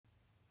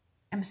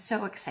am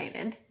so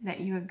excited that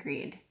you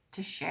agreed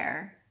to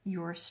share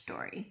your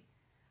story,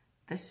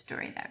 the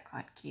story that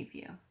God gave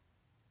you.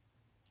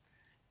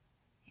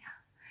 Yeah.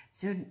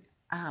 So,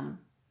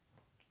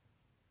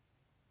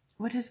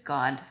 what has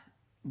God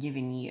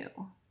given you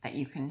that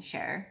you can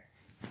share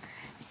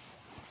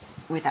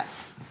with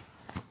us?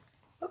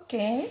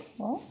 Okay,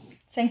 well,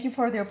 thank you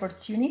for the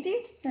opportunity.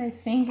 I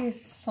think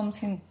it's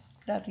something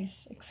that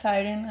is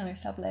exciting and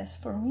it's a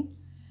blessing for me.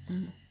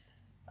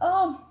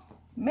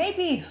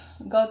 Maybe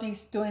God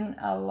is doing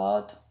a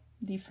lot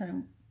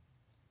different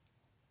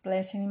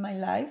blessing in my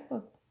life,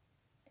 but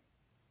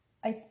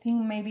I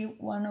think maybe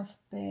one of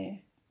the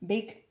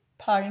big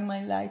part in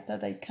my life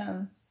that I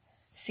can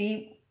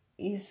see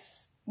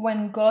is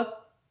when God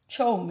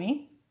showed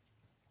me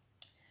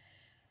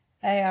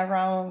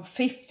around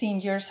 15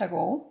 years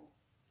ago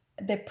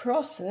the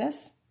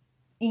process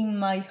in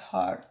my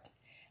heart.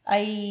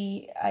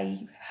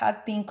 I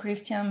had been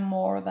Christian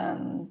more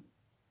than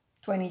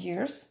 20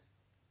 years,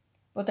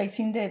 but I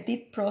think the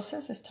deep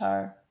process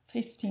started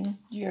 15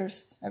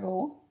 years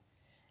ago.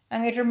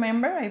 And I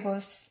remember I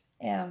was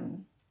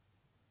in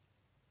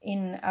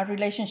a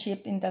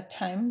relationship in that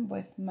time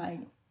with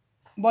my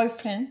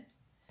boyfriend.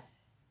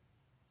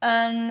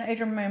 And I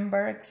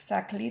remember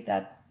exactly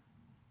that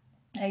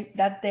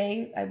that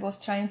day I was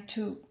trying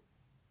to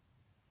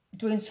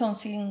doing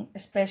something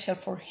special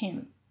for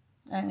him.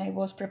 And I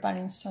was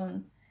preparing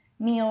some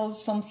meal,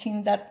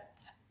 something that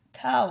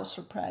cow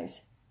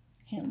surprised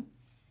him.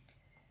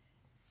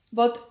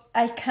 But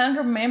I can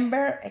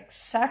remember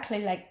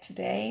exactly like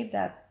today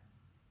that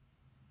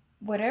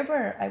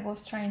whatever I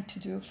was trying to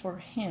do for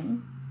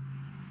him,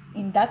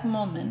 in that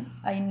moment,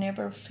 I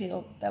never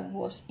felt that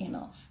was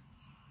enough.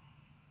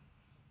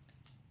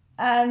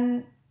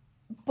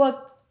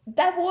 But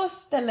that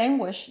was the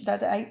language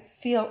that I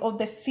feel, or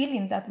the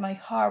feeling that my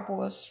heart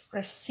was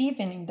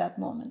receiving in that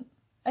moment.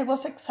 I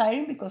was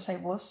excited because I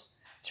was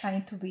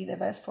trying to be the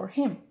best for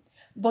him.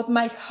 But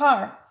my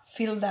heart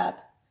feel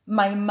that.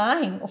 My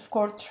mind, of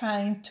course,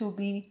 trying to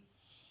be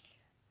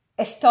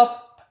a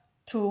stop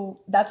to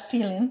that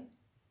feeling,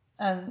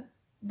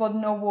 but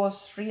no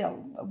was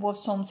real. It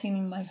was something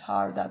in my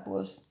heart that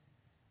was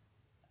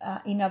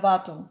in a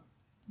battle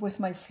with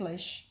my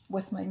flesh,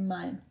 with my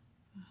mind.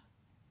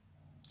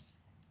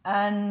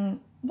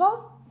 And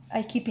well,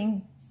 I keep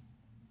in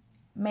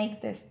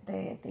make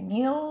the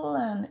meal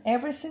and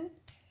everything.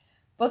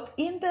 But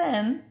in the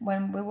end,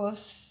 when we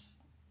was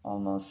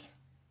almost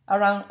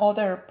around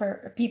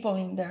other people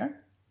in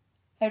there,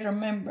 I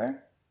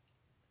remember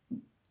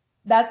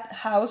that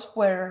house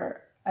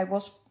where I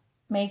was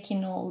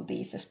making all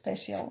this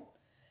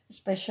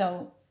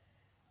special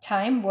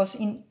time was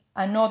in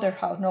another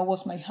house, no,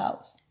 was my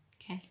house.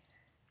 Okay.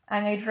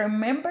 And I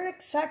remember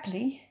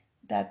exactly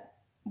that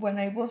when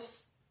I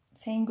was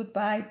saying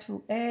goodbye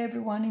to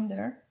everyone in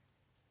there,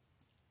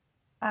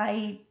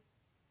 I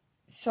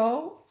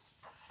saw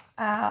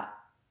a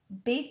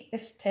big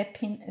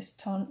stepping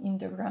stone in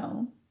the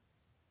ground.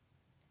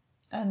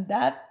 And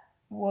that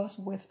was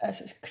with a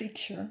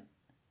scripture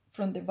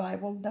from the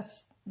Bible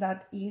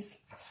that is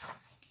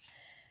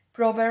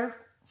Proverbs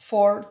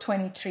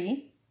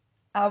 4:23.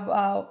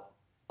 About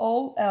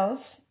all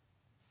else,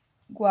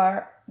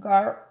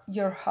 guard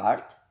your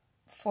heart,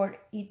 for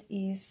it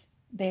is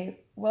the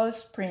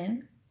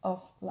wellspring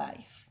of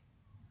life.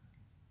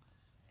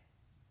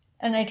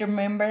 And I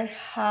remember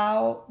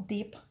how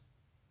deep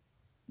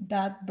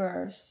that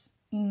verse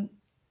in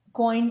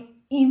going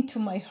into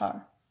my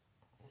heart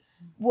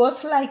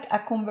was like a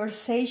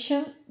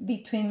conversation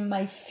between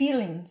my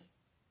feelings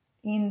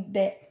in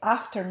the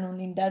afternoon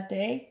in that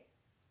day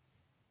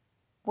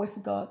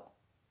with God.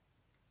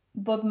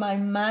 But my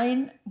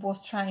mind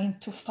was trying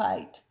to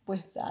fight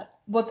with that.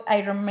 But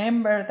I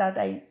remember that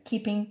I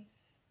keeping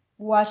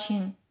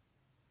watching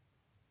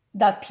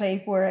that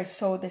place where I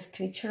saw the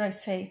scripture. I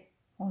say,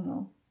 oh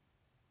no,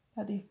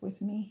 that is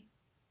with me.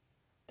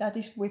 That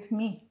is with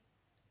me.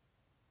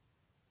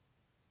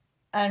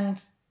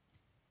 And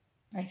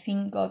I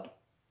think God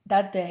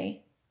that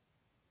day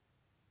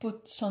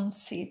put some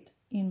seed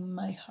in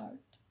my heart.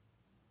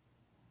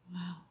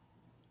 Wow.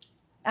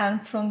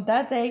 And from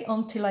that day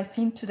until I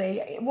think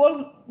today, it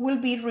will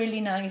be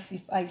really nice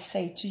if I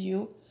say to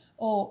you,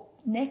 oh,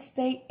 next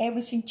day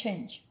everything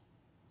changed.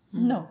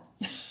 No.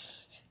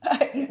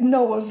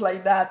 No, it was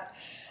like that.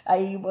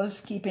 I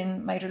was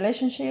keeping my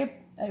relationship.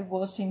 I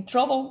was in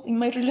trouble in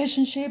my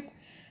relationship.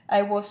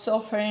 I was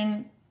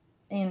suffering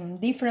in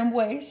different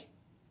ways.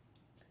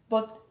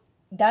 But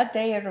that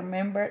day I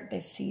remember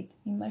the seed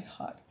in my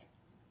heart.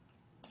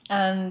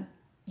 And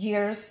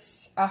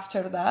years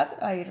after that,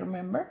 I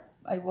remember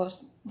I was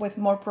with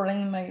more problem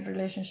in my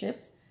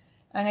relationship.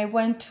 And I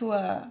went to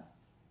a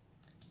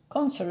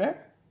counselor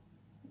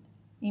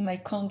in my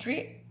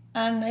country,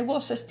 and I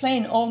was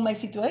explaining all my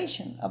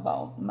situation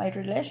about my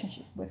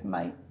relationship with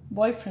my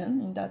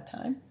boyfriend in that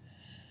time.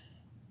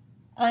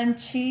 And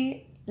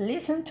she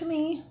listened to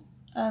me,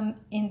 and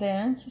in the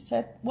end she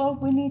said, well,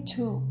 we need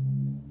to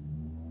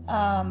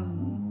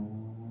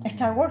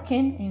start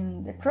working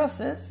in the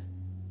process,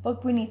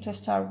 but we need to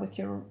start with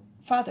your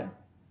father.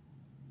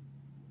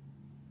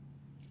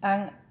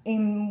 And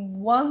in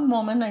one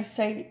moment I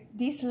say,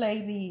 this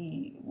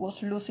lady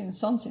was losing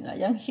something. I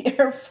am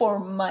here for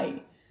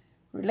my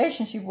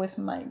relationship with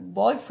my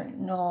boyfriend,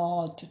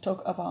 not to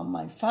talk about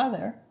my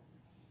father.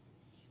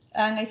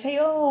 And I say,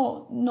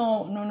 oh,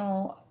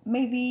 no.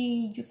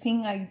 Maybe you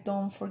think I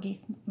don't forgive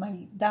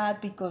my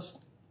dad because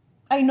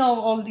I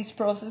know all this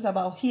process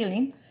about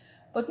healing.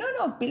 But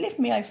no, believe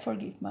me, I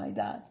forgive my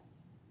dad.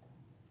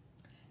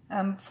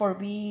 And for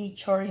me,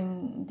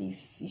 sharing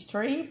this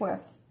history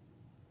was,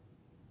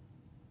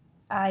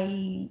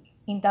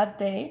 in that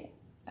day,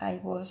 I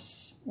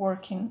was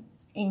working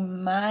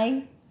in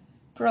my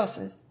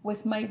process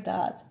with my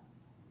dad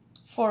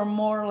for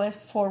more or less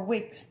 4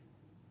 weeks.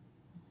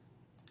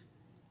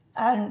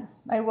 And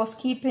I was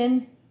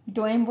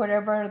doing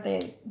whatever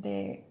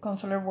the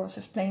counselor was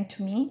explaining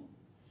to me.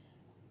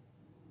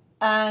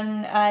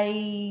 And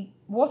I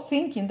was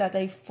thinking that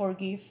I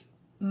forgive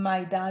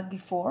my dad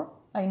before.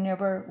 I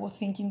never was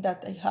thinking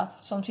that I have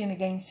something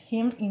against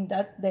him in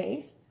that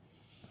days.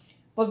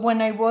 But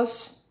when I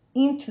was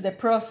into the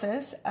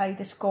process, I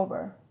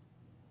discovered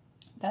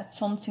that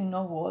something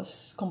not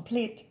was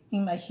complete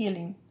in my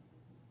healing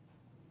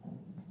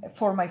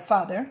for my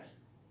father.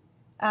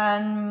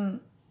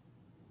 And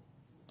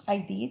I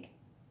did.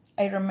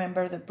 I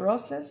remember the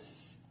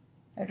process.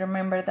 I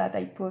remember that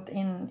I put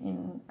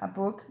in a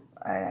book,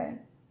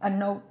 a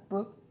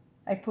notebook.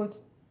 I put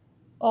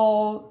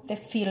all the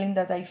feeling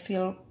that I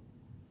feel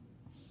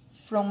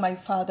from my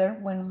father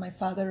when my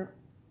father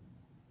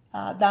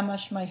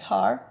damaged my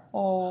heart.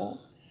 Or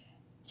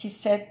she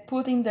said,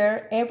 put in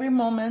there every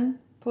moment,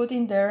 put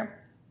in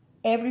there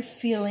every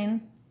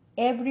feeling,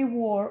 every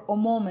word or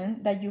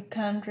moment that you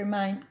can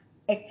remind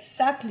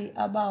exactly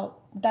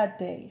about that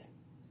day.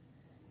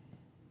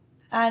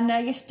 And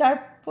I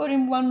start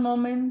putting one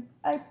moment,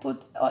 I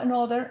put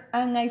another,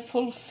 and I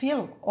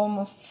fulfill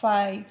almost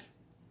 5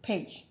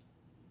 pages.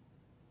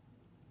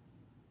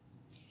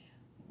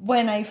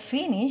 When I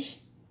finish,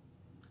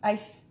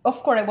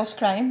 of course I was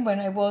crying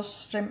when I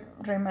was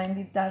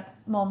reminded that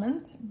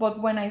moment, but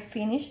when I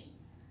finished,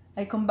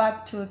 I come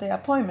back to the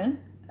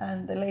appointment,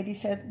 and the lady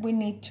said, we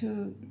need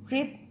to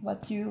read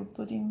what you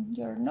put in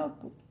your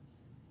notebook.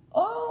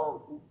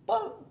 Oh,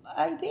 well,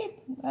 I did.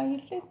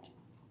 I read.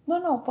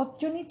 No, but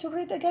you need to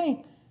read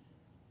again.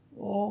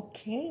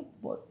 Okay,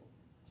 but...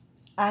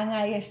 And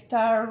I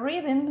start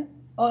reading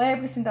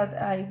everything that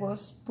I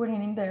was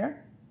putting in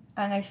there,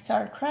 and I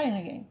start crying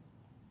again.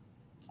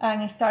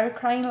 And I started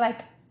crying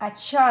like a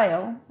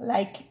child,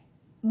 like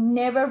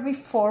never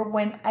before,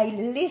 when I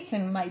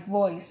listened my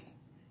voice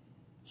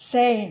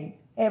saying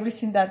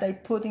everything that I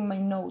put in my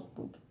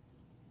notebook.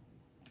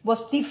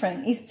 Was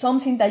different. It's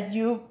something that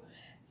you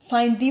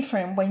find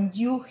different when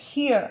you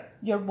hear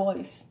your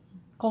voice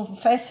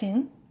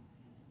confessing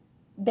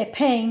the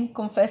pain,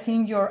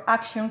 confessing your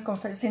action,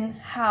 confessing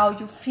how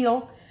you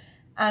feel,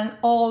 and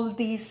all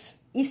this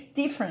is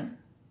different.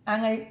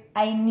 And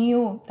I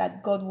knew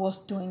that God was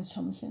doing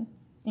something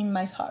in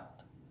my heart.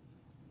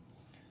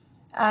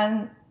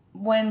 And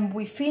when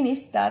we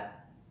finished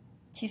that,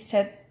 she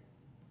said,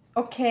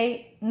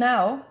 okay,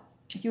 now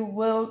you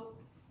will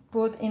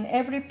put in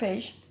every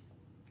page,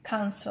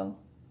 cancel.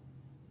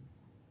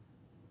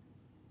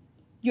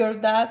 Your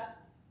dad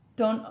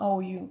don't owe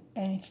you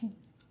anything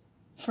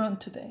from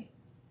today.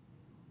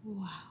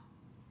 Wow.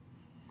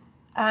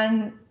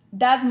 And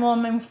that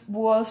moment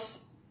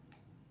was,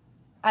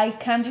 I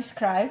can't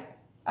describe,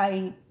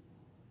 I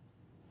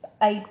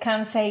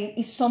can say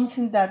it's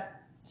something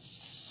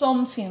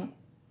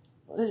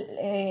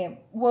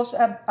was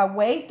a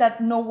way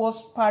that no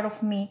was part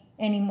of me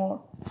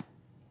anymore.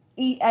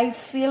 I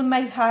feel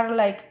my heart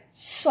like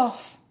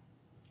soft,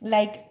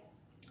 like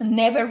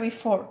never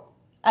before.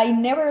 I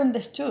never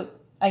understood.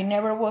 I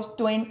never was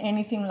doing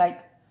anything like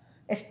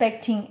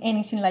expecting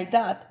anything like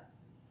that.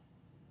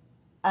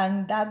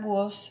 And that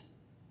was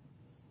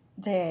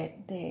the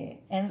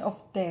end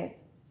of the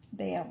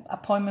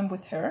appointment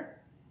with her.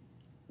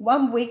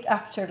 1 week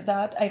after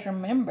that, I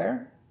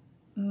remember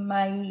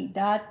my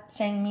dad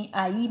sent me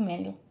an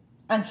email,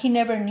 and he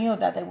never knew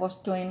that I was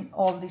doing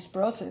all this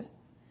process.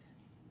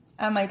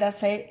 And my dad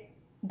said,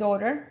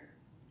 daughter,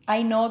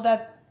 I know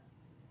that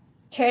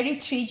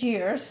 33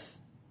 years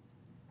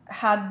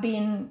have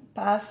been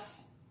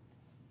passed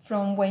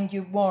from when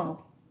you born.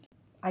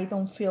 I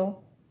don't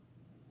feel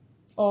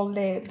all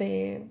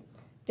the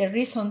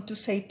reason to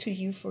say to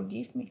you,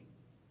 forgive me.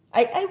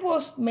 I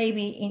was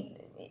maybe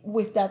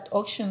with that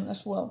option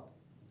as well,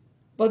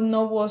 but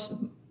no was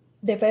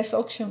the best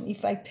option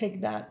if I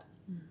take that.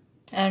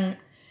 And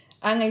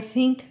I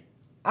think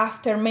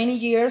after many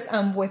years,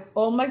 and with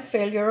all my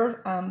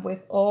failure and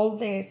with all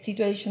the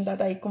situation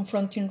that I'm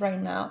confronting right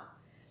now,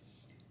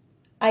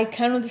 I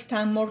can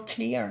understand more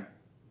clear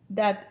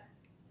that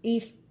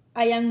if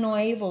I am not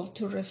able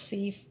to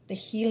receive the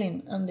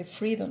healing and the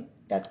freedom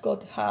that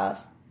God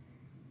has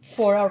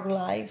for our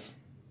life,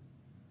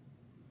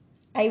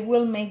 I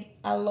will make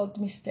a lot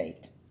of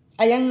mistake.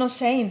 I am not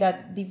saying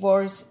that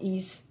divorce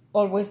is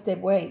always the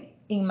way.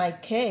 In my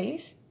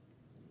case,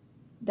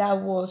 that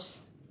was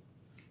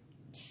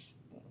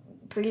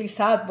really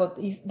sad, but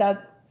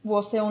that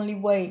was the only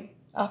way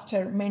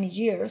after many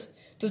years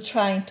to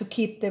trying to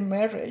keep the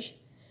marriage.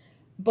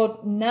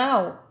 But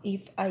now,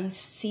 if I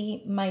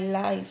see my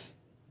life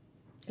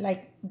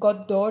like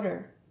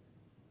goddaughter,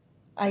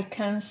 I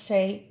can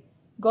say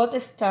God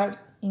started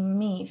in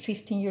me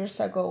 15 years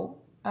ago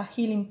a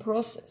healing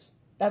process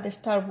that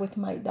started with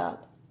my dad.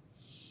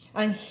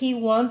 And he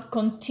wants to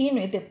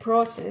continue the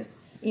process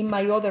in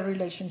my other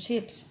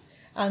relationships.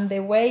 And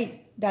the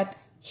way that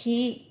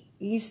he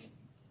is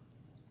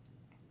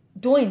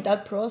doing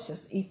that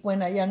process is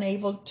when I am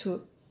able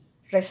to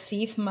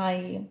receive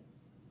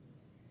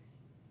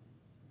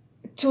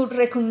to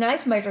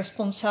recognize my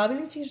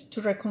responsibilities,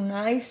 to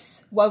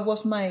recognize what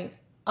was my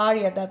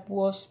area that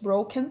was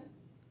broken,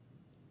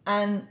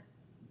 and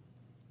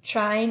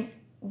trying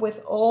with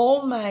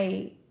all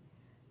my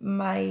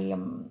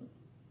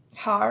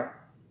heart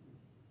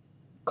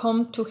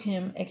come to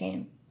him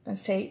again and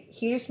say,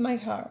 here's my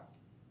heart.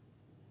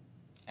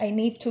 I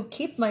need to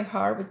keep my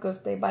heart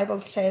because the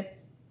Bible said,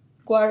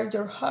 guard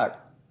your heart.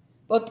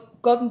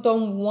 But God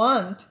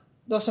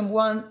doesn't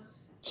want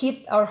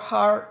keep our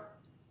heart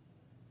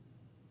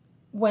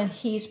when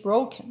he is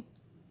broken.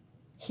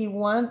 He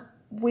wants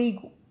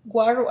we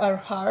guard our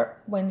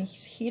heart when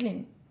he's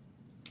healing.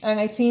 And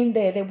I think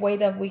the way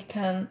that we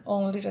can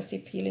only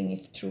receive healing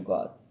is through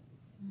God.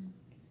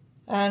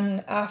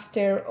 And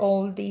after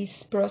all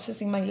this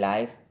process in my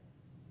life,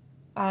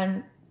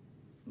 and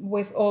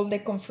with all the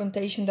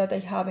confrontation that I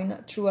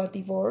have through a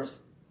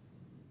divorce,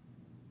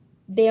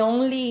 the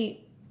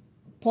only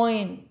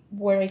point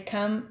where I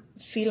can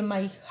feel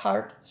my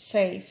heart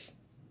safe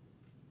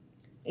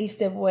is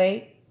the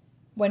way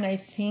when I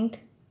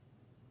think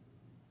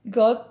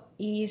God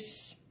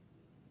is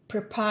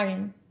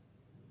preparing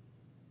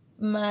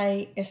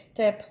my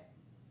step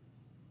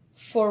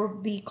for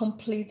be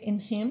complete in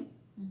him,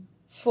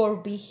 for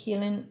be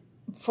healing,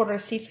 for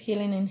receive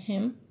healing in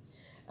him,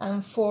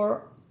 and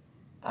for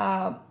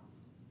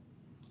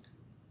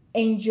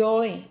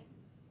enjoy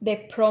the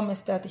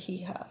promise that he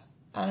has.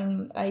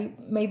 And I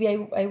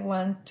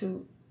want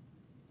to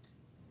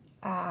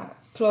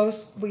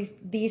close with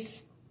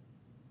this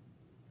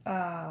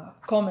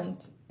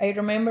comment. I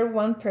remember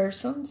one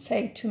person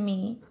say to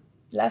me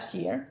last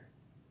year,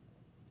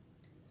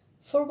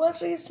 for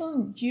what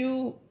reason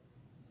you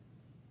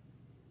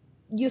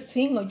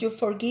think or you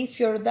forgive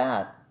your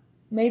dad?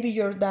 Maybe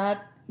your dad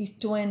is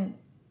doing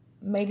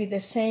maybe the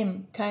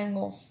same kind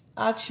of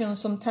action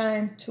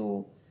sometimes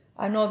to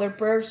another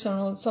person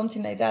or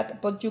something like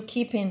that, but you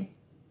keep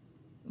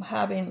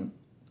having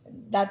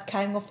that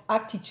kind of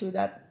attitude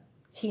that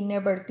he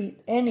never did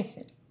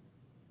anything.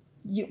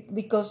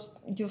 Because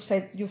you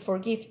said you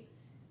forgive.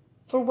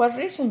 For what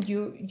reason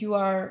you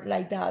are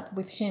like that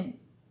with him?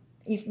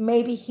 If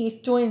maybe he's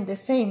doing the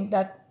same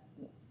that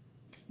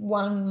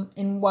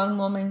in one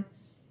moment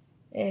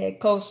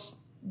caused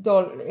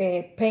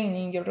pain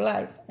in your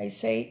life. I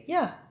say,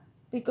 yeah,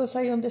 because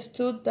I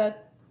understood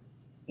that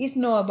it's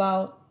not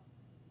about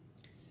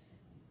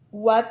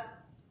what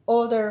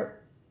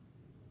other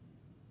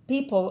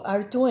people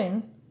are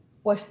doing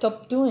or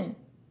stop doing.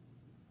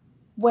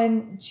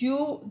 When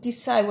you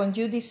decide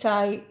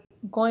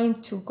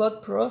going to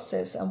God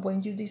process, and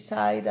when you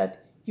decide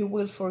that you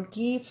will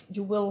forgive,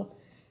 you will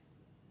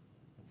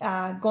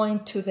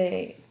going to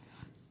the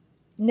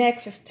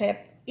next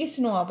step, it's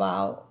not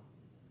about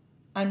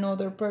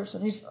another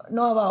person. It's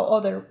not about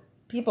other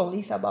people.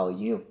 It's about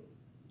you.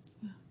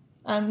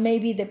 And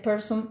maybe the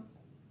person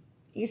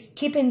is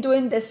keeping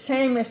doing the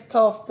same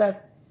stuff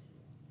that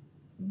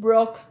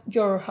broke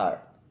your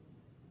heart.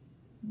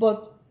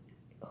 But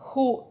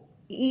who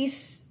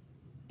is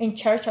in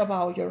charge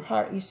about your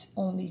heart is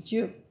only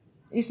you.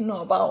 It's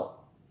not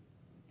about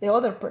the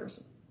other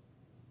person.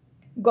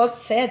 God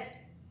said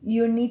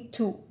you need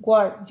to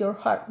guard your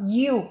heart.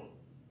 You.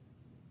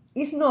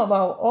 It's not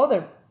about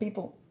other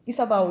people. It's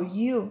about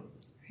you.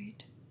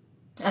 Right.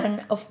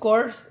 And of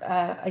course,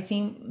 I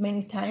think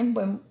many times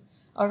when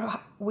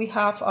we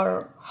have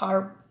our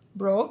heart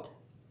broke,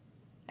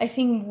 I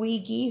think we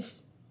give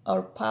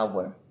our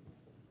power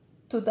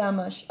to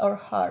damage our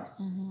heart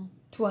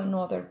to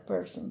another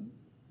person.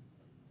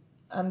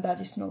 And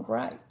that is not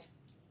right.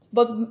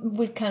 But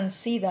we can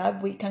see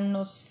that. We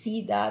cannot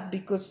see that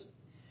because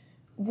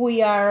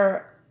we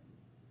are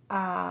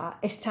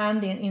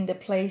standing in the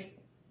place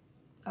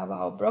of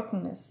our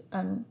brokenness,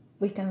 and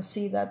we can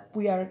see that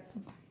we are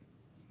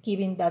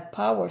giving that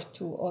power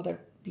to other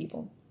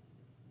people.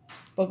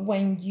 But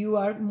when you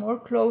are more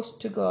close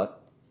to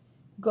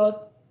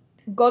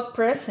God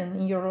present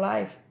in your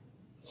life,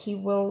 he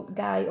will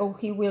guide or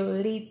he will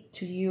lead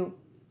to you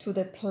to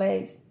the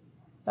place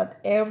that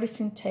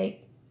everything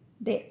take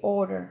the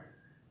order.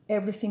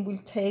 Everything will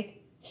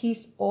take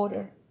his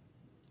order.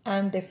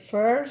 And the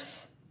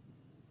first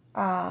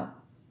part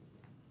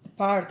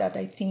that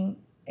I think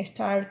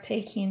start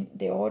taking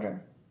the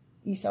order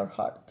is our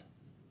heart.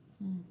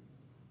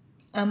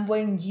 And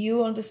when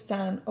you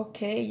understand,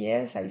 okay,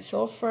 yes, I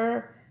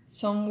suffer,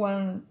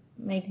 someone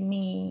make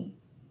me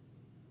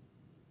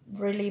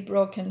really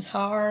broken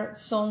heart,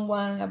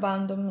 someone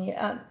abandoned me,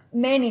 and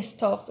many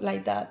stuff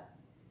like that.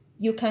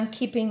 You can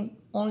keep in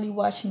only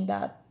watching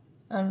that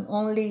and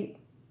only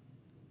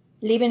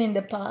living in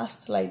the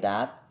past like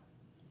that,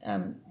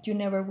 you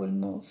never will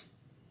move.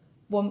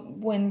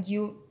 When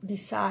you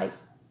decide,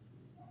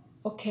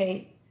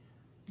 okay,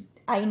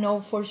 I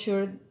know for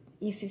sure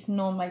this is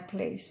not my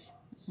place.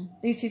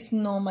 This is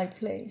not my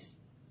place.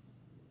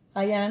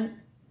 I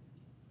am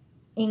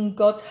in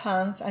God's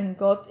hands, and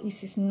God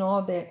is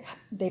not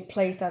the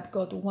place that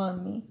God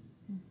wants me.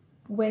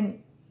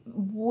 When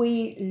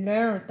we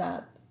learn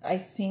that, I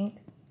think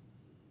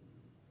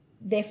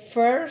the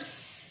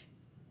first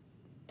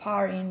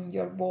part in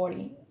your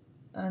body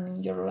and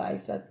in your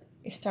life that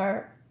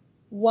start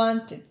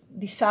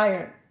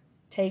desire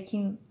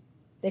taking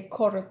the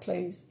correct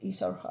place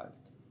is our heart.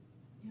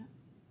 Yeah.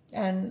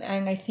 And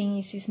I think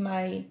this is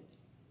my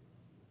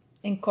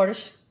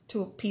encourage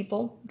to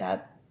people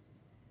that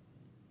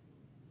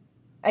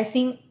I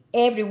think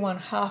everyone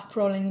have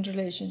problem in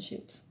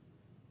relationships.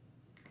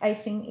 I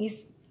think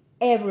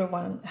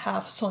everyone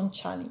have some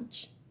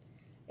challenge.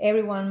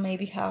 Everyone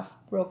maybe have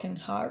broken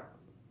heart.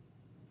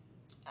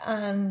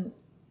 And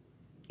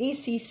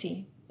it's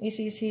easy. It's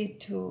easy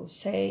to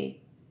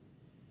say,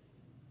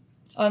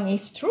 and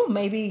it's true.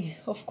 Maybe,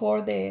 of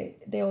course,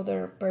 the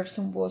other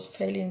person was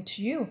failing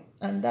to you.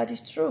 And that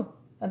is true.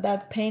 And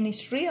that pain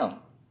is real.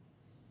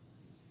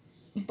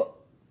 But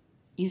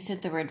you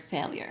said the word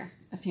failure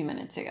a few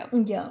minutes ago.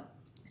 Yeah.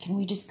 Can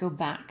we just go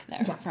back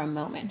there for a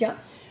moment? Yeah.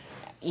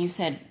 You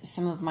said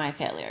some of my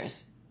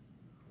failures.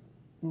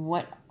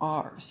 What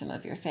are some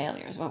of your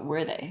failures? What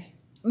were they?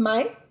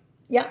 Mine?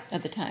 Yeah.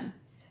 At the time?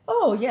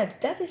 Oh, yeah,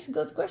 that is a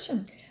good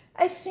question.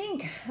 I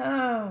think,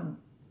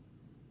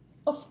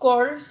 of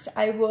course,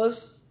 I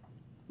was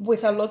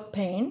with a lot of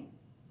pain.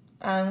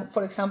 And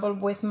for example,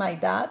 with my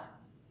dad,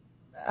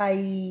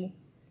 I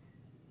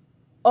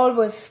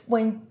always,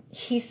 when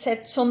he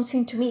said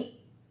something to me,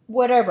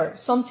 whatever,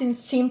 something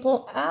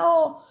simple,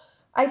 oh,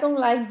 I don't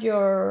like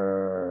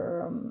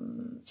your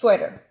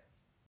sweater.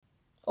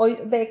 Or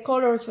the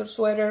color of your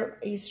sweater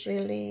is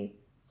really,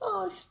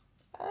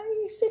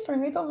 it's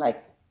different. I don't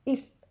like.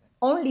 If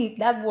only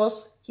that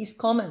was his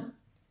comment,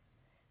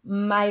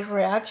 my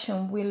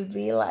reaction will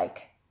be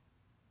like,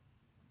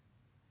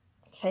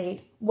 say,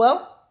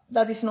 well,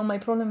 that is not my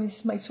problem,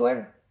 it's my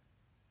sweater.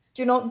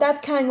 You know,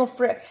 that kind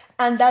of,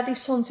 and that is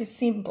something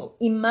simple.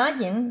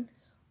 Imagine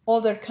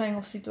other kind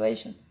of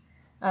situation.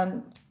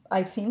 And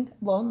I think,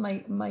 well,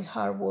 my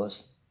heart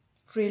was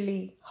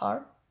really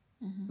hard.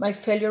 Mm-hmm. My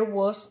failure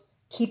was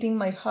keeping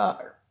my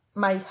heart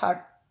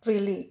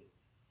really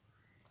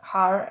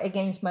hard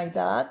against my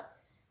dad.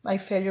 My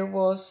failure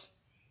was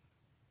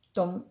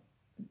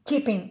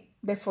keeping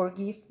the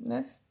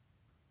forgiveness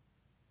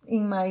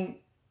in my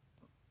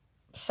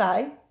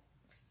side,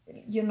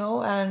 you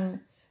know,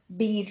 and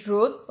be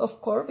rude,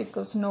 of course,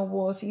 because no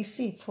was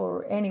easy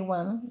for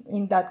anyone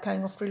in that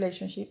kind of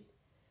relationship.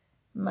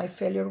 My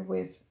failure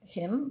with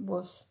him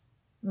was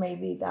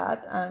maybe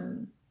that,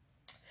 and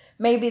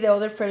maybe the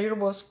other failure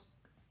was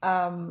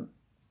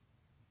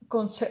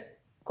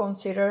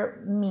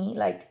consider me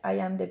like I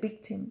am the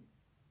victim.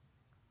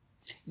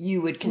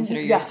 You would consider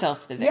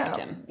yourself the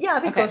victim? Yeah,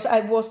 because I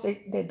was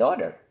the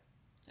daughter.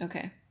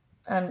 Okay.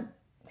 And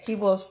he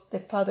was the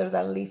father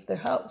that left the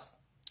house.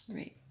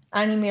 Right.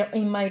 And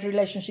in my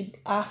relationship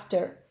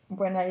after,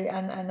 when I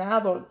am an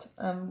adult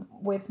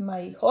with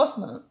my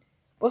husband,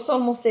 was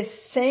almost the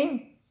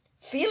same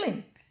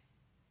feeling.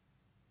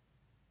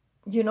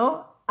 You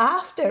know,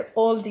 after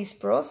all this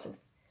process.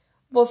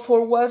 But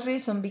for what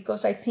reason?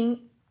 Because I think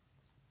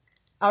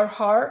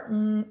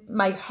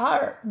my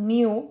heart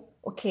knew,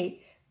 okay,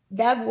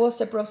 that was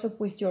the process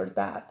with your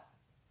dad.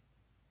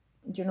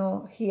 You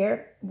know,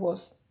 here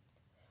was,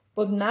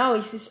 but now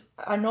it is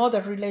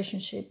another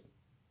relationship.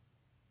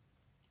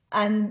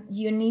 And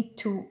you need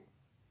to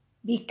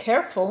be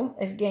careful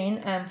again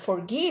and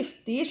forgive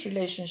this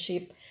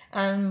relationship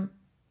and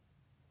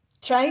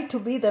try to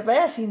be the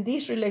best in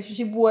this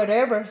relationship,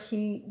 whatever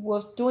he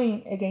was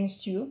doing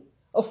against you.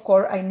 Of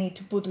course, I need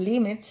to put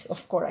limits.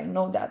 Of course, I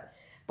know that.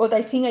 But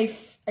I think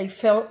I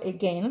felt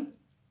again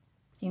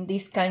in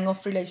this kind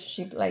of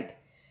relationship like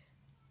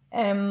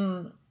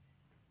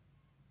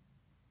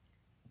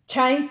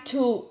trying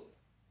to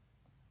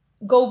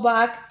go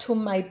back to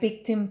my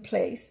victim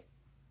place,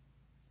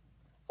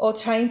 or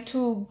trying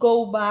to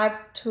go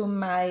back to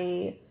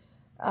my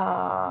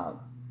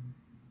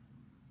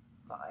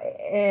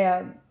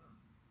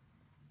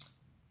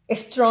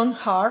strong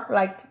heart,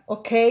 like,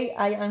 okay,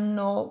 I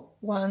don't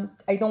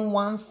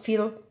want to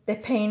feel the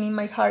pain in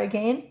my heart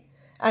again,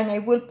 and I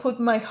will put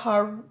my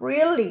heart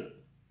really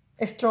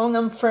strong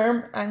and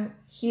firm, and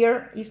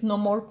here is no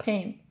more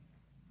pain.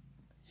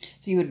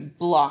 So you would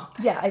block.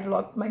 Yeah, I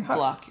blocked my heart.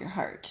 Block your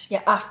heart.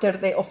 Yeah,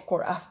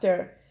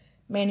 after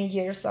many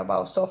years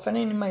about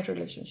softening in my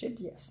relationship,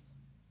 yes.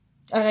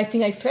 And I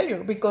think I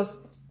failed because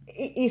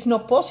it's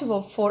not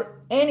possible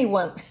for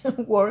anyone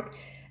work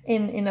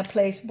in a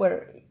place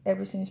where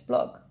everything is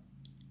blocked.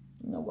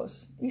 It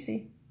was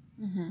easy.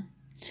 Mm-hmm.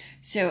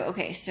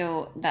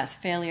 So that's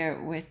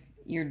failure with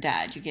your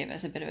dad. You gave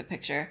us a bit of a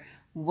picture.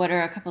 What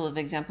are a couple of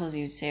examples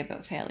you'd say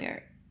about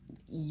failure?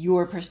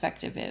 Your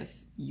perspective of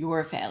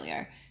your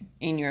failure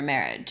in your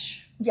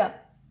marriage. Yeah,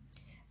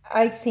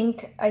 I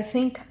think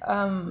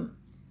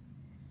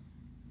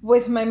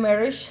with my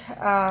marriage,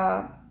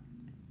 yeah,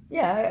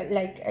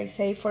 like I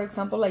say, for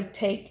example, I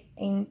take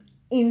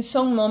in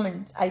some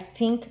moments, I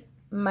think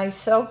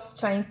myself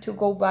trying to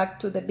go back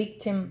to the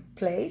victim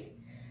place.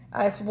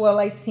 As well,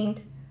 I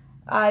think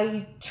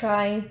I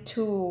try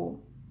to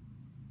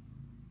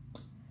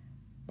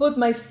put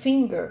my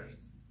fingers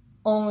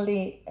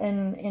only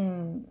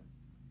in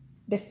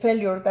the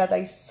failure that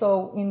I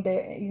saw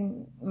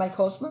in my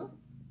husband,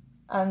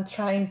 and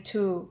trying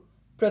to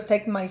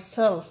protect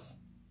myself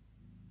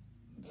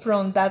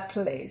from that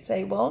place.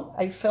 Say, well,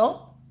 I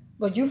fell,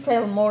 but you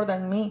fell more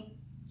than me.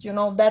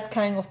 That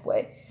kind of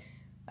way.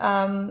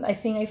 I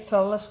think I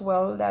felt as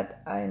well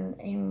that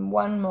in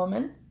one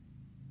moment,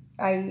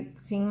 I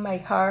think my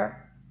heart,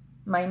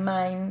 my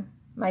mind,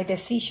 my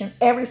decision,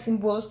 everything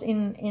was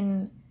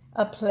in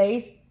a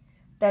place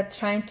that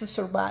trying to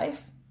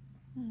survive,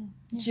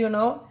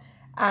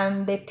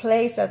 and the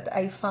place that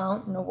I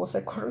found was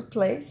a correct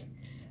place.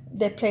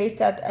 The place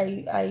that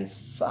I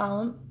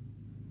found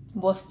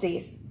was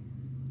this.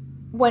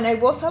 When I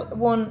was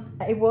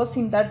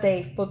in that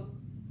day, but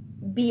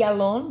be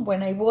alone,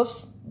 when I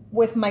was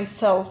with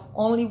myself,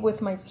 only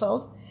with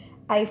myself,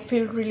 I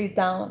feel really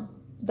down,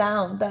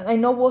 that I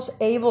know was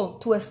able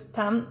to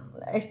stand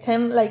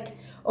like,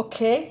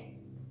 okay,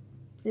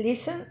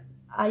 listen,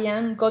 I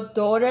am God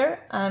daughter,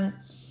 and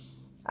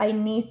I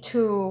need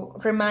to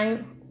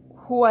remind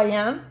who I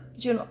am.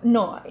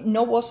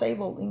 No was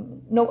able,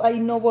 no, I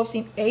no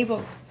wasn't able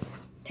to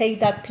take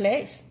that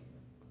place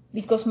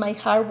because my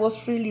heart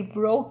was really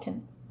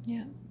broken.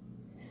 Yeah.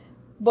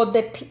 But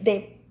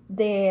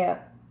the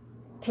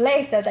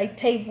place that I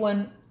take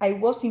when I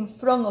was in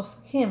front of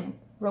him,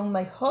 from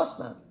my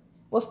husband,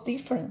 was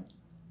different.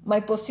 My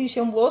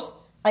position was,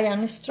 I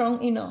am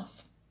strong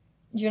enough.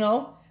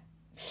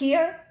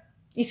 Here,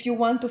 if you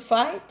want to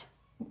fight,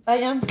 I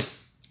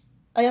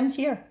am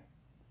here.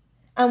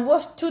 And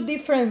was two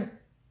different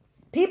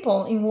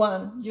people in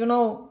one.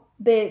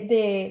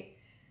 The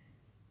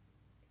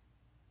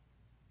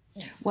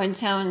One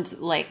sounds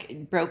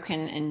like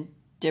broken and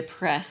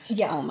depressed,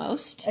 yeah,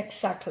 almost,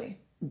 exactly,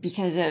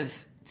 because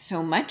of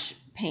so much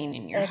pain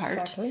in your heart.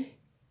 exactly.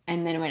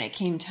 And then when it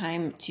came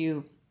time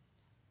to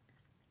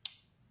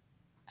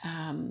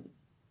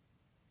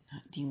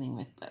not dealing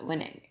with, but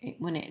when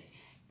it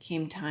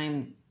came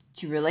time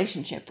to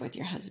relationship with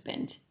your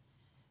husband,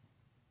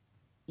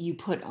 you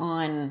put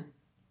on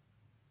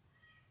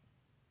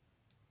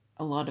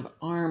a lot of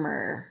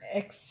armor,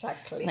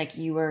 Exactly. like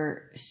you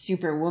were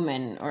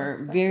superwoman or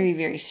Exactly. very,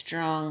 very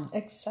strong.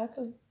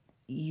 Exactly.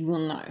 You will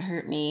not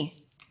hurt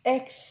me.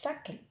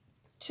 Exactly.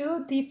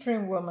 Two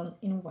different women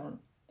in one.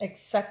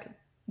 Exactly.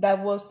 That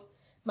was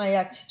my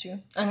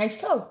attitude. And I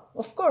felt,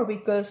 of course,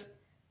 because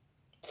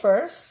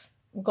first,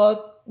 God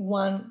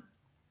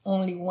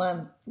only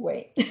one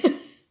way,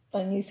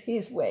 and it's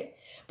His way.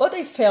 But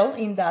I felt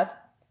in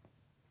that,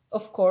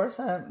 of course,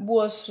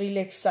 was really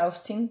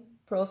exhausting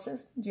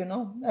process.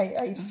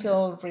 I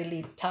feel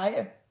really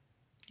tired.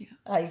 Yeah.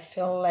 I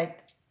feel like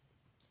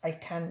I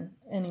can't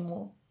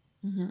anymore.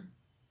 Mm-hmm.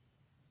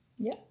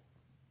 Yeah.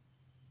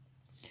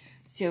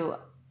 So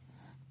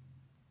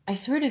I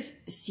sort of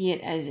see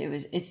it as it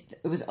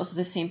was also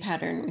the same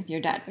pattern with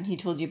your dad when he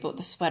told you about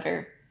the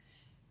sweater.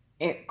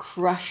 It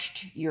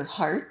crushed your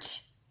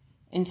heart,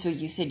 and so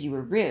you said you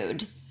were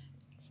rude.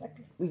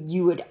 Exactly.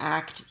 You would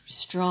act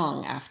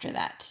strong after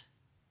that,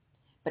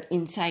 but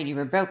inside you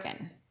were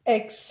broken.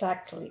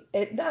 Exactly.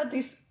 That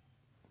is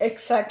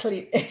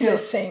exactly So the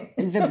same.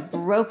 the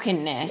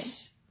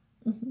brokenness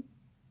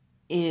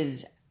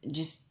is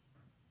just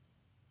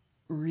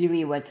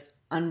really what's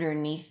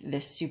underneath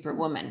this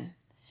superwoman.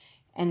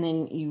 And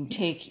then you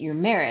take your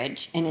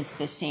marriage and it's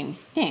the same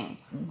thing.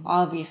 Mm-hmm.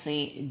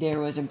 Obviously, there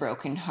was a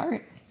broken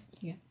heart.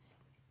 Yeah.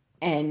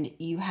 And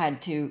you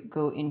had to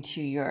go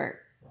into your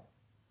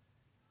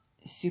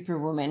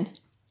superwoman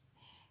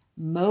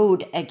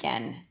mode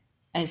again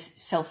as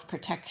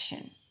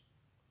self-protection.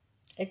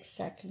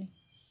 Exactly.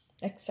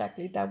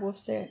 Exactly. That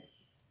was the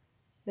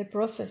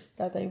process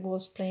that I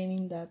was playing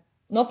in that.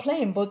 Not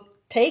playing, but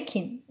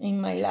taking in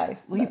my life.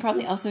 Well, you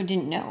probably also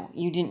didn't know.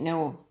 You didn't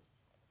know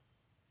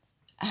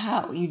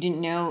how. You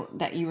didn't know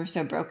that you were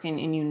so broken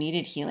and you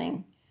needed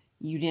healing.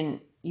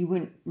 You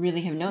wouldn't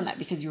really have known that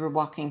because you were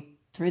walking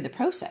through the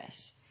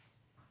process.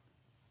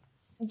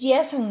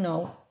 Yes and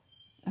no.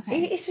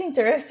 Okay. It's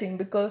interesting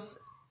because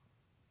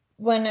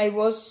when I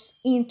was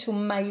into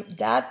my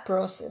that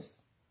process,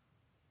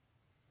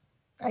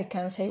 I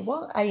can say,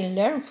 well, I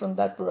learned from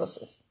that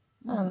process.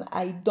 And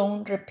I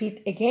don't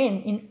repeat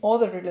again in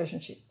other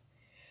relationships.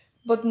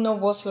 But no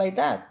was like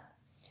that.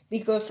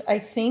 Because I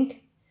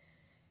think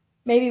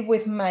maybe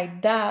with my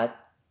dad,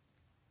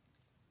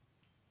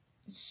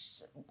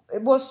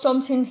 it was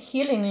something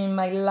healing in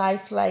my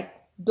life, like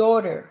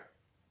daughter.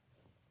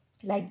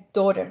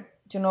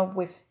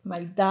 with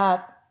my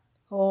dad,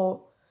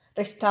 or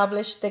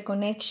establish the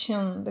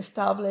connection,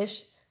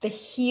 establish the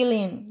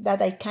healing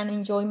that I can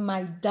enjoy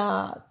my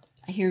dad.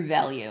 I hear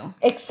value.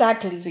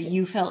 Exactly. So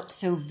you felt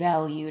so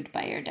valued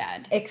by your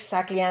dad.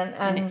 Exactly.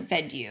 And it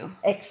fed you.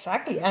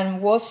 Exactly.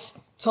 And was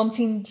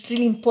something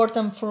really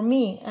important for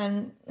me.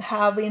 And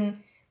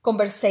having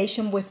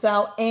conversation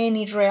without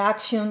any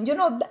reaction,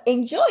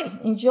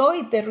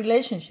 enjoy the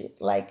relationship.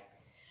 Like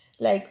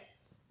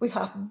we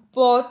have,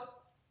 but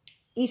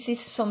this is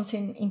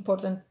something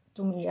important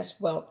to me as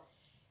well.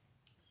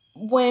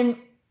 When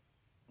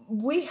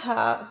we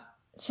have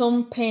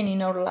some pain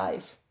in our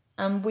life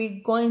and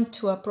we go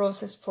into a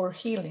process for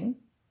healing,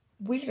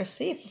 we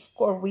receive, of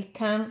course, we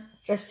can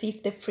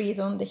receive the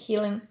freedom, the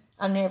healing,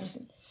 and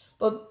everything.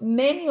 But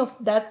many of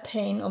that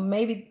pain, or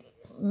maybe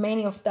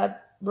many of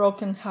that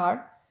broken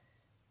heart,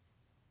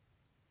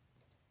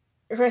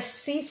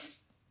 receive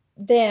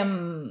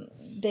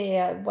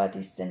what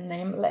is the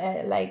name,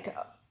 like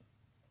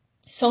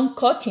some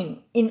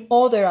cutting in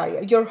other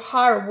areas. Your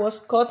heart was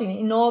cutting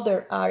in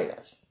other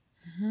areas.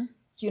 Mm-hmm.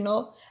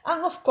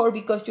 And of course,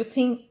 because you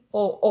think,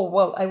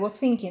 well, I was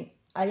thinking,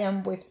 I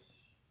am with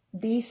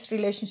this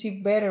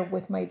relationship better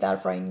with my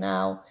dad right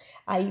now.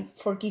 I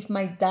forgive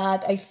my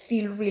dad. I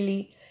feel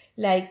really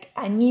like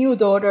a new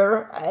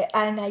daughter.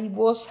 And I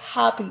was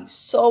happy,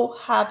 so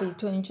happy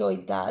to enjoy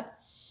that.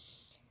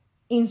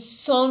 In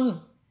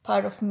some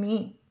part of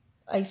me,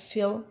 I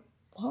feel,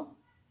 well,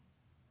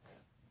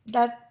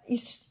 that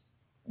is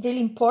really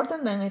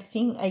important, and I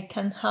think I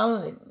can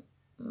handle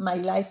my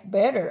life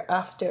better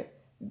after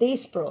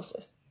this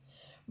process.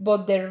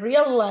 But the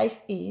real life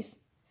is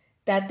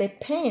that the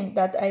pain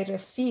that I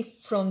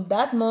received from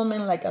that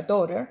moment, like a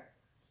daughter,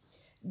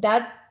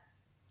 that...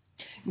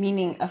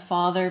 Meaning a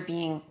father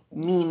being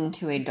mean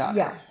to a daughter.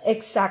 Yeah,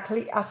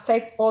 exactly,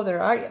 affect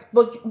other areas.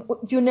 But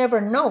you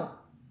never know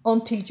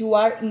until you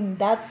are in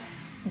that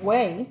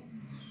way,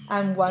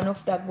 and one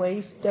of that way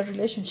is the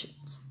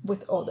relationships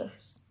with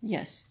others.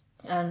 Yes.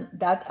 And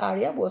that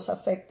area was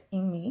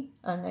affecting me,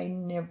 and I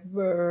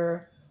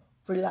never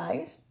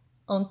realized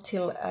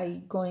until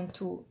I go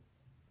into,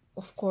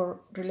 of course,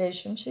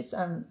 relationships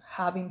and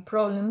having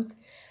problems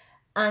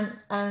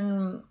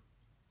and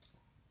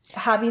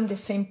having the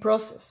same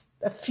process,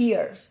 the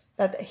fears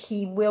that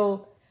he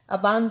will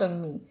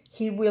abandon me,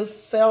 he will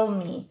fail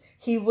me,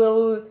 he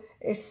will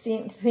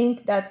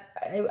think that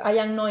I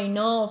am not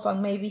enough,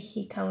 and maybe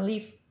he can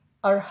leave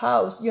our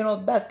house,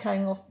 that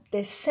kind of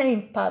the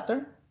same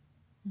pattern.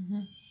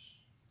 Mm-hmm.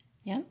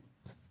 Yeah.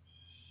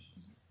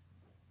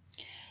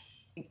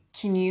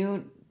 Can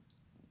you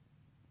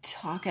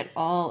talk at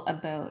all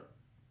about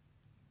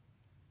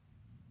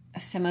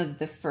some of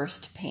the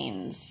first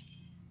pains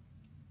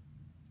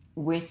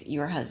with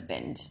your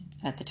husband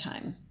at the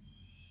time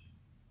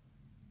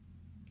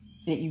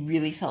that you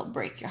really felt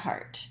break your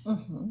heart?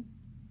 Mm-hmm.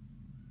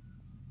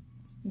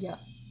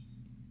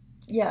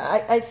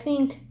 Yeah, I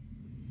think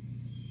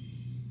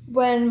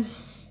when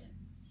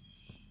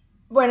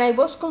I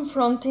was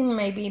confronting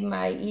maybe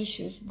my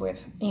issues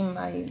in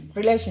my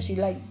relationship,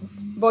 like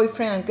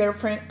boyfriend and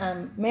girlfriend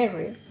and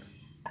married,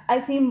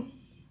 I think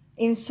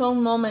in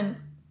some moment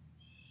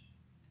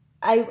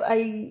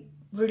I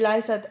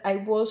realized that I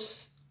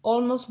was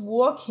almost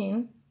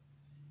walking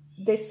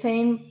the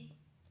same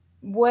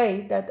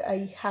way that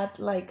I had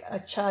like a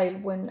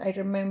child, when I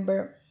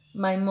remember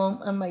my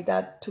mom and my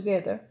dad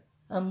together,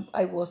 and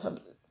I was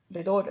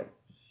the daughter.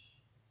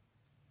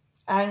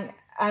 And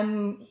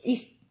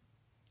it's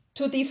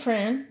too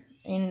different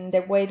in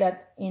the way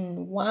that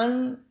in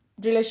one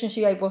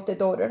relationship I was the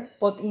daughter,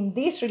 but in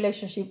this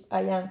relationship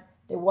I am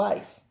the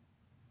wife.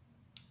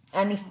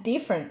 And it's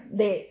different.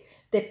 The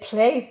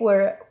place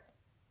where,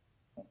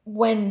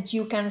 when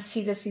you can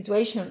see the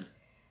situation,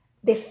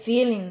 the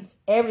feelings,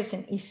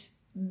 everything is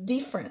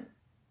different.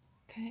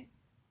 Okay.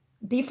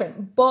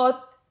 Different,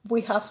 but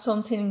we have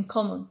something in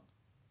common.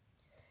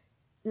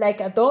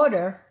 Like a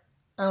daughter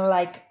and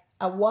like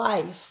a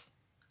wife,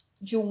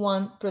 you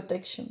want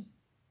protection.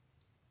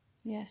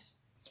 Yes.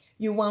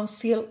 You want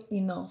feel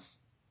enough.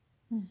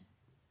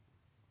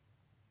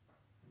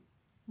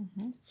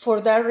 Mm-hmm. For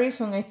that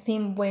reason, I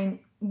think when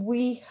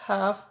we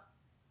have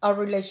a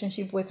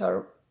relationship with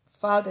our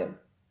father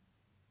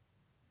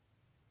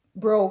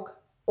broke,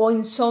 or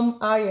in some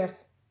areas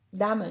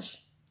damaged,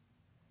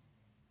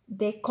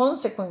 the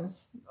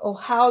consequence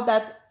of how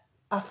that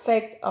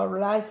affect our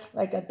life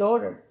like a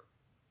daughter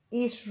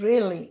is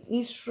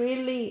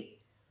really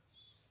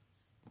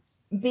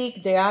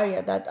big, the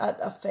area that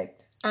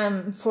affect.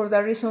 And for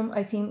that reason,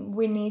 I think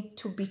we need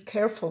to be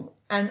careful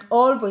and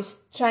always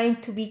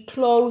trying to be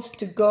close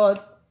to God,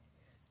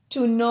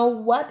 to know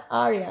what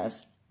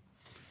areas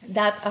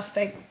that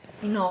affect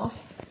in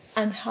us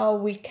and how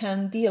we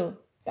can deal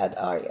that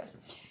areas.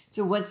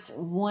 So what's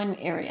one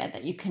area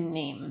that you can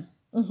name?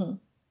 Mm-hmm.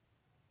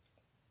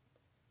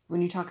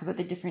 When you talk about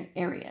the different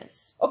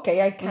areas?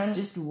 Okay, I can. What's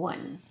just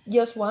one?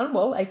 Just one.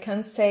 Well, I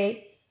can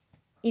say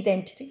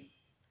identity.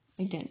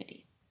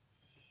 Identity.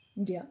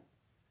 Yeah.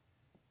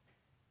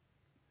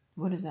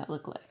 What does that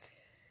look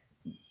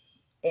like?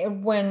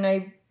 when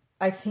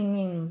I think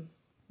in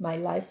my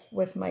life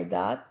with my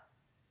dad,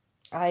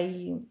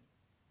 I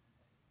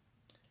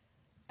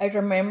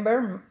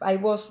remember I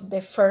was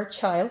the first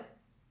child,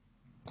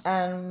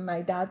 and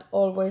my dad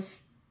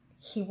always,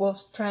 he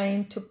was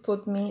trying to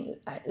put me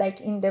like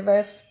in the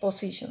best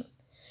position.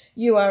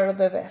 You are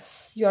the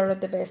best. You are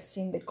the best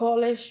in the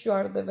college. You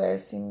are the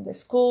best in the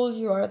school.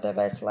 You are the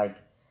best, like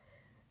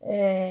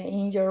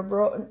in your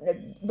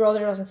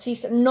brothers and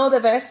sisters. Not the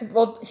best,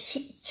 but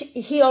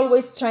he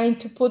always trying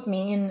to put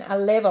me in a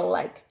level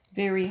like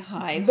very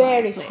high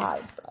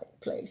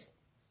place,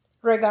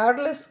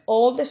 regardless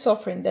all the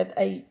suffering that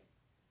I.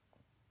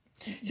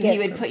 So he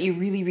would put you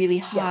really, really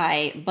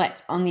high,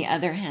 but on the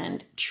other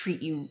hand,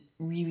 treat you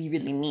really,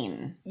 really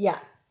mean. Yeah,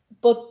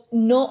 but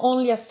not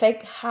only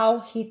affect how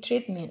he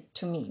treated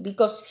me,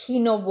 because he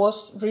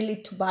was really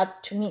too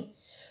bad to me.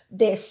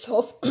 The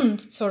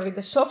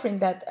suffering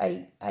that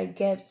I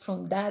get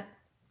from that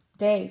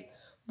day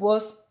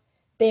was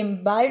the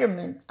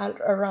environment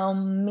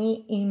around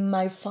me in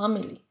my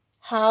family,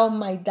 how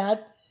my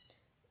dad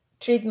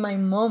treat my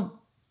mom.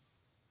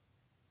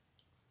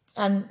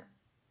 And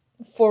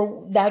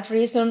for that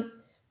reason,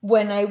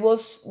 when I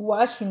was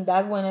watching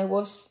that, when I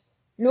was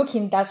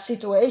looking that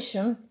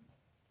situation,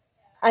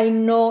 I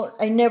know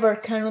I never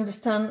can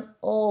understand,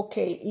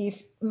 okay,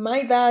 if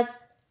my dad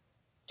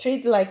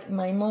treat like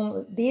my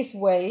mom this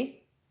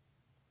way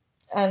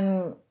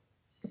and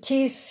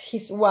she's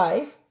his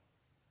wife,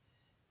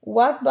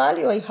 what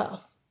value I have?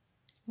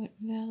 What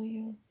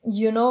value?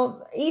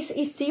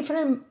 It's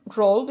different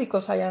role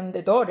because I am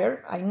the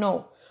daughter, I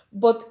know.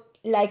 But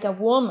like a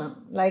woman,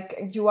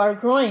 like you are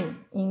growing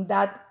in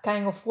that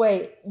kind of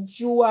way,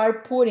 you are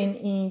putting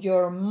in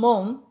your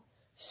mom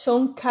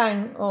some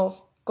kind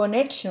of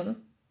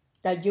connection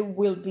that you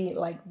will be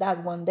like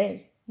that one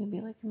day. You'll be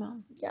like your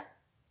mom. Yeah.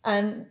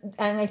 And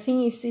I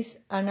think this is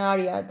an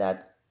area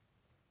that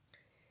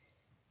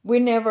we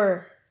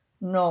never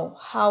know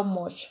how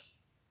much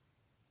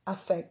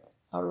affect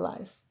our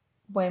life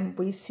when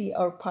we see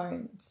our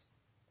parents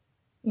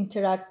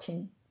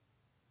interacting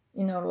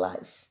in our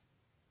life,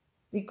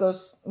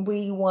 because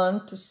we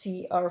want to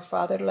see our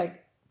father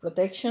like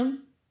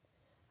protection,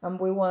 and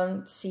we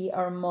want to see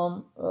our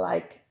mom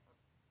like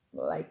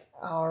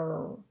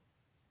our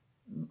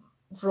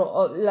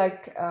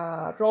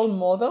role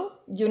model.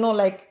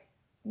 Like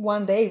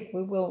one day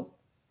we will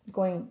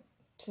going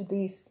to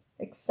this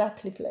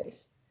exactly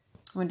place.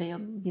 One day you'll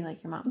be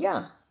like your mom.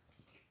 Yeah.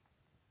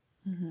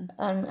 Mm-hmm.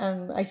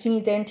 And I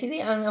think identity,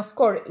 and of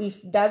course, if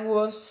that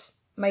was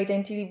my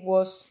identity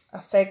was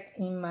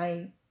affected in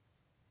my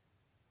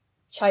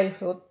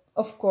childhood,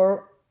 of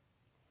course,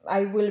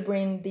 I will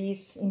bring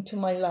this into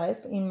my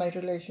life, in my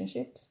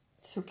relationships.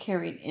 So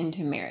carried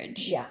into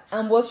marriage. Yeah,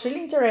 and what's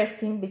really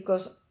interesting,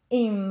 because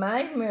in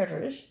my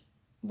marriage,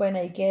 when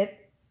I get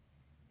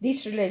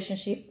this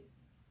relationship,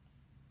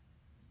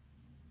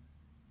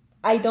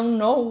 I don't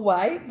know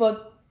why,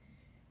 but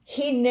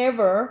he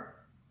never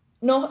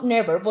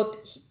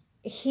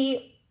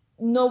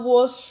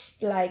was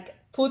like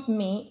put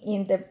me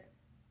in the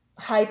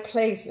high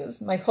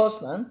places. My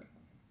husband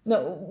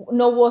no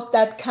was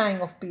that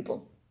kind of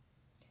people.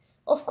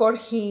 Of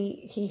course,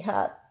 he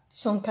had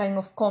some kind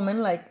of comment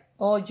like,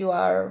 oh, you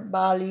are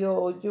value,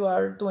 or you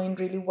are doing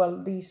really well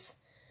this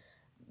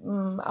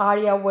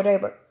area,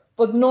 whatever,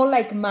 but not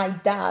like my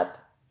dad.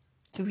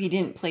 So he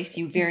didn't place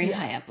you very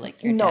high up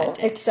like your dad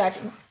did. No,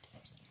 exactly.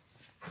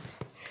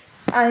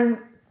 And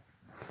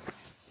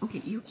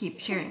okay, you keep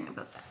sharing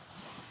about that.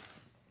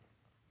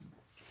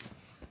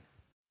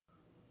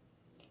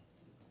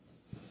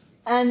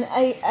 And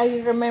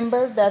I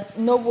remember that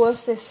no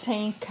was the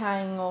same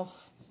kind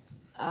of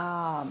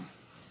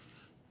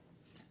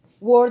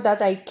word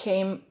that I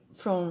came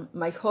from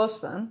my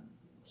husband.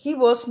 He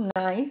was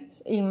nice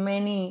in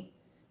many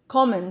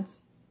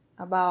comments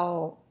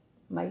about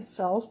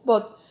myself,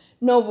 but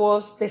no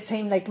was the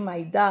same like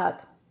my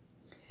dad.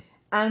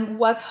 And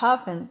what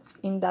happened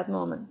in that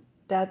moment,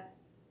 that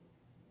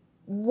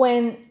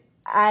when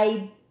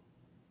I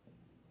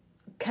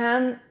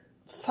can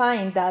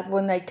find that,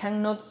 when I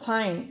cannot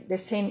find the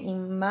same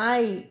in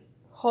my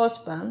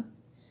husband,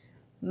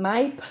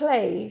 my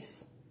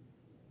place,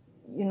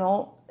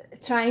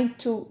 trying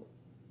to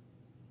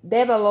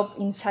develop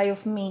inside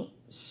of me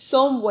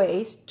some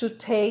ways to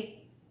take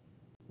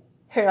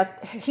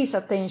his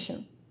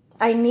attention.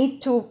 I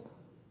need to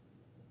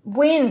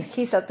win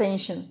his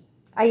attention.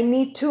 I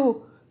need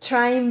to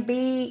try and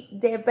be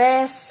the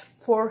best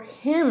for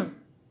him.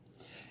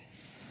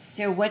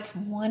 So what's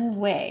one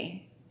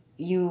way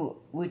you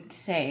would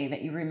say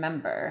that you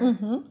remember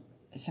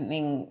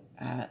something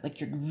like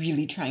you're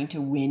really trying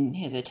to win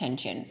his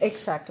attention?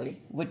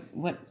 Exactly. What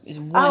is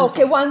one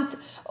thing?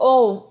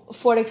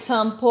 For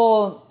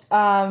example,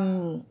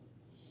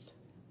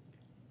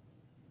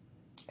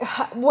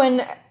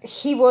 when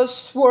he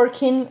was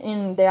working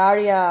in the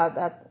area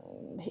that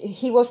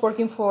he was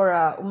working for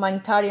a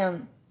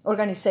humanitarian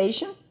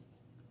organization,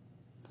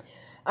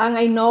 and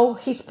I know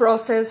his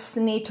process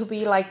need to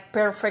be like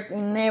perfect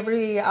in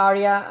every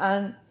area,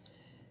 and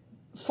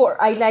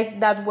I like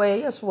that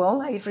way as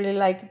well. I really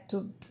like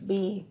to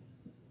be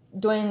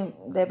doing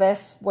the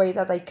best way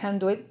that I can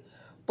do it.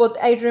 But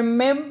I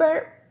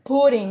remember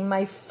putting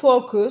my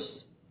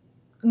focus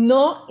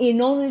not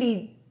in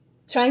only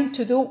trying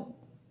to do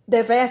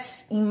the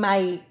best in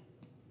my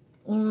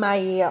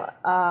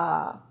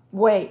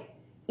way,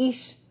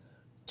 is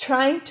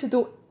trying to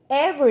do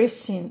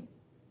everything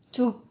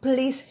to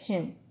please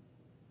him.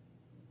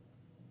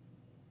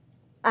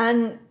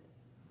 And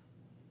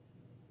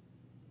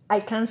I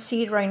can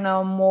see right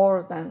now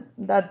more than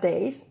that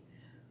days,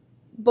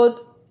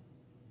 but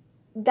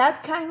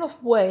that kind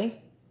of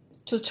way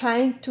to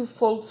trying to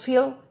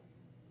fulfill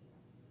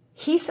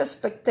his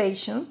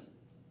expectation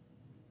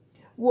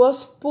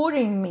was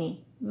putting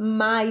me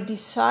my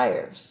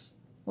desires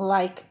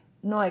like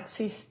no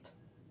exist.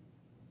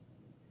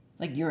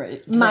 Like your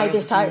My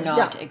desires desire do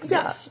not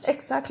exist. Yeah,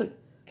 exactly.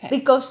 Okay.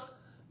 Because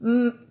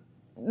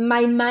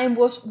my mind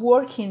was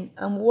working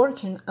and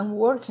working and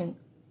working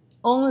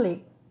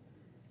only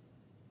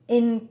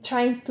in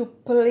trying to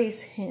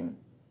please him.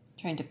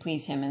 Trying to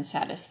please him and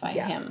satisfy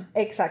him.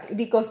 Exactly.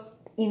 Because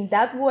in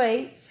that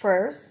way,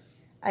 first,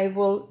 I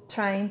will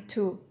trying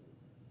to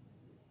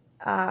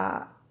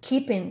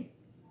keeping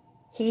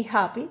he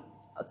happy,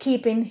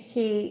 keeping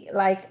he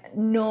like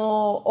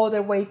no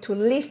other way to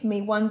leave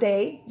me one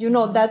day. You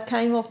know, that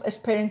kind of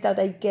experience that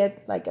I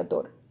get like a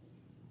daughter.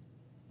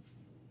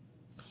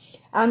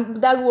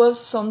 And that was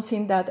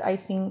something that I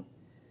think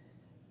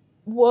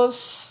was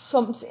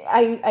something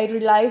I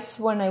realized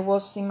when I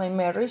was in my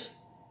marriage,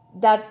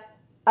 that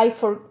I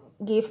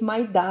forgive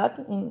my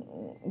dad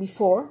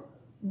before,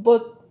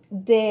 but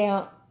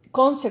the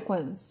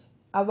consequence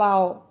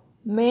about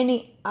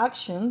many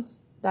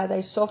actions that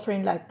I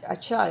suffering like a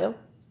child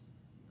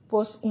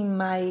was in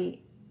my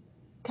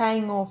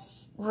kind of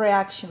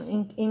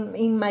reaction,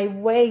 in my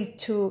way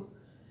to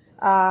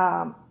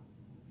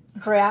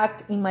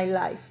react in my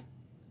life.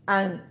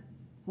 And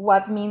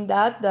what mean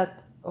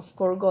that of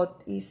course God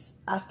is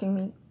asking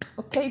me,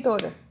 okay,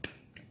 daughter,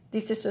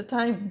 this is the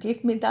time,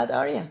 give me that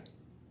area.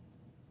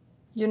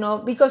 You know,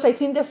 because I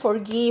think the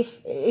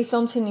forgive is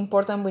something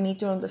important we need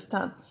to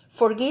understand.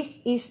 Forgive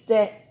is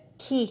the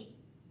key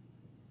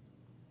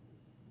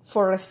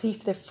for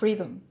receive the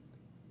freedom.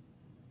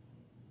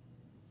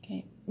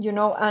 Okay. You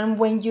know, and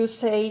when you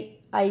say,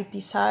 I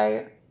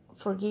desire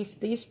forgive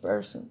this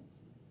person,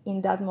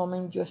 in that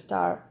moment you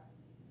start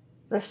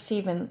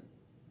receiving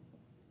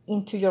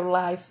into your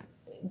life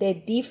the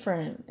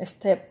different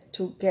step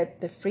to get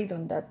the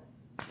freedom that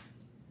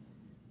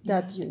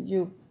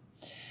you.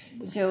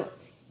 So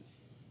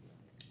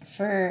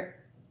for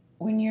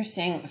when you're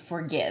saying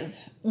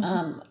forgive,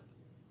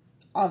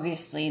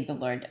 obviously the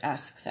Lord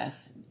asks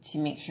us to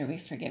make sure we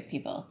forgive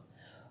people.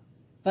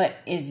 But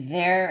is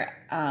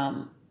there,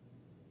 I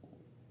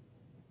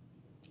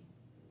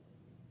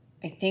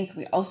think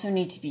we also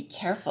need to be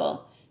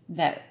careful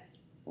that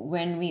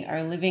when we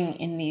are living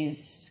in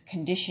these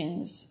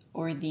conditions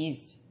or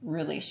these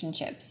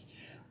relationships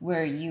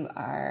where you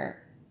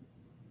are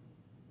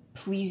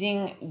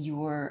pleasing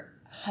your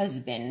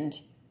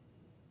husband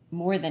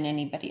more than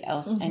anybody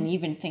else, and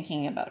even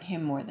thinking about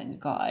him more than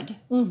God.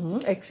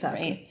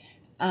 Exactly.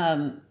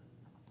 Right?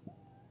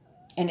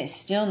 And it's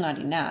still not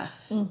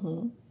enough.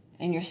 And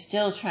you're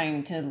still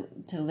trying to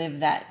live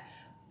that,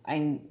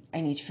 I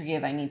need to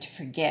forgive, I need to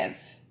forgive.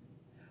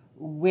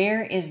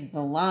 Where is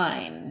the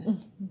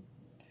line?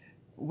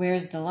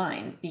 Where's the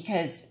line?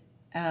 Because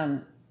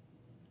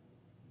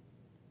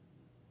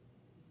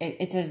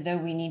it's as though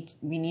we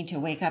need to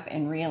wake up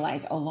and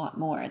realize a lot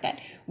more that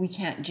we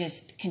can't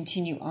just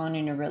continue on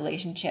in a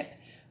relationship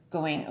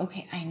going,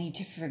 okay, I need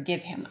to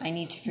forgive him, I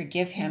need to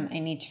forgive him, I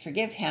need to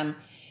forgive him,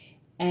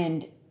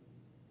 and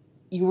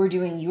you're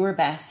doing your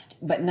best,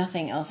 but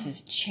nothing else is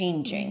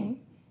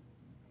changing.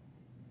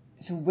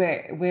 So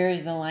where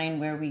is the line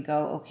where we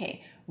go,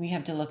 okay, we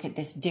have to look at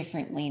this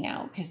differently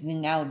now, because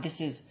now this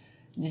is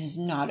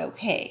not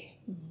okay.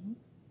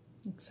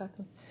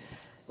 Exactly.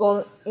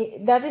 Well,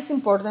 that is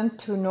important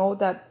to know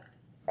that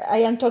I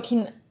am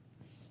talking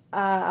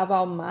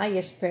about my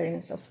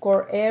experience. Of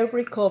course,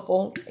 every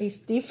couple is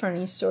different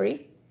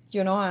history,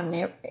 you know,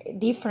 and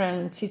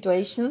different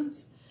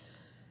situations.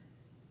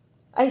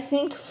 I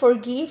think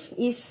forgive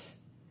is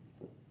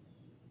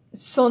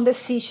some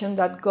decision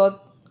that God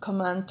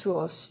command to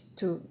us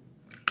to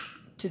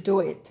do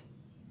it.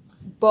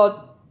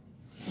 But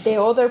the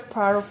other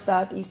part of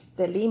that is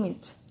the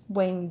limit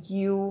when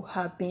you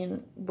have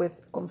been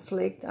with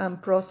conflict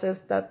and process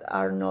that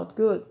are not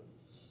good.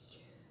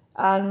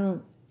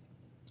 And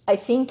I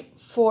think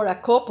for a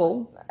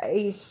couple,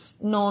 it's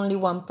not only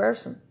one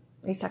person,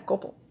 it's a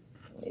couple.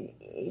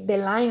 The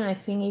line, I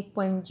think, is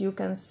when you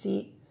can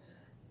see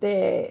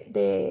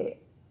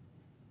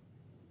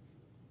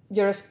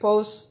your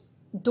spouse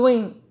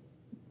doing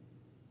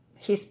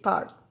his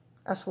part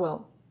as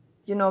well,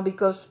 you know,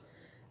 because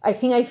I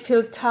think I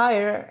feel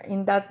tired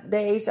in that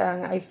days,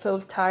 and I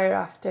feel tired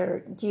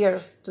after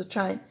years to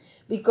try,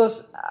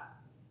 because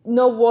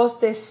was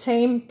the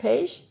same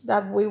page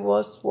that we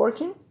was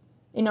working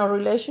in our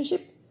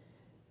relationship,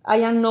 I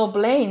am not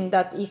blaming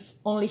that it's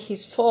only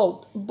his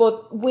fault,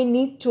 but we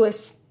need to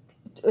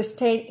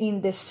stay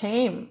in the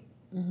same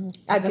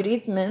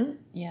agreement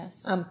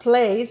Yes. and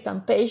place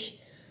and page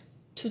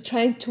to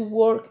try to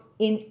work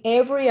in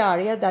every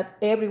area that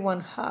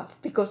everyone have,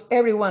 because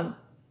everyone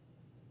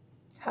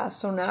has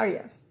some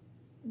areas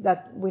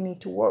that we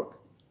need to work.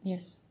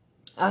 Yes.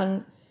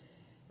 And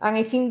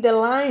I think the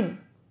line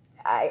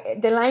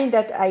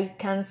that I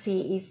can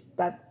see is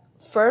that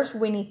first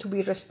we need to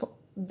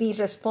be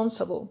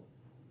responsible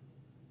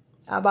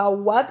about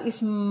what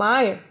is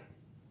my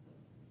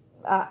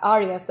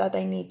areas that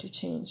I need to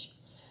change,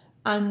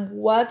 and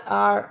what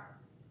are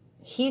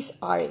his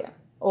area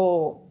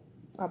or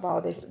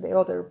about the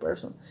other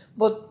person.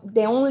 But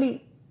the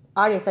only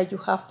area that you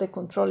have the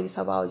control is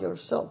about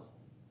yourself,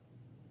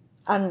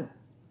 and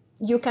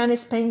you can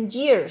spend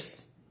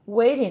years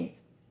waiting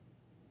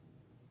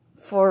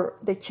for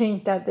the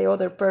change that the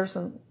other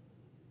person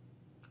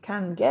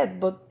can get,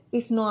 but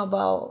it's not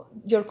about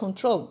your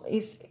control.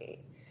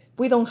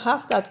 We don't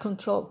have that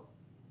control.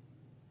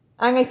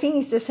 And I think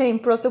it's the same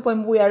process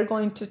when we are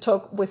going to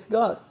talk with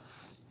God.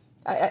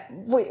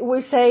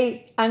 We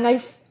say, and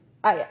I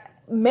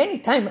many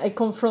times I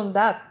confront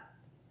that.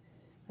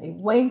 I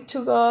went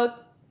to God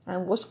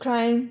and was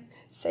crying,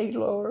 say,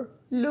 Lord,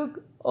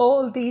 look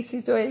all this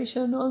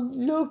situation on,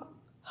 look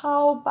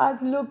how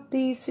bad look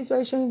this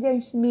situation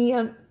against me,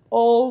 and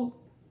all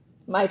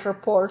my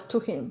report to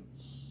him.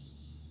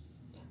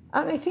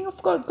 And I think,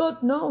 of course,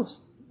 God knows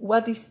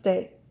what is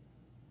the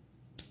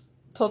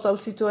total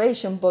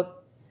situation,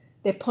 but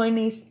the point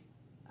is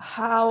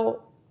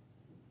how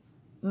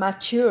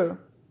mature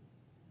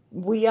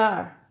we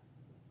are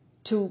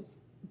to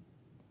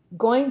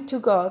going to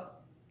God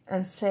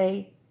and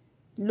say,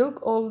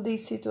 look all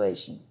this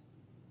situation,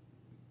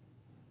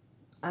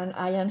 and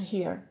I am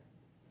here,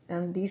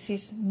 and this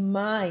is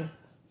my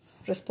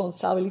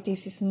responsibility,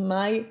 this is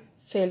my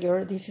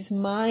failure, this is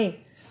my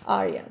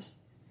areas,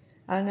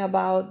 and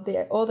about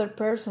the other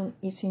person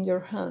is in your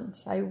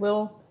hands. I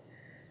will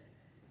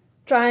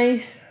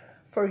try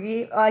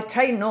forgive. I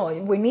try no,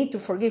 we need to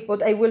forgive,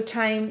 but I will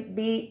try and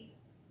be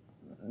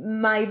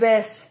my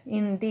best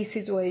in this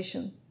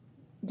situation,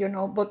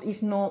 but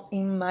it's not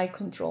in my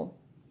control.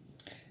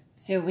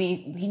 So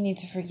we need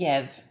to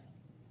forgive.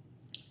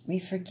 We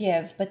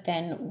forgive, but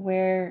then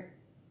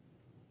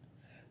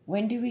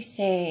when do we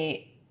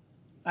say,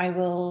 I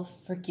will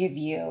forgive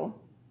you,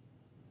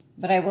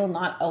 but I will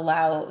not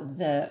allow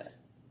the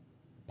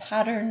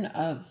pattern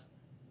of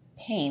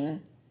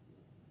pain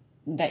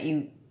that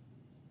you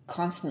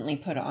constantly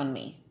put on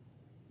me?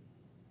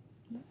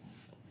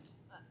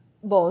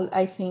 Well,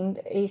 I think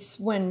it's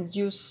when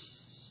you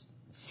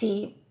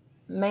see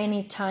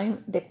many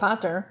times the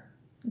pattern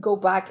go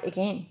back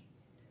again.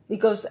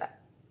 Because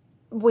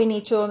we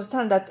need to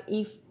understand that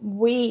if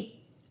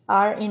we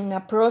are in a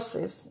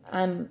process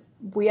and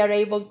we are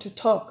able to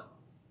talk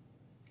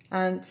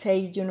and say,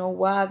 you know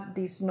what,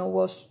 this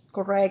was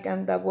correct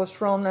and that was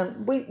wrong,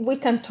 and we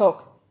can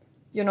talk,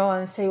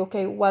 and say,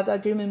 okay, what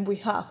agreement we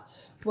have?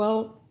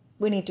 Well,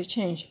 we need to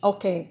change.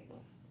 Okay,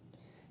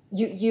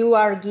 you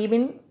are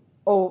giving,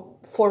 or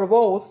for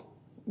both,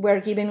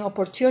 we're giving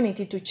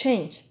opportunity to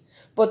change.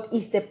 But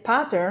if the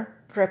pattern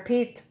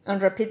repeat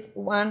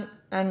one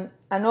and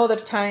another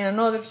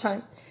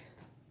time,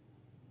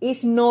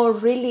 is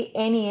not really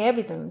any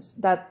evidence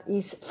that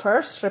is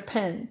first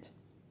repent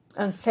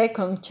and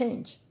second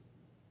change.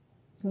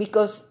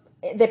 Because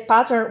the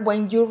pattern,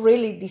 when you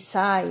really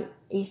decide,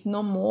 is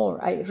no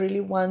more, I really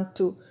want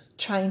to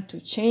trying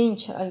to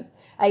change,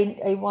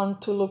 I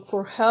want to look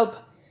for help,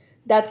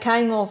 that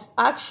kind of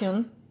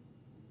action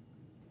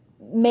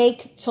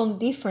make some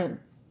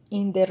difference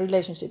in the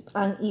relationship.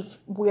 And if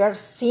we are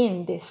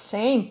seeing the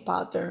same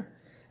pattern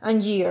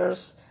and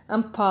years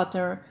and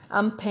pattern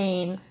and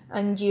pain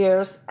and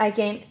years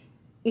again,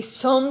 it's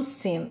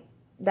something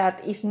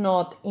that is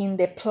not in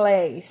the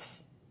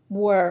place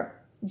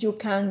where you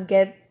can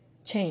get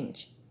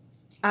change.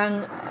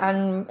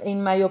 And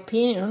in my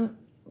opinion,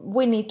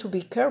 we need to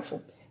be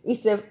careful.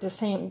 It's the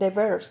same, the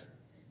verse.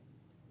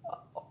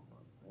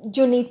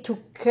 You need to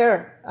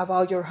care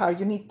about your heart.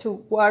 You need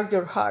to guard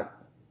your heart.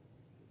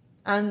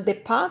 And the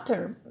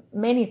pattern,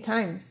 many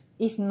times,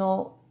 is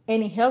not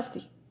any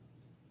healthy.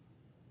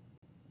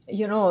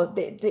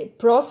 The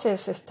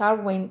process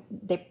starts when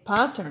the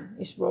pattern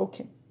is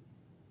broken.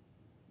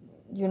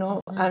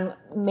 And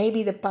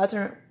maybe the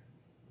pattern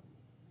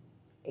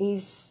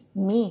is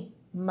me,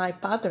 my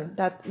pattern,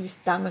 that is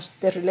damaged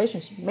the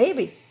relationship.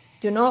 Maybe,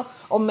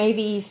 or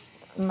maybe it's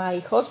my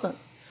husband.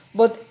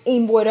 But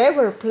in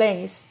whatever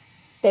place,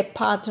 the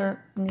pattern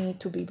need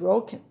to be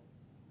broken.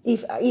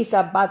 If it's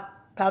a bad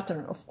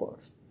pattern, of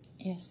course.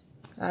 Yes.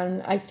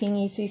 And I think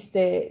it is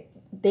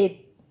the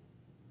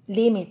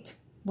limit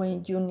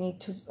when you need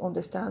to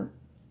understand.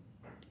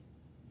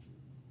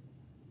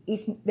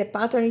 If the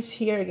pattern is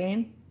here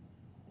again,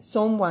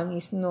 someone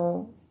is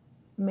not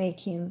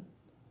making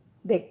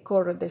the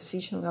correct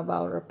decision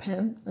about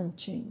repent and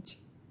change.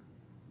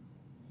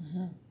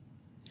 Mm-hmm.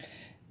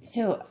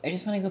 So I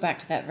just want to go back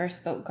to that verse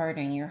about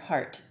guarding your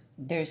heart.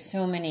 there's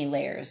so many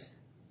layers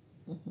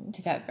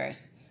to that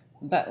verse.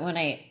 But when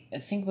I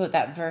think about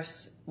that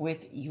verse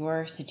with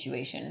your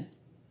situation,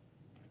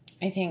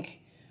 I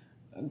think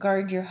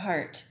guard your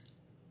heart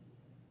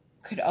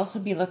could also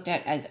be looked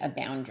at as a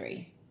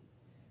boundary.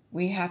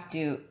 We have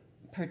to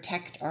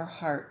protect our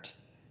heart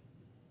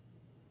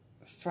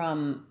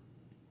from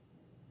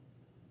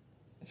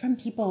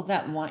people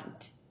that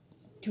want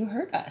to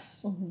hurt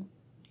us.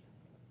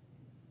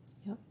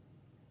 Yep.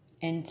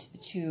 And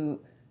to,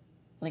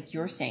 like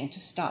you're saying, to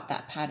stop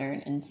that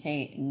pattern and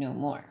say no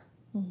more.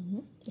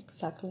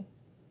 Exactly.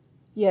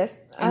 Yes.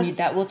 And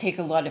that will take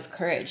a lot of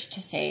courage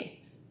to say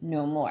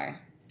no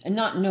more. And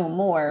not no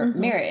more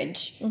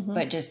marriage,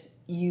 but just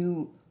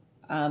you,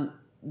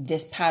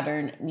 this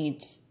pattern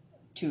needs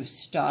to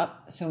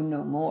stop, so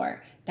no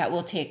more. That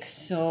will take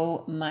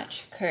so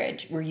much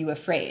courage. Were you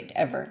afraid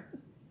ever?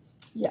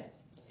 Yeah.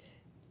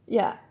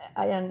 Yeah,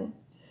 I am.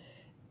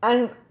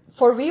 And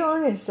for be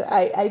honest,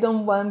 I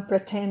don't want to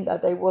pretend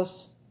that I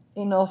was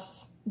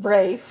enough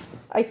brave.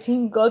 I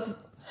think God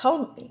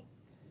helped me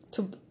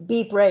to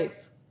be brave.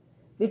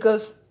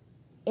 Because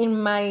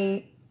in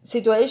my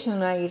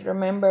situation, I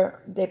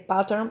remember the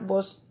pattern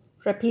was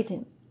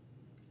repeating.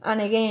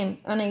 And again,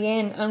 and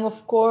again. And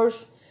of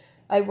course,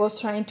 I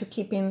was trying to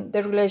keep in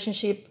the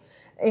relationship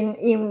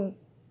in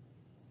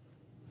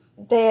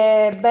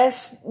the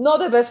best, not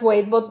the best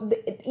way, but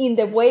in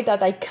the way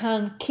that I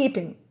can keep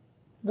him.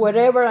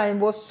 Whatever I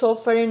was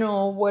suffering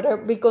or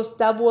whatever, because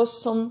that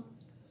was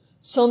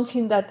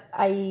something that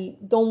I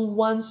don't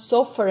want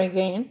suffer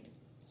again.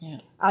 Yeah.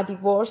 A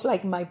divorce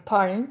like my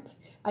parents.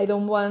 I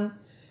don't want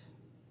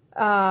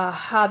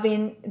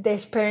having the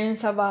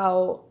experience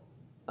about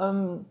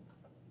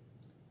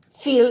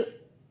feel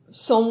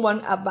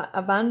someone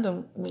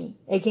abandoned me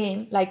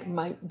again, like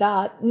my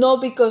dad.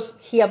 Not because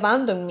he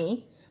abandoned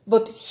me,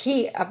 but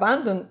he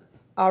abandoned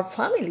our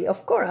family,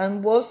 of course,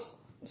 and was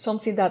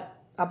something that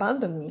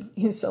abandoned me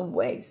in some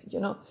ways,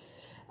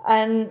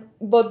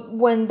 But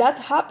when that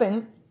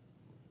happened,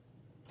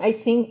 I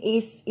think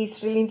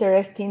it's really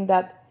interesting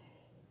that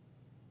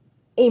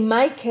in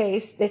my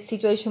case, the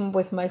situation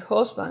with my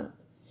husband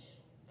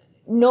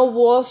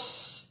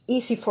was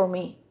easy for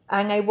me.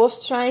 And I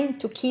was trying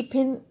to keep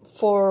him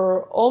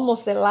for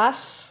almost the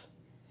last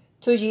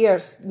 2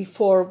 years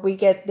before we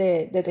get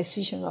the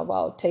decision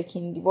about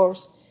taking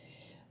divorce.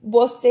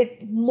 Was the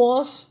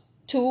most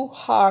 2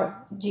 hard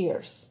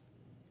years.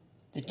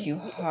 The 2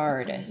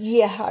 hardest.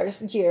 Yeah,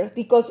 hardest years.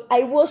 Because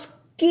I was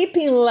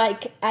keeping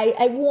like,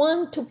 I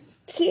want to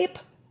keep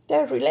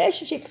the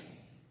relationship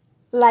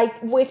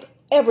like with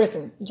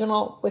everything, with So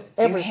everything.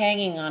 you're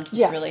hanging on to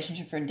this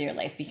relationship for dear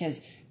life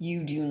because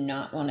you do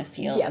not want to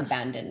feel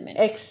abandonment.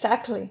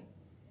 Exactly.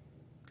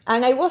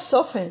 And I was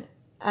suffering.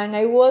 And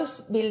I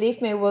was,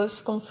 believe me, I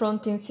was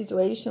confronting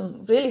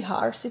situation, really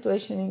hard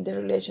situation in the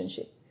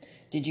relationship.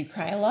 Did you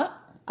cry a lot?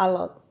 A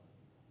lot.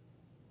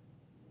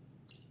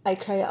 I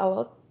cry a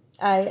lot.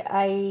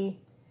 I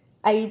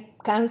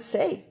can't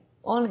say,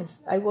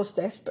 honest, I was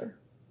desperate.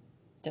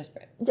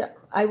 Desperate. Yeah,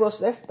 I was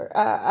desperate.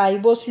 I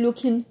was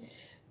looking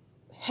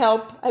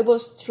help. I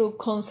was through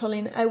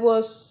counseling. I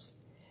was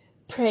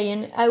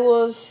praying. I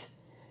was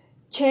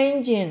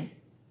changing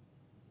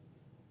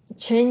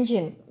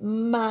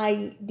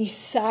my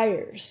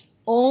desires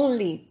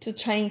only to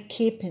try and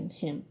keep in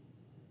him.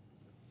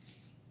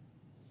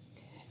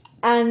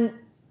 And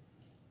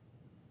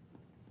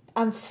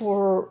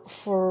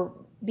for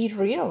be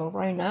real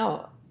right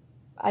now,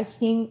 I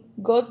think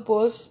God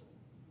was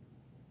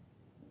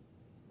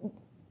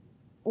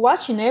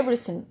watching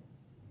everything,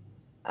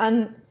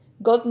 and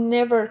God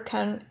never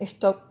can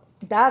stop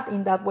that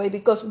in that way,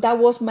 because that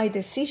was my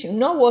decision.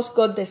 No, was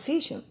God's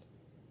decision.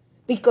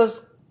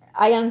 Because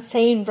I am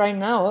saying right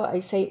now, I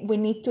say we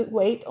need to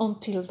wait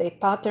until the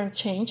pattern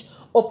change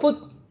or put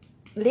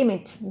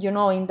limits,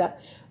 in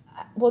that.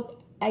 But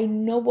I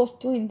never was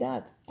doing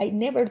that. I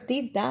never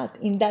did that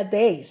in that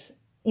days.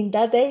 In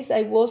that days,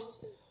 I was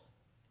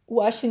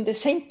watching the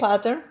same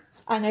pattern,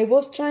 and I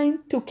was trying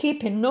to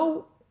keep it.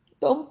 No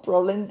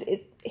problem.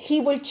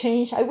 He will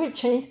change. I will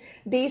change.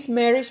 This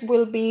marriage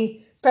will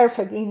be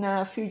perfect in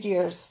a few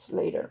years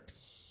later.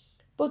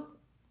 But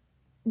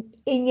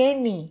in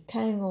any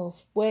kind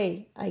of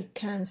way, I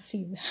can't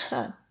see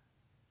that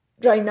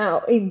right now.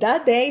 In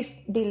that days,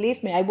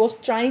 believe me, I was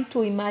trying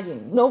to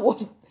imagine. No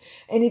was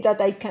any that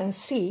I can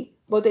see,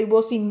 but I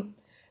was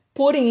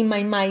putting in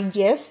my mind,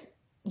 yes,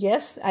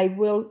 I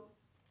will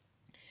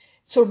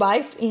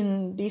survive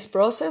in this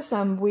process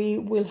and we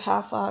will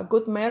have a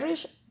good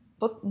marriage,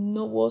 but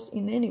no was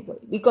in any way.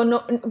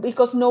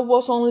 Because no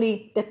was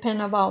only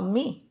depend about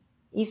me.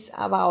 It's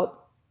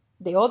about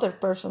the other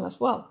person as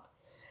well.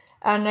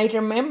 And I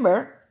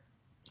remember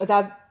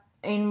that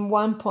in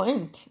one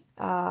point,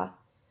 for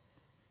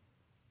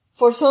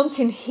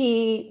something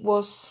he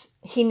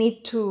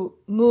need to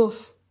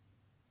move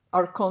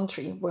our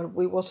country where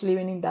we was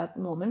living in that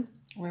moment.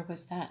 Where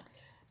was that?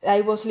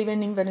 I was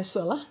living in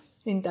Venezuela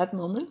in that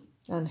moment,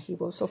 and he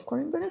was, of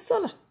course, in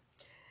Venezuela.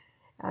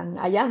 And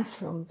I am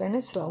from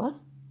Venezuela.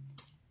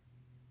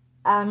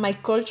 And my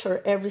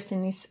culture,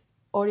 everything is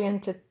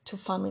oriented to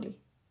family.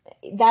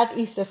 That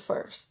is the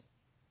first.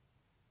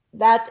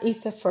 That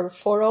is the first.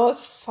 For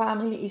us,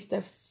 family is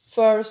the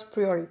first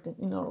priority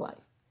in our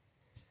life.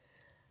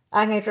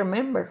 And I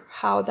remember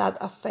how that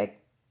affected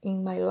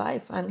in my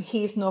life. And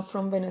he is not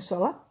from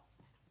Venezuela.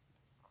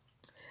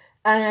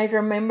 And I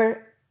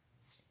remember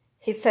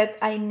he said,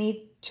 I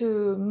need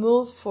to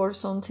move for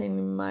something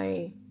in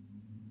my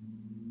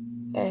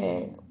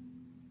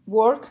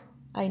work.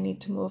 I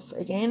need to move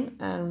again.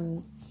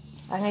 And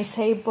I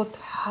say, but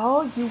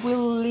how you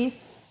will leave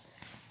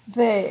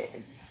the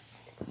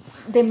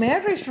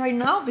marriage right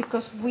now,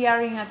 because we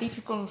are in a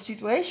difficult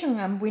situation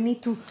and we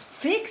need to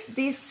fix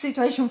this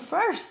situation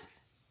first.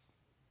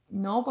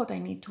 No, but I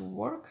need to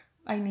work.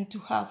 I need to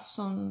have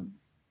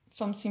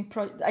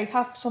I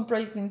have some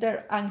projects in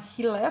there. And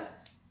he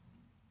left.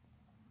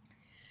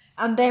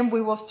 And then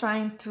we was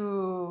trying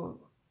to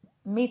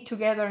meet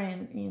together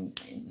in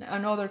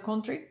another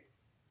country.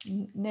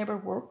 Never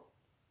worked.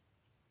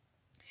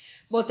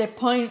 But the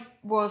point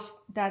was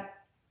that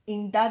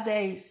in that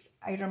days,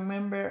 I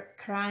remember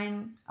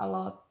crying a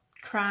lot,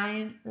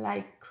 crying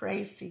like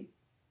crazy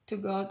to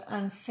God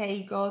and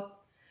say, God,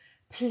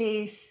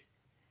 please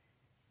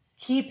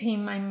keep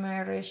in my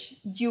marriage.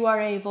 You are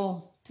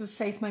able to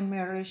save my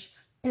marriage.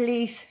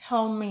 Please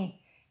help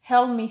me,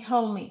 help me,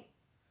 help me.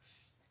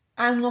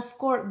 And of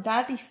course,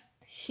 that is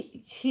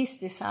his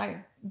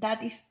desire.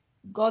 That is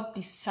God's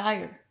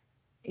desire.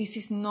 It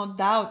is no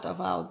doubt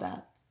about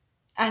that.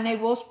 And I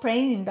was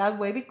praying in that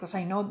way because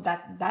I know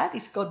that that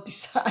is God's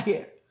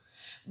desire.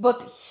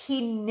 But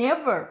he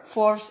never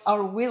forced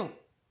our will.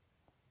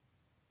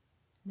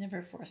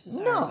 Never forces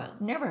our No, will.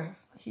 never.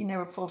 He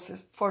never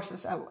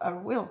forces our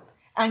will.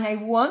 And I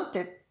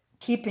wanted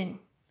keeping,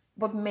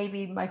 but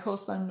maybe my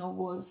husband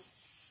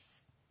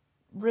was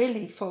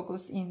really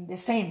focused in the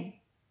same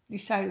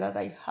desire that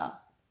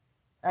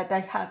I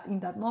had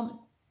in that moment.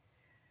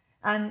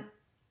 And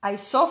I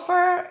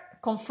suffer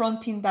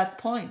confronting that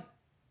point.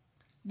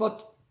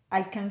 But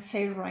I can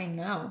say right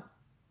now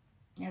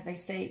that I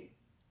say,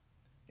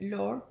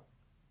 Lord,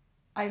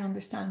 I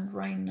understand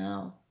right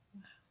now.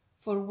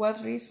 For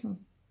what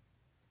reason?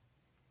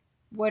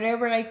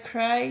 Wherever I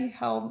cry,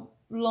 how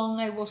long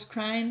I was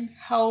crying,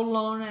 how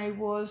long I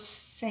was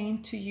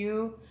saying to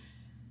you,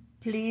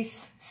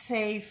 please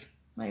save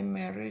my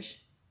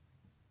marriage.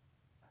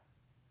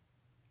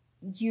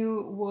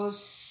 You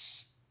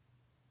was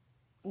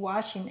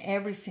watching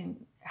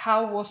everything.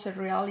 How was a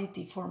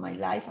reality for my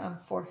life and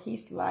for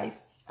his life,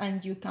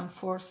 and you can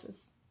force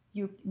us.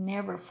 You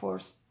never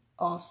force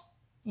us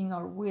in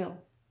our will.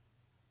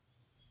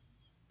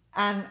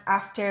 And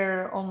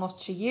after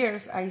almost 2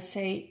 years, I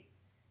say,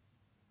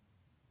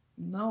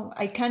 no,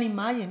 I can't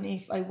imagine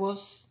if I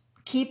was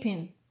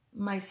keeping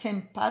my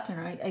same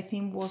pattern. I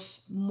think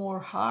was more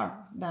hard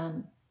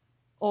than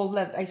all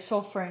that I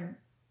suffered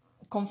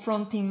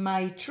confronting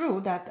my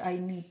truth that I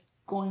need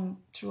going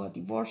through a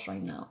divorce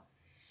right now.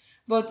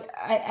 But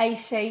I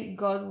say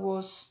God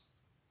was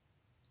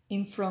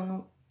in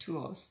front to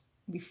us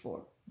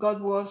before.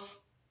 God was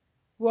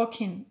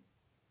walking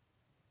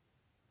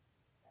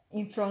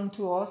in front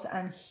to us,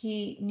 and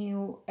he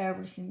knew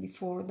everything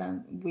before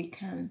than we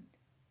can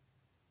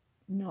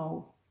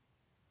know.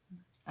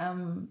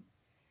 And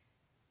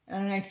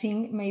I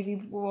think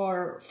maybe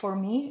for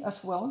me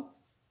as well,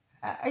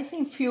 I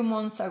think a few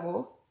months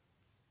ago,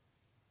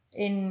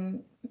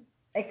 in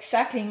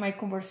exactly my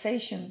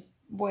conversation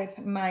with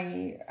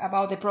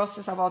about the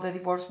process about the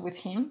divorce with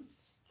him,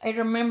 I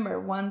remember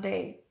one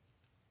day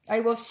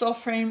I was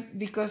suffering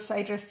because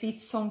I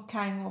received some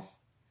kind of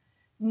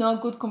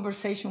not good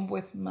conversation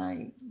with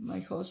my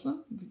husband,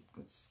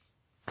 because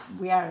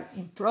we are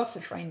in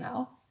process right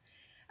now.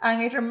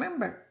 And I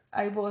remember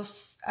I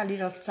was a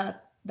little sad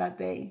that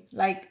day,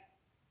 like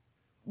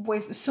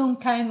with some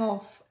kind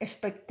of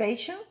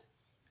expectation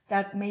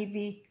that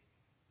maybe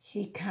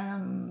he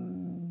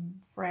can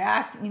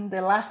react in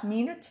the last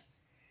minute.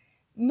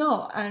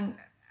 No,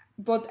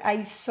 but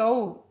I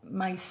saw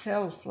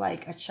myself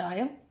like a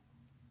child,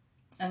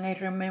 and I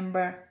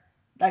remember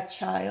that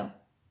child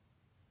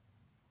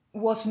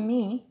was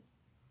me.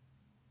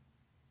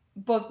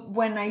 But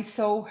when I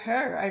saw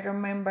her, I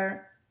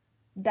remember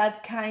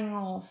that kind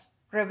of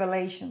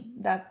revelation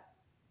that,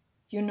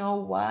 you know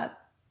what,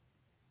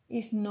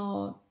 it's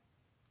not.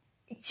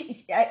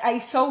 I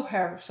saw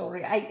her,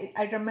 sorry.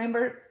 I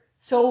remember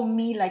saw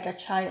me like a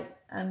child,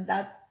 and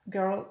that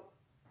girl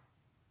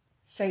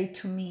said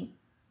to me,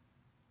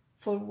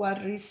 for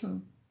what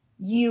reason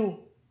you,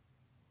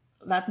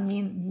 that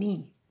mean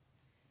me,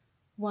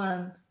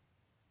 one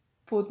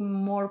put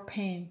more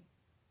pain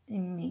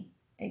in me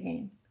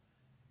again.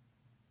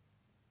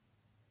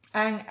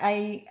 And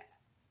I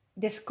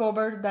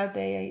discovered that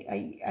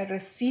day, I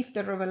received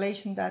the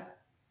revelation that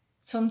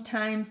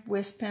sometimes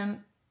we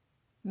spend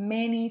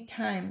many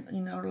time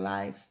in our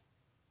life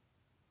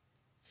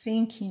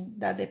thinking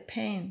that the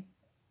pain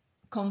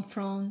comes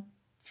from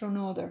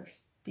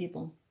others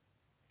people.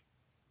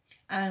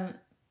 And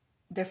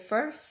the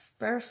first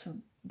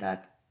person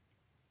that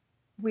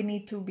we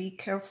need to be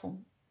careful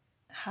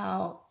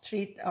how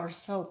treat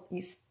ourselves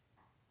is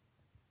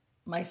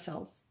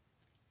myself.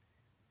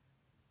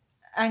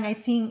 And I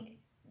think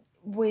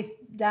with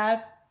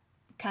that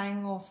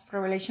kind of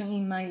revelation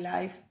in my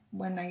life,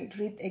 when I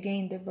read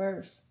again the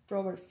verse,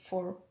 Proverbs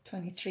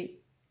 4:23,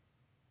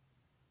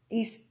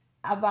 is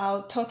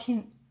about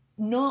talking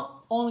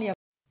not only about,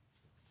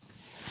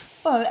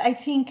 well, I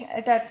think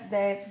that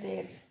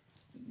the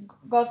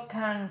God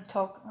can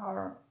talk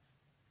our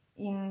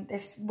in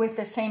this with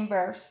the same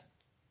verse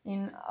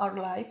in our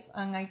life,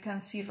 and I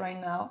can see right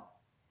now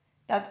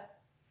that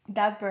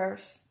that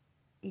verse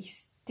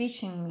is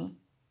teaching me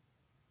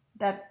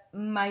that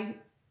my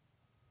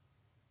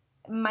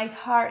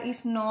heart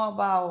is not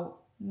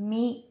about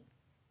me,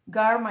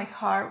 guard my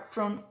heart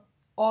from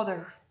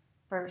other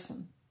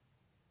person.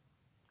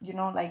 You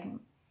know, like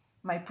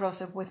my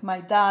process with my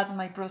dad,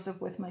 my process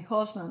with my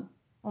husband,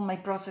 or my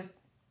process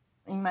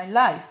in my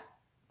life.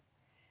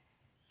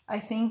 I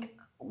think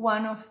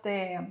one of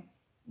the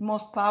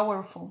most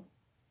powerful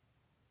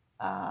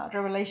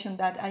revelation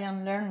that I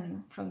am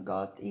learning from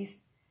God is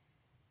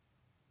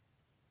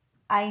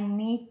I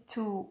need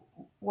to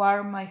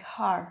guard my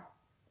heart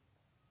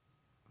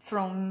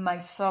from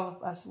myself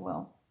as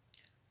well.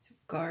 So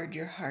guard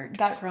your heart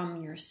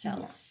from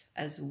yourself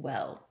as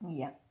well.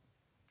 Yeah,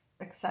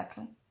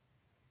 exactly.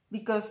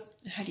 Because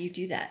how do you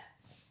do that?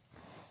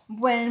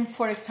 When,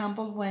 for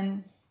example,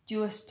 when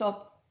you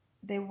stop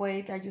the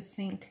way that you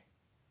think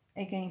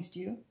against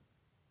you,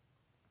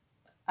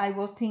 I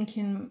was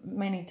thinking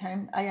many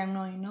times, I am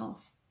not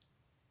enough.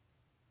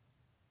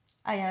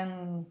 I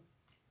am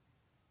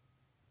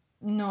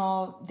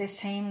not the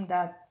same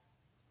that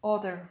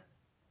other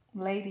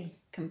lady.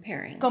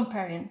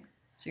 Comparing.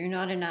 So you're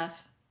not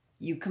enough.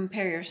 You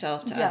compare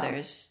yourself to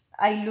others.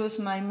 I lose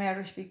my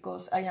marriage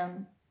because I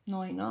am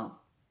not enough.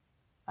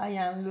 I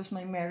am lose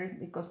my marriage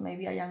because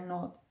maybe I am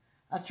not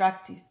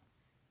attractive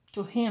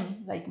to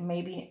him. Like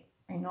maybe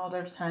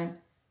another time,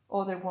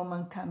 other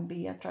woman can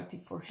be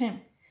attractive for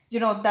him. You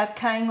know, that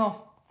kind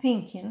of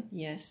thinking.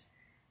 Yes.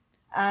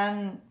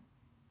 And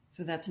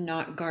so that's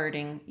not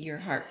guarding your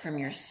heart from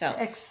yourself.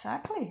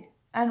 Exactly.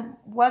 And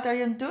what are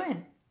you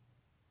doing?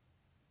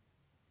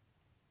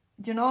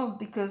 You know,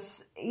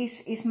 because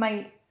it's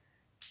my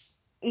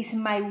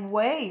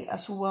way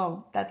as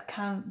well that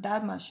can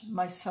damage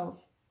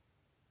myself.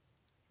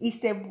 It's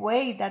the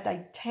way that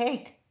I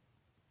take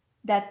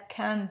that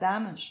can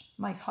damage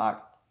my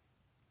heart.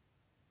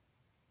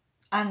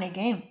 And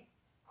again,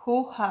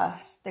 who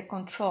has the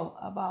control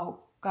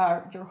about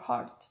guard your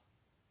heart?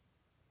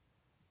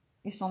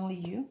 It's only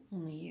you.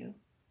 Only you.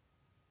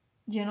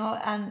 You know,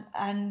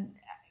 and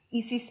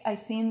this is, I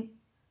think,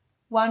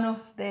 one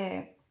of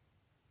the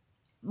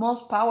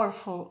most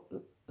powerful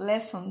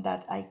lesson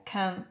that I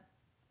can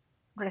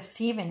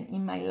receive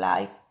in my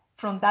life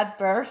from that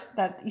verse.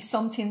 That is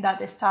something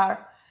that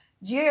started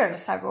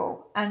years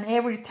ago, and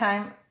every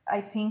time I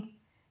think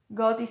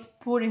God is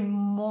putting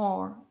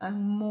more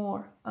and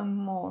more and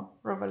more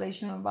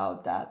revelation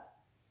about that.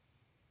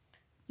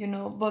 You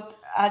know, but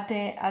at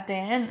the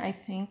end, I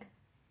think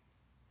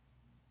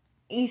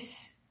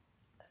is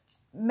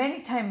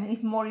many times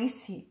it's more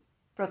easy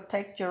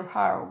protect your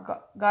heart,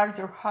 guard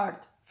your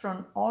heart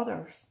from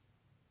others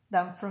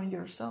than from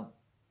yourself.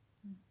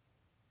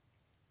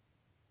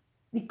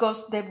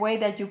 Because the way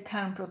that you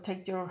can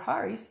protect your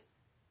heart is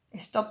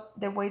stop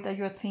the way that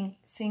you're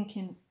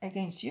thinking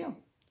against you.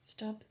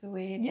 Stop the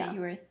way that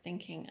you are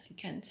thinking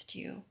against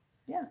you.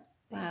 Yeah.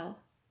 Wow.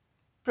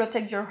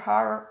 Protect your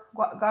heart,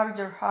 guard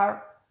your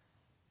heart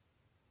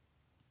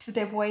to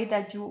the way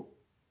that you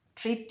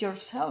treat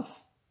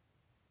yourself,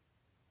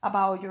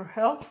 about your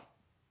health,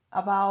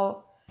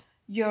 about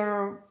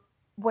your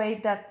way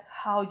that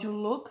how you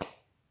look.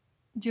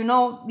 You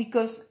know,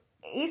 because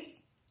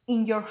it's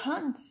in your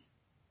hands.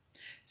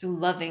 So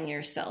loving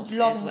yourself is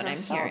what I'm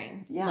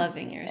hearing. Yeah,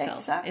 loving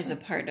yourself is a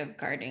part of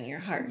guarding your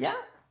heart. Yeah.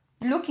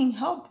 Looking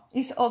help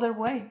is other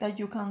way that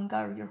you can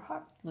guard your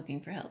heart.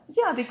 Looking for help.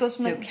 Yeah, because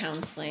so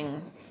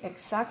counseling.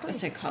 Exactly. A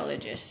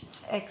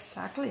psychologist.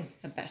 Exactly.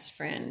 A best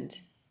friend.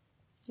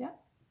 Yeah,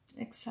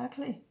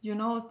 exactly. You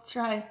know,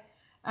 try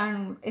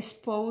and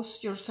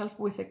expose yourself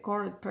with a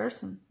correct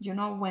person. You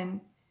know,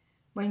 when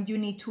you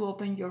need to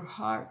open your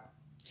heart.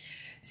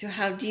 So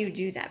how do you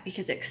do that?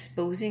 Because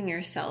exposing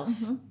yourself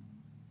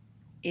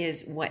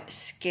is what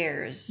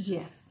scares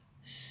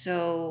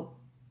so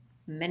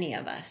many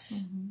of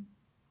us.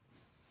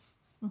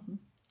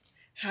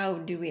 How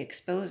do we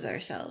expose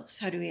ourselves?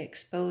 How do we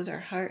expose our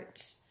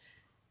hearts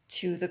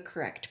to the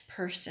correct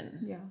person?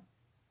 Yeah,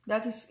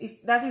 that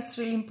is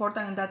really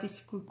important, and that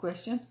is a good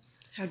question.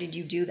 How did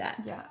you do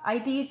that? Yeah, I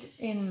did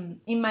in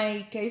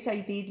my case.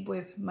 I did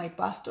with my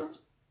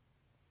pastors,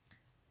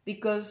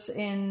 because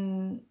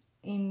in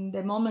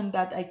the moment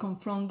that I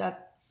confront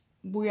that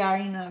we are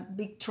in a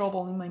big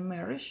trouble in my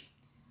marriage,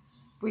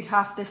 we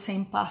have the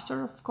same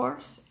pastor, of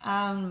course,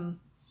 and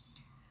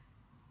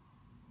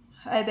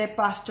the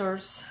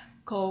pastors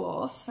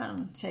call us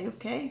and say,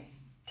 okay,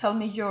 tell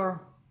me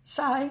your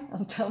side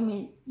and tell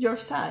me your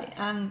side.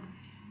 And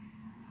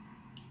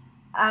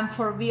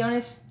for be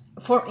honest,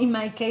 in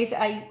my case,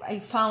 I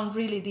found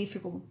really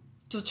difficult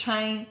to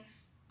try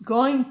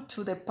going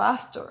to the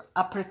pastor,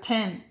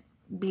 pretend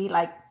be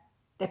like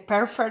the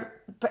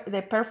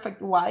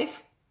perfect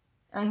wife,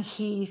 and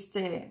he's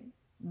the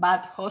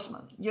bad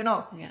husband.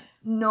 Yeah.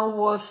 No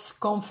was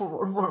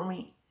comfortable for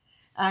me,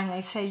 and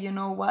I say, you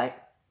know what,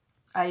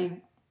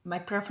 my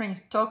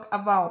preference talk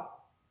about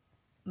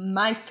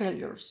my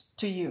failures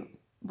to you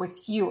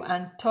with you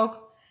and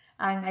talk,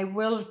 and I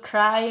will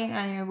cry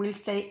and I will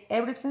say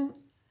everything,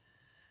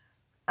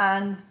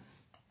 and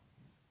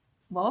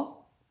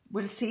well,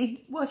 we'll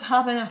see what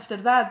happened after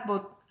that,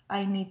 but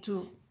I need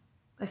to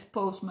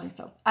expose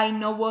myself. I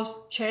know was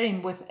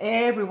sharing with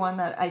everyone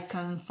that I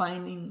can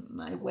find in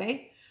my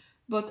way,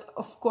 but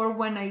of course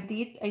when I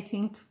did, I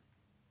think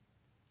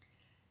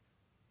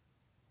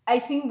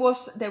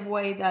was the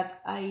way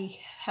that I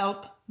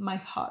helped my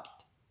heart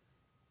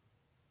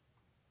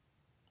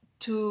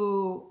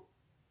to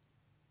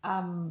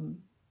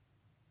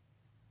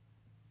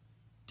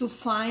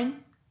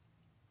find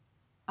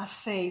a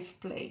safe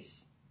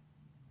place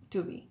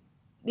to be,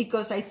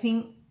 because I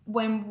think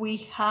when we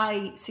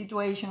hide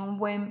situation,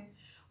 when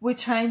we're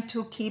trying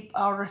to keep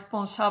our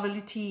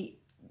responsibility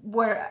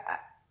where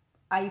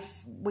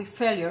we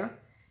failure,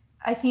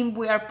 I think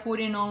we are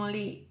putting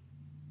only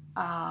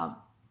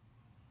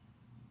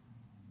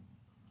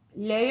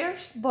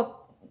layers, but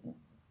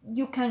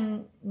you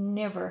can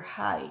never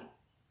hide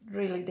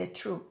really the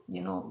truth.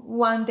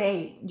 One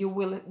day you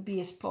will be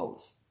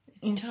exposed.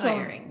 It's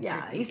tiring.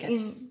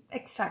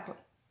 Exactly.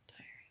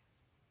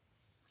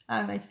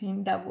 And I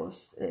think that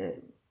was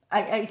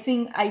I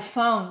think I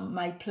found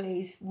my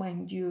place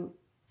when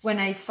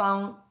I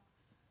found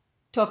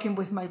talking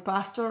with my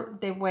pastor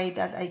the way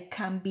that I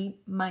can be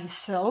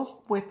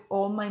myself with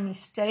all my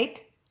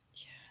mistake.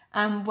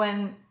 And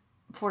when,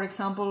 for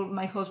example,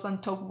 my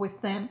husband talked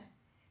with them,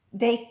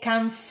 they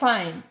can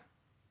find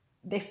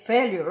the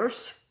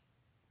failures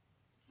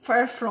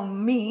first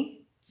from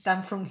me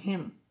than from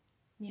him.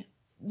 Yeah.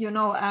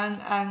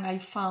 And I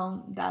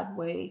found that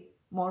way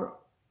more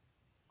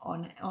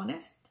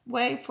honest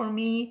way for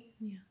me.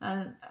 Yeah.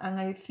 And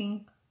I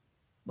think,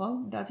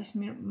 well, that is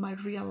my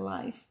real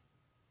life,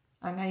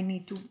 and I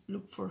need to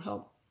look for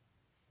help.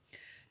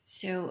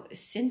 So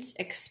since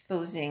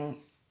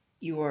exposing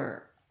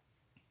your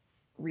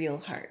real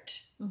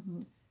heart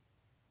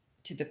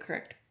to the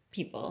correct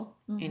people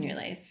in your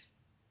life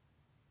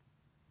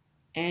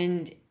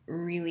and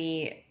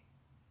really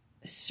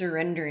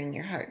surrendering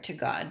your heart to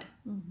God,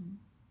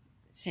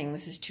 saying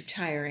this is too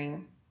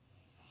tiring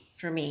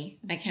for me,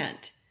 I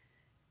can't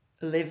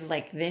live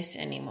like this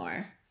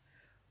anymore,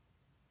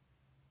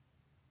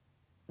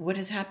 what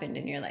has happened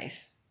in your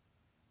life?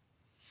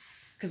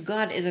 Because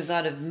God is a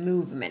God of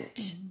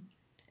movement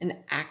and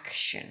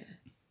action.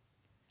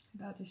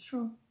 That is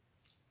true.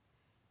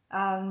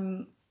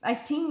 I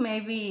think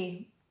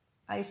maybe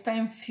I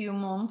spent a few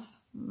months,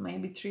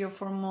 maybe 3 or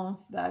 4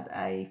 months, that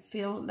I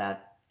feel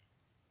that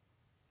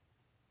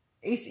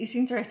it's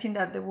interesting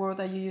that the word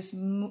that you use,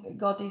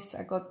 God is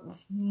a God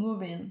of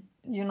moving,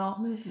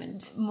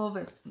 Movement.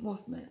 Movement.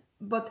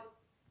 But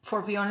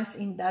for be honest,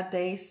 in that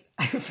days,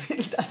 I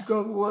feel that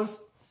God was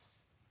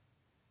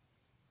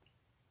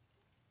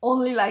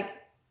only like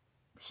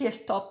he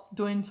stopped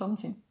doing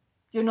something,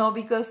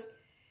 because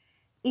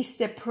it's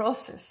the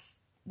process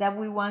that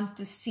we want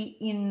to see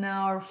in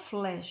our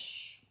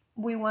flesh.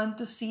 We want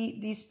to see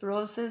this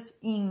process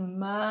in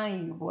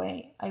my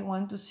way. I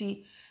want to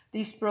see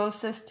this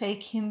process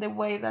taking the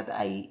way that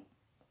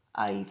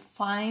I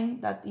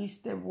find that is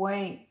the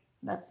way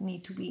that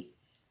need to be.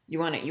 You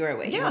want it your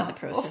way. Yeah, you want the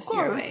process of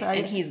course, your way.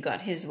 And he's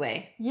got his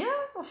way. Yeah,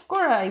 of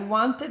course. I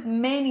wanted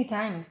many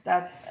times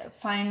that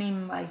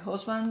finding my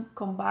husband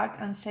come back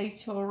and say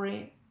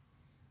sorry.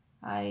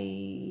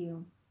 I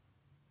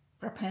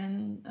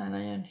repent and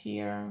I am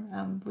here,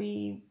 and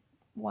we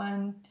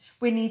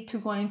need to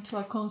go into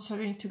a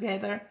concert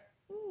together.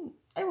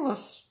 I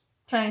was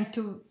trying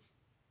to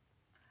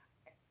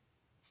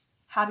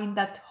having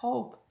that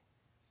hope,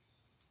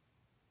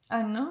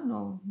 and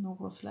no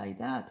was like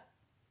that.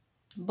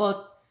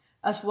 But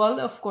as well,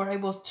 of course, I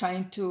was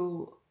trying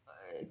to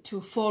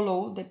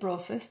follow the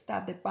process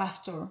that the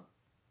pastor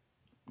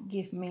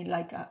give me,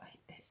 like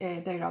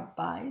their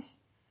advice.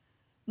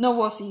 No,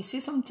 was easy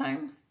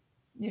sometimes,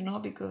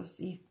 because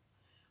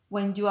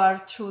when you are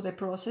through the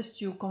process,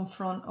 you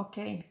confront,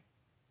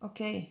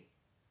 okay,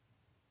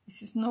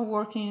 this is not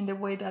working in the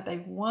way that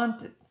I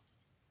wanted.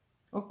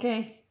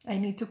 Okay, I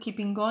need to keep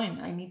in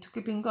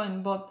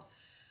going. But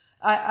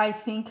I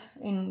think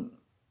in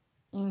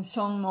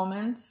some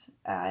moments,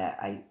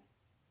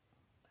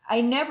 I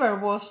never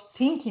was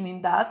thinking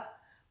in that,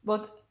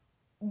 but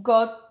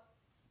God,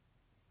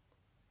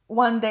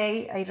 one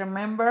day I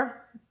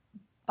remember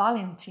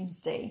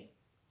Valentine's Day.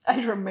 I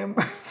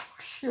remember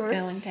for sure.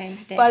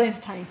 Valentine's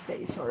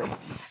Day, sorry.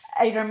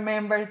 I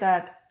remember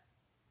that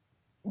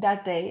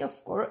day,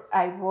 of course,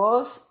 I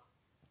was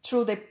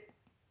through the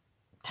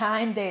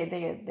time,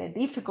 the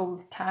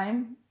difficult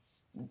time.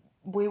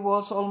 We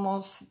was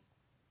almost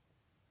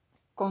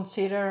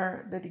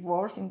consider the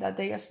divorce in that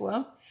day as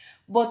well.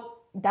 But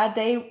that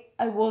day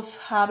I was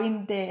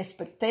having the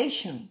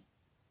expectation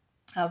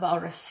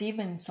about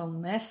receiving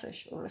some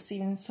message or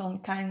receiving some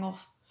kind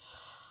of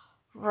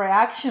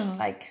reaction,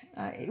 like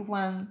I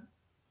want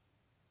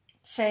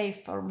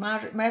safe or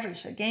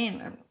marriage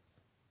again. And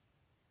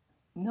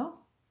no,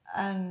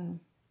 and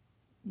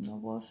no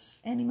was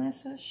any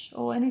message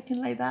or anything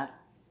like that.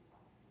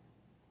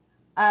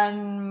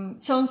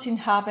 And something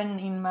happened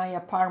in my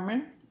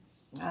apartment,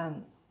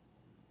 and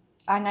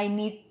I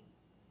need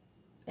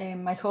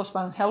my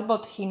husband help,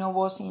 but he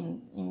was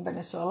in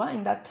Venezuela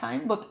in that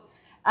time. But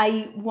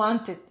I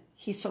wanted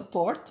his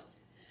support,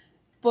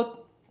 but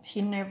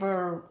he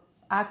never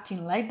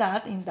acting like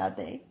that in that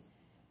day.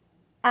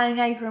 And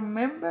I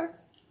remember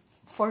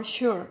for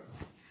sure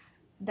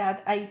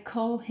that I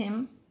called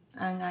him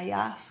and I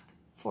asked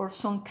for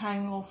some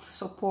kind of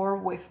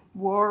support with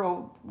word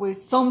or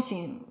with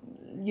something,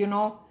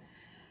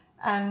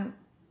 and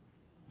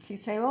he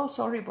said, "Oh,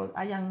 sorry, but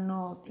I am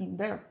not in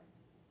there."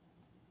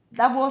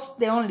 That was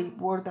the only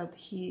word that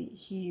he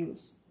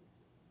used.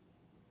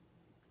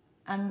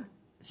 And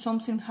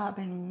something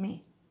happened in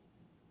me.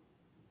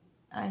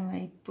 And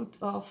I put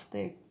off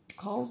the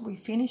call. We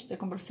finished the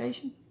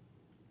conversation.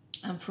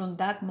 And from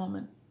that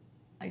moment,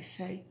 I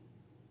say,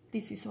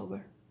 this is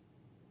over.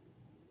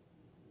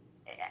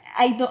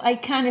 I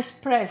can't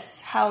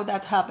express how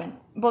that happened,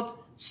 but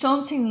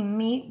something in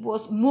me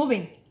was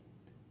moving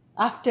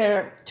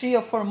after 3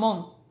 or 4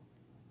 months,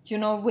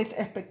 with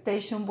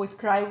expectation, with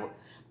cry.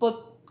 But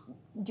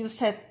you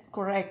said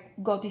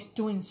correct, God is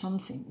doing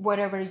something,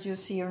 whatever you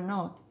see or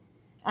not.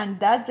 And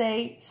that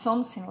day,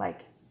 something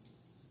like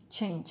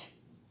changed.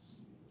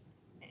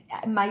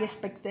 My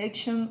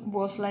expectation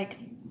was like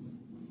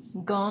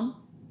gone.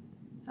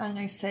 And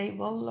I say,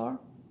 well, Lord,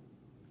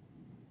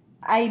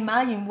 I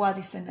imagine what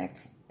is the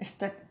next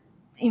step.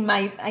 In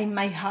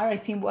my heart, I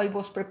think I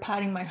was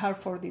preparing my heart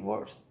for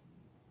divorce.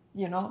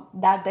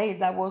 That day,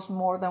 that was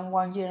more than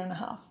 1.5 years.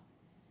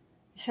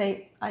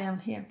 Say, I am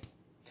here.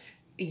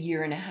 1.5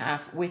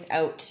 years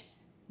without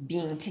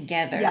being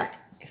together. Yeah,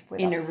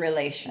 in a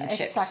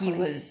relationship. Exactly. He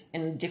was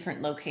in a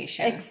different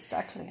location.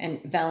 Exactly.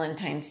 And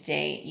Valentine's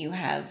Day, you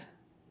have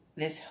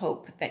this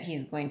hope that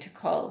he's going to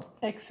call.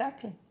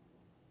 Exactly.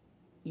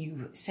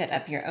 You set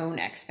up your own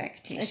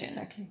expectation.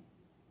 Exactly.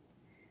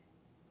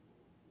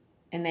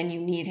 And then you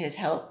need his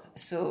help.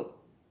 So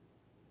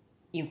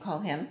you call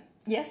him.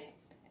 Yes.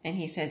 And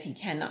he says he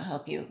cannot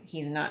help you.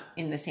 He's not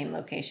in the same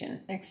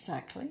location.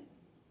 Exactly.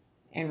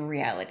 And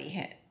reality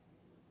hit.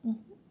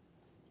 Mm-hmm.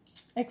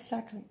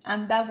 Exactly.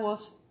 And that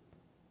was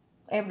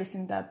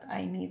everything that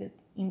I needed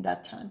in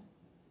that time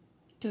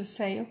to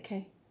say,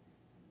 okay,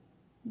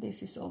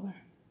 this is over.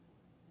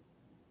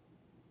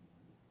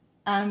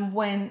 And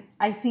when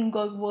I think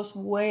God was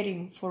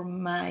waiting for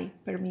my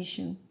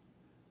permission.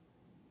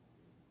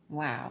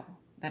 Wow,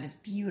 that is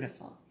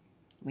beautiful.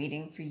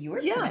 Waiting for your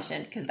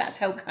permission, because that's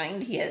how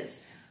kind he is.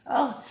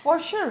 Oh, for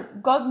sure.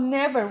 God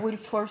never will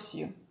force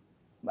you.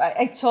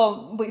 I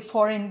told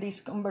before in this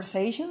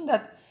conversation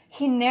that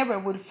he never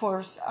will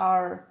force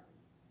our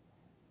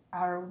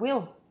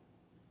will.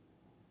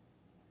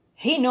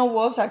 He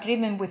was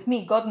agreement with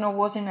me. God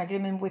was in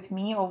agreement with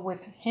me or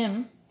with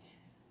him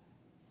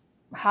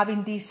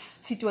having this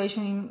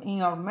situation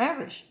in our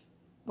marriage.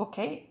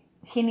 Okay,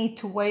 he need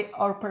to wait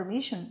our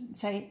permission.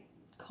 Say,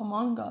 come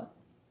on, God,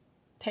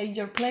 take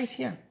your place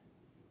here.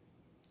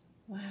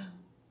 Wow.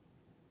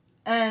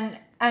 And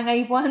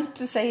I want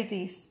to say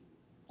this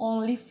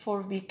only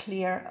for be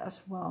clear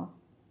as well.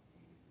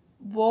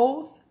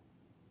 Both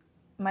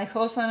my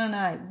husband and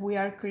I, we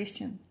are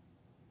Christian.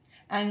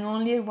 And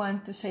only I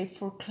want to say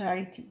for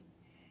clarity,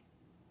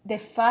 the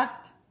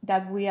fact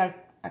that we are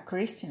a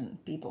Christian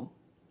people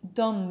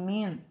don't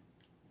mean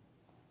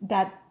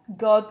that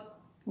God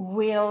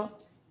will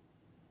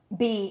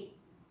be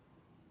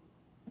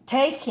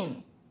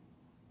taking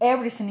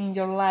everything in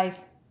your life,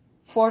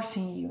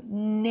 forcing you.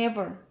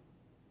 Never.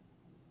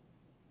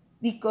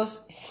 Because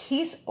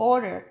his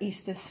order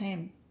is the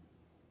same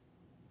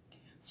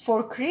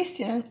for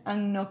Christian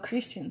and not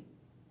Christian.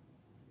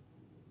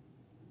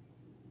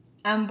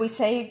 And we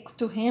say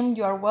to him,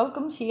 you are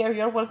welcome here,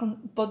 you are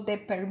welcome. But the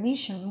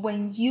permission,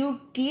 when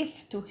you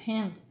give to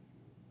him,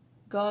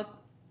 God,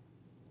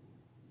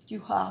 you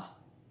have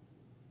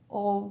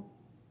all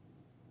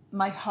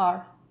my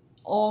heart,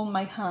 all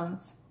my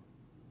hands.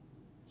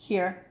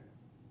 Here,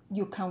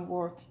 you can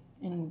work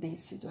in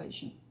this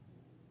situation.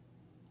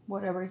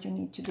 Whatever you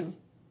need to do.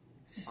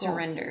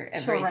 Surrender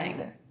everything.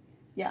 Surrender.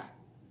 Yeah.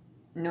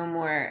 No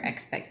more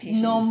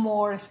expectations. No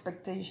more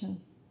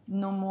expectation.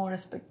 No more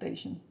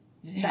expectation.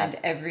 Just hand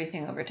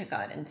everything over to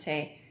God and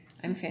say,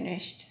 I'm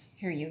finished.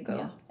 Here you go.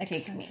 Yeah, exactly.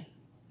 Take me.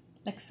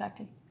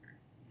 Exactly.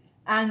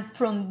 And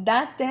from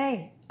that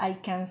day, I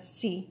can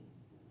see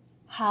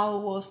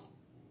how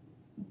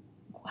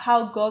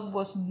God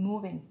was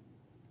moving.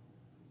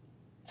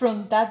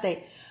 From that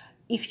day,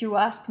 if you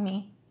ask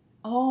me,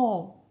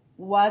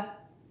 what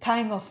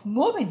kind of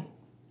moving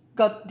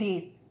God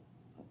did,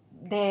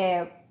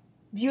 the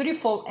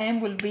beautiful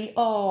end will be,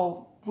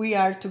 we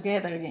are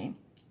together again.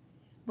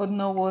 But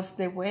no was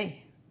the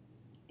way,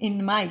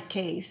 in my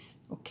case,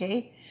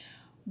 okay?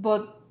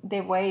 But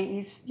the way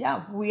is,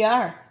 we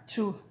are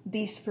through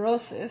this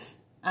process,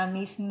 and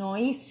it's not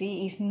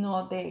easy, it's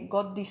not the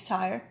God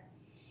desire,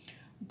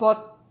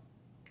 but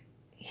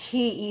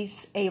He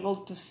is able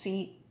to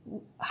see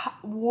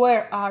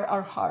where are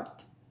our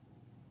heart,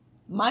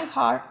 my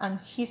heart and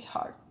His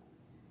heart,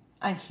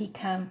 and He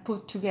can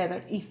put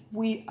together if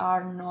we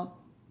are not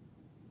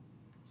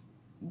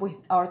with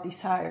our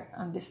desire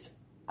and this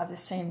at the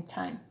same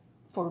time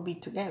for be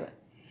together.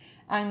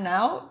 And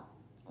now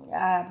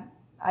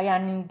I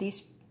am in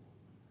this,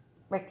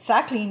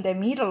 exactly in the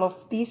middle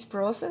of this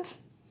process,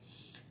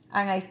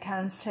 and I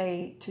can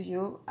say to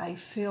you, I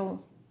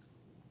feel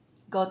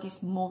God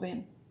is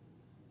moving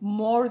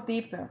more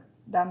deeper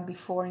than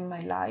before in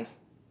my life,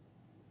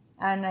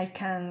 and I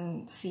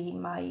can see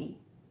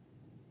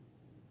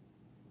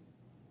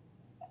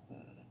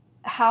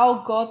how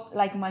God,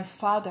 like my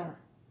Father,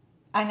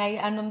 and I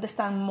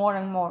understand more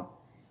and more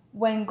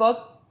when God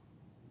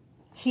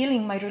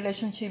healing my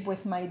relationship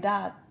with my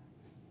dad,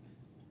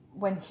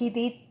 when He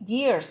did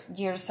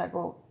years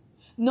ago,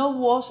 not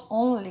was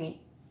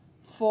only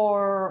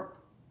for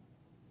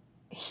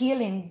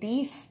healing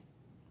this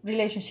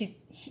relationship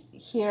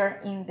here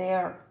in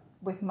there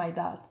with my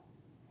dad.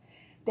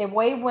 The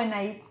way when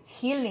I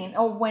healing,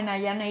 or when I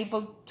am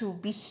able to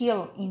be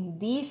healed in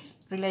this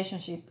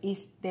relationship,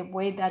 is the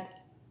way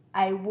that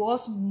I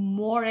was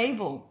more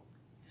able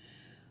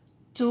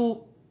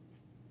to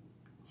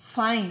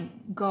find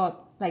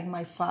God like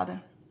my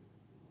Father.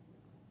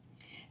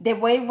 The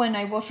way when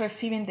I was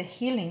receiving the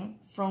healing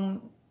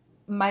from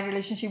my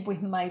relationship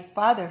with my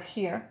Father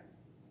here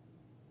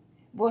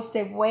was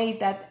the way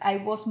that I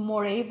was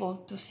more able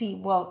to see,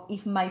 well,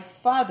 if my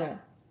Father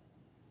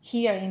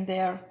here in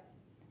there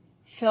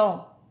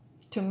fell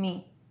to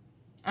me,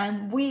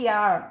 and we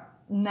are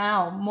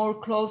now more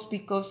close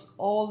because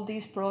all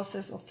this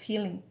process of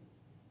healing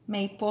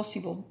made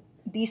possible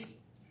this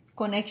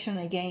connection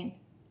again.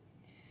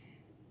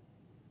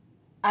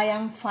 I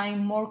am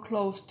find more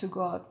close to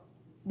God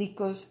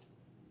because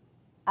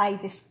I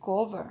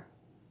discover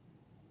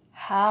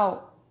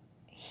how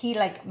He,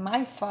 like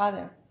my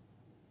Father,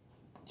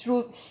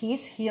 through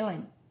His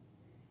healing,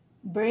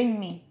 bring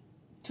me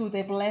to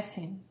the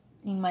blessing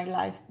in my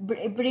life,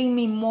 bring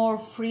me more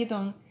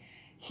freedom,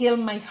 heal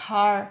my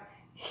heart.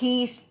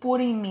 He is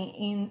putting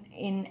me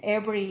in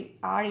every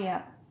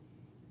area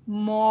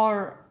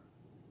more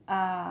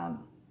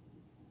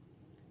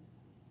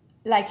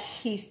like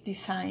His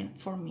design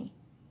for me.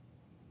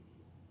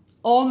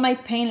 All my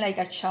pain like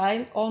a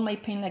child, all my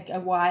pain like a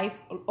wife,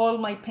 all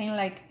my pain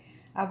like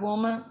a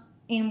woman,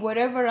 in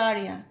whatever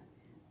area,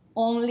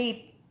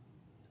 only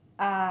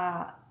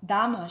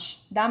damage,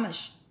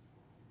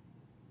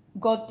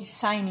 God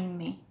designing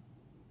me.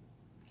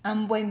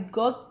 And when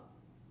God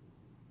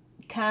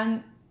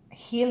can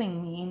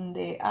healing me in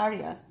the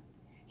areas,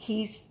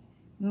 He's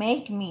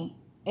make me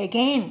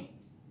again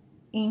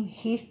in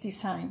His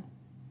design.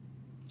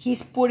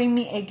 He's putting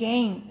me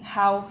again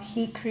how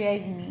He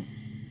created me.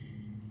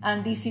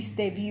 And this is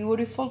the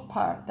beautiful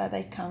part that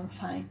I can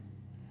find.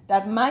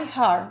 That my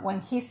heart,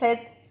 when He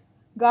said,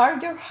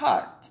 guard your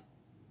heart,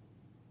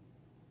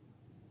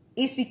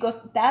 is because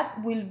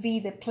that will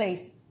be the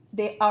place.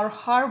 Our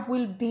heart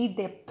will be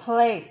the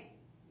place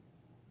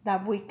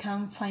that we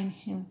can find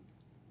Him.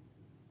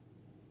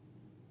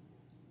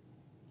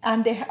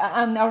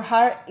 And our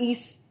heart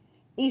is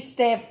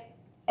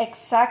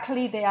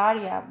exactly the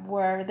area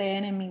where the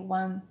enemy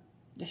wants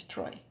to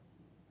destroy.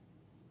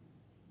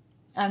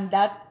 And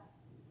that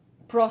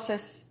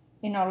process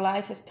in our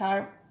life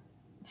starts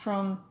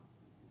from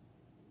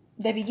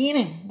the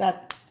beginning,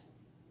 that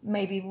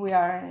maybe we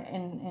are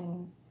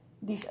in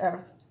this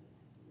earth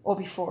or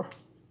before.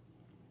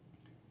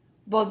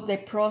 But the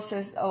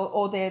process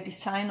or the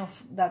design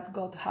of that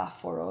God has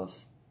for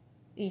us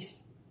is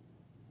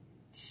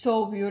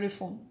so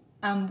beautiful,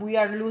 and we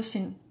are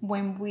losing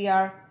when we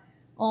are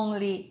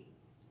only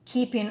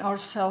keeping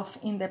ourselves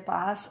in the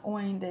past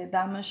or in the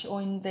damage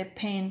or in the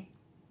pain.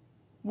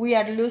 We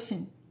are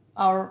losing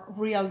our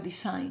real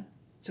design.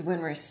 So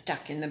when we're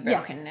stuck in the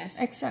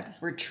brokenness, exactly,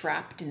 we're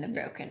trapped in the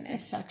brokenness.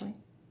 Exactly.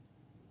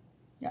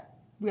 Yeah,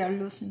 we are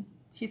losing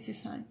His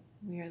design.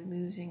 We are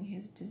losing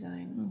His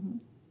design. Mm-hmm.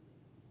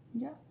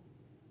 Yeah,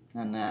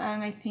 and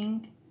I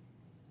think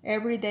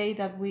every day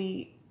that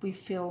we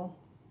feel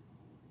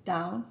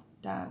down,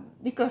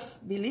 because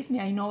believe me,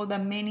 I know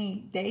that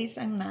many days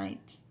and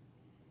nights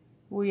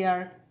we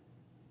are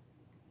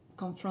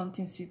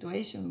confronting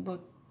situations,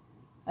 but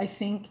I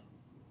think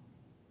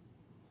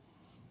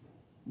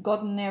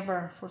God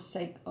never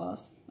forsake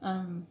us.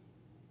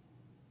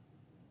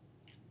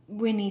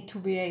 We need to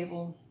be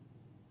able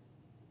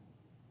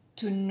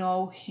to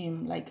know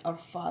Him like our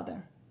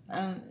Father,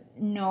 and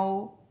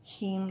know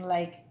Him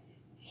like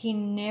He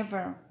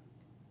never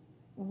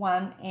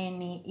want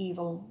any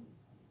evil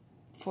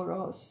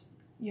for us.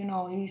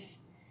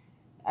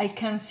 I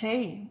can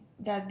say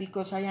that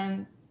because I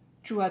am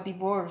through a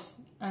divorce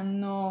and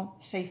no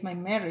save my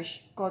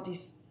marriage, God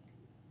is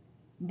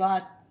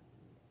but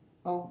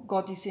oh,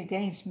 God is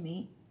against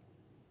me.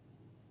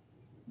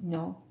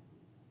 No.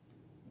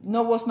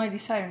 No was my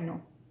desire,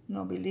 no.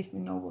 No, believe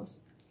me, no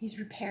was. He's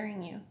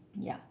repairing you.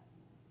 Yeah.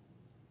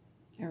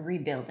 And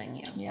rebuilding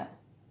you. Yeah.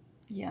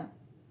 Yeah.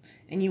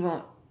 And you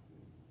won't,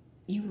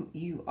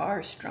 you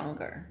are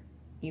stronger.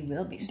 You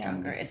will be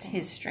stronger. It's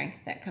his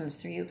strength that comes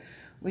through you,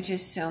 which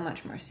is so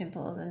much more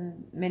simple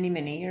than many,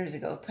 many years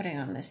ago, putting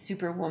on this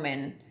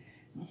superwoman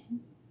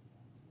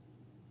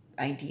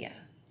idea.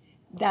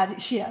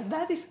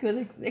 That is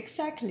good.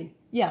 Exactly.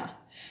 Yeah.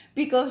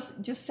 Because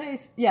you said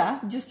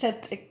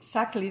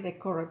exactly the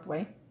correct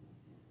way.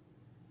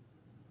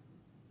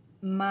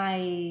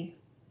 My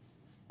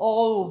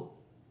old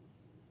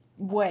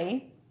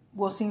way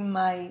was in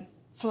my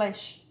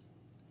flesh.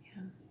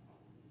 Yeah.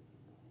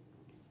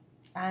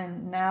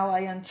 And now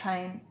I am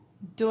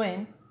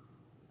doing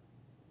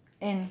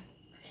in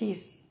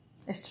his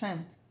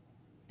strength.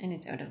 And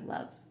it's out of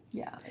love.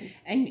 Yeah.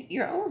 And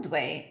your old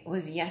way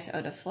was, yes,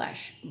 out of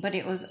flesh, but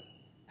it was,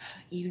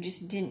 you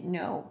just didn't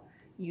know.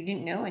 You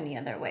didn't know any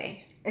other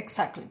way.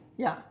 Exactly.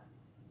 Yeah.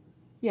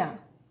 Yeah.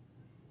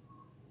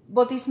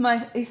 But it's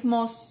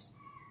most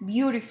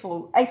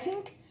beautiful. I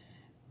think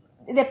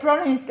the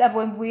problem is that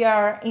when we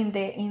are in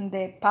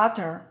the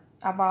pattern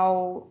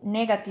about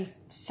negative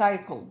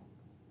cycle,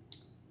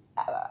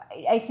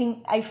 I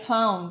think I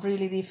found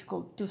really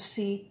difficult to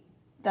see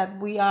that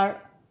we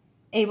are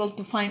able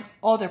to find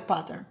other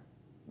pattern.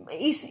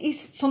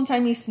 It's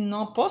sometimes it's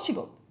not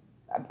possible.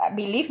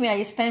 Believe me,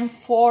 I spent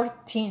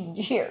 14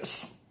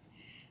 years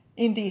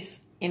in this.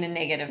 In a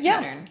negative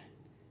pattern.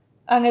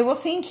 And I was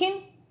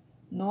thinking,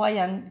 no, I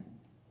am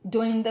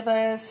doing the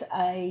best.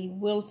 I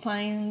will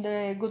find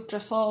the good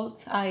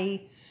results.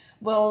 I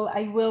will.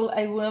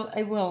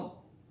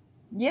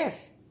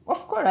 Yes,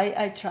 of course,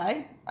 I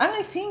try. And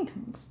I think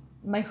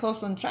my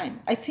husband tried.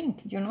 I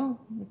think,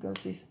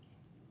 because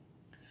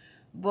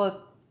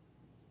but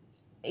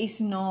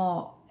it's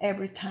not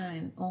every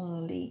time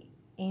only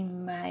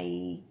in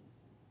my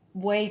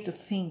way to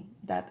think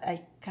that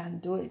I can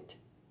do it.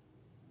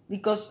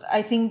 Because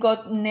I think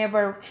God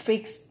never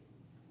fixed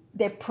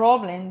the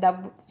problem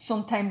that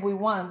sometimes we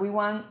want. We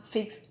want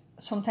fix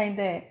sometimes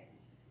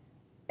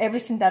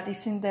everything that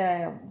is in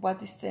the,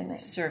 what is the name?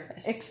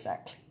 Surface.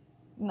 Exactly.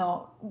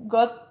 No,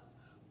 God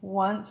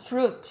wants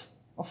fruit,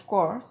 of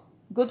course,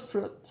 good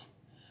fruit.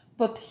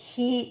 But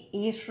he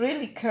is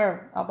really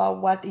care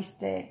about what is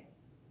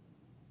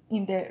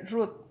in the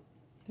root.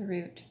 The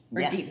root.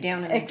 Or deep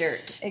down in the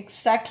dirt.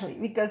 Exactly.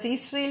 Because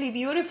it's really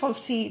beautiful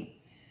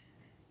see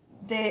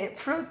the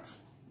fruits.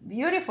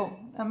 Beautiful,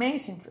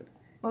 amazing fruit.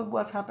 But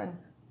what happened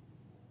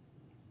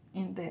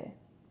in the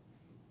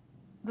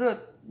root?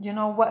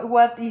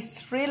 What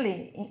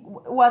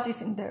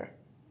is in there?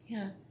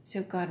 Yeah.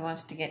 So God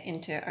wants to get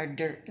into our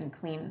dirt and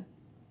clean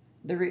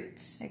the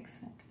roots.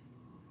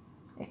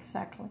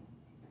 Exactly.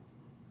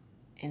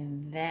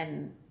 And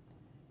then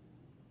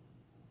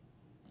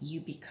you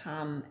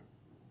become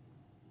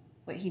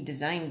what he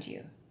designed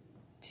you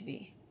to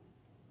be.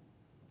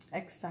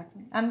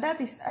 Exactly. And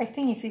that is, I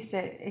think,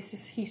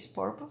 is his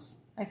purpose.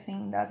 I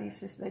think that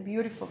is the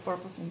beautiful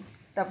purpose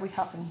that we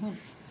have in him.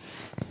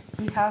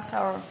 He has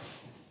our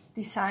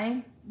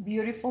design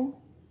beautiful.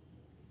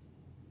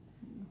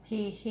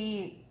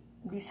 He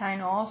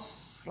designed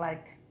us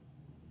like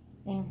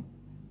in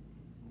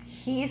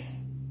his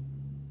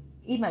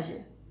image,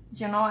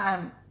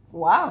 and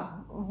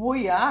wow,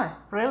 we are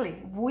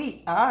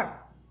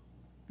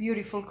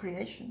beautiful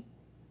creation.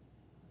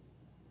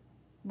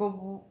 But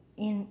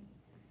in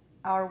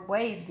our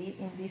way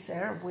in this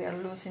earth, we are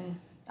losing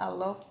a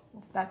lot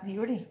of that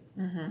beauty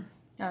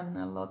and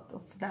a lot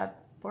of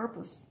that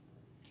purpose.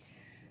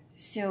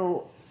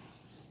 So,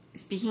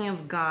 speaking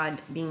of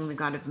God being the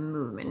God of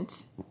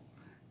movement,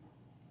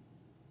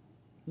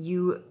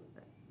 you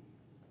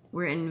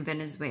were in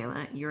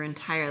Venezuela your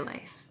entire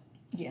life.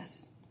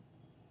 Yes.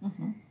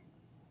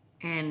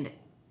 And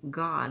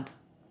God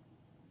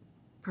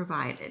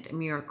provided a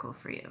miracle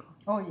for you.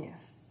 Oh,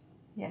 yes.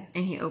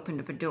 And he opened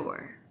up a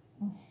door.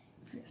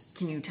 Yes.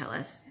 Can you tell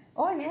us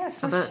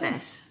about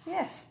this?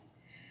 Yes.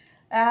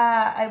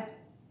 I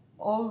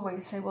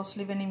was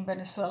living in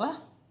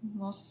Venezuela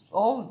most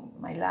all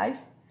my life.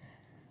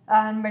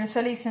 And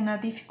Venezuela is in a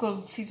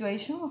difficult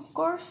situation, of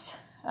course.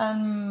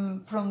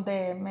 And from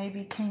the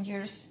maybe 10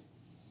 years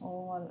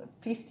or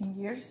 15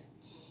 years,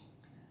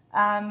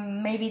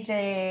 maybe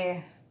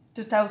the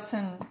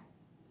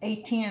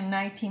 2018 and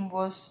 19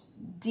 was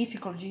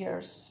difficult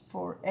years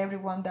for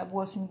everyone that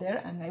was in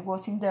there, and I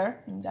was in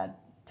there in that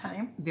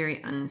time.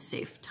 Very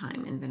unsafe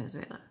time in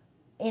Venezuela.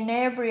 In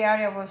every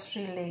area was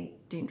really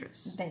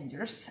dangerous.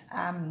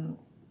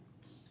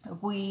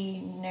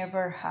 We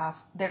never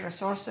have the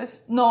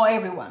resources. No,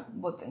 everyone,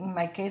 but in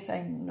my case,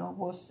 I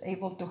was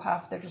able to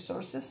have the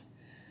resources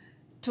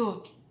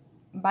to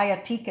buy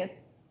a ticket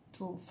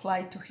to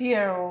fly to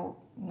here, or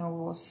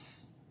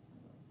was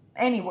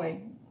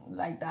anyway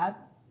like that.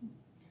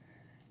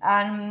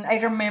 And I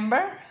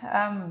remember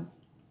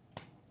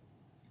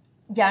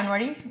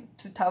January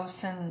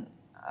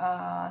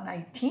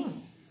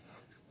 2019,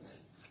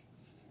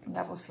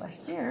 That was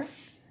last year.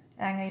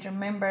 And I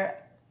remember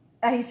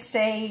I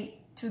say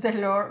to the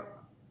Lord,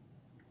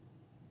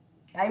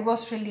 I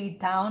was really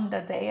down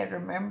that day. I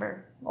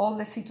remember all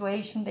the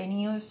situation, the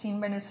news in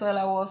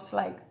Venezuela was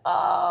like,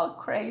 oh,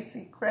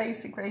 crazy,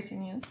 crazy, crazy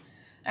news.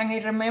 And I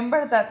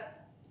remember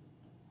that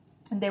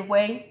the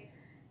way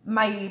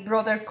my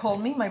brother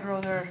called me, my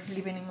brother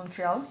living in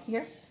Montreal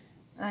here,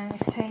 and I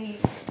say,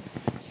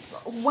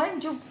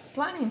 when you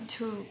planning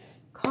to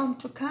come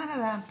to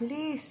Canada,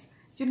 please,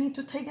 you need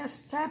to take a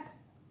step.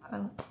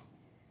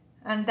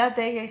 And that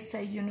day I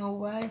say, you know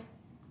what,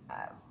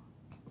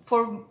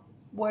 for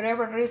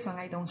whatever reason,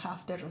 I don't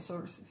have the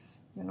resources,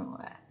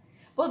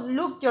 But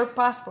look your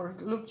passport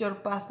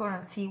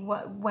and see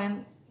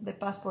when the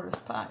passport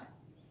expires.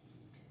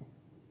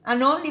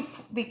 And only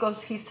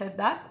because he said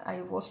that,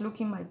 I was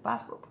looking my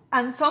passport.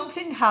 And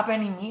something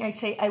happened in me. I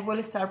say, I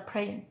will start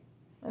praying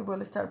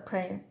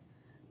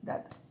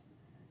that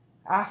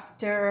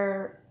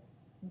after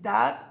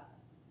that,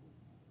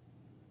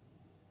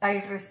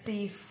 I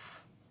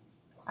receive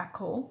a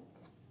call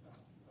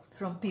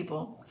from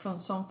people, from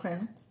some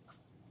friends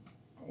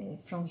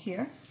from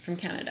here. From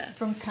Canada.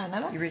 From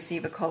Canada. You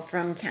receive a call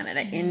from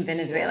Canada in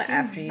Venezuela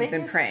after you've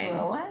been praying.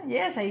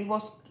 Yes, I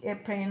was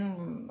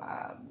praying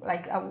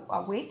like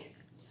a week.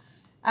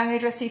 And I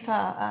received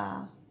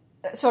I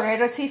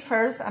received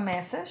first a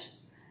message.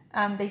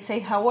 And they say,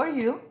 how are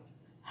you?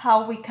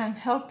 How we can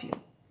help you?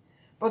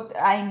 But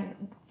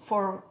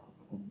for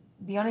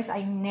be honest,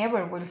 I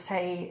never will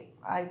say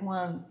I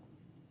want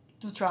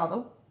to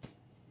travel.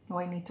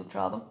 Or I need to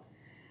travel.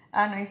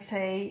 And I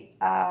say,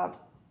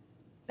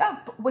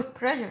 with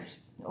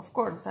prayers, of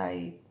course.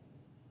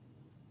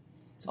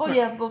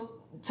 But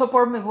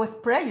support me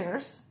with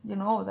prayers,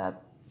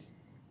 that.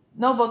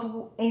 No,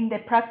 but in the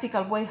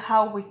practical way,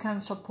 how we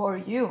can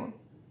support you.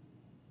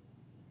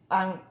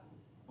 And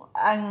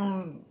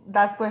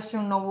that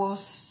question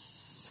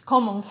was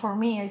common for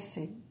me. I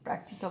say,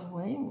 practical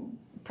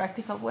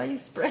way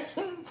is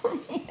praying for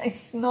me. I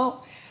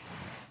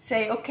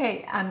say,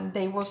 okay. And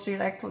they was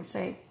directly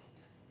say,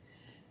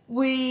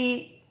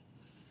 we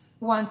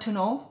want to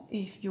know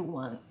if you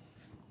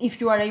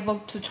are able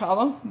to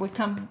travel, we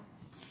can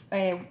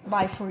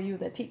buy for you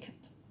the ticket.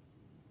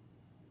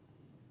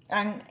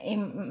 And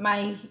in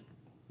my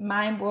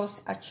mind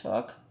was a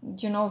shock,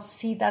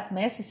 see that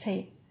message,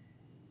 say,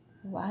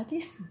 what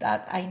is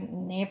that? I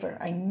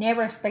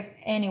never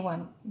expect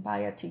anyone buy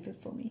a ticket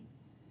for me.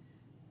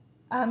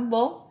 And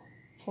well,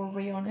 for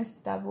be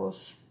honest, that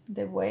was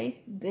the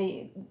way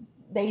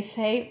they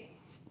say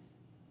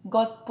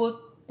God put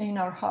in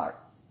our heart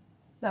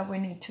that we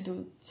need to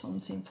do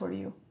something for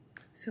you.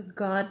 So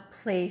God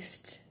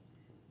placed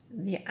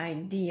the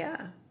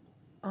idea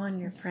on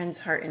your friend's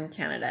heart in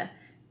Canada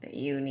that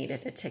you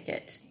needed a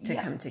ticket to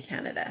come to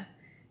Canada.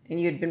 And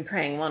you'd been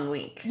praying 1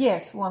 week.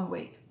 Yes, 1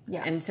 week.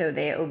 Yeah. And so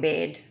they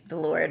obeyed the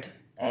Lord.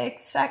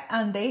 Exact.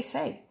 And they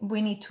say,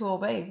 we need to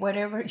obey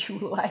whatever you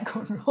like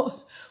or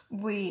not.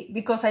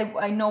 Because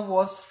I know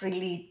was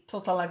really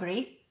total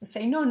agree. I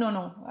say,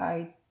 no,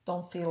 I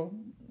don't feel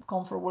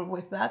comfortable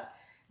with that.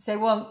 I say,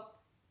 well,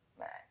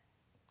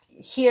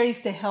 here is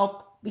the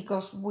help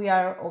because we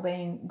are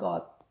obeying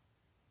God.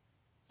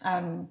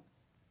 And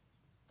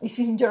it's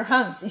in your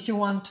hands if you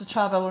want to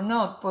travel or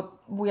not,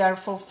 but we are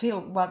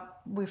fulfilled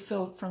what we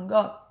feel from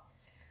God.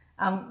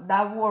 And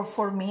that word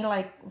for me,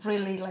 like,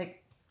 really,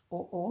 like,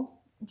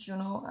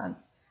 and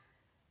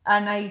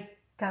I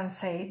can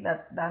say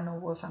that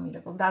was a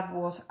miracle. That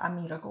was a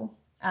miracle.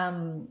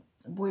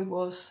 We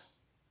was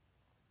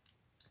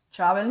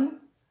traveling,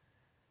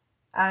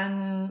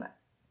 and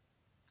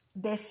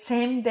the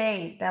same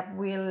day that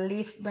we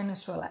leave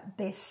Venezuela,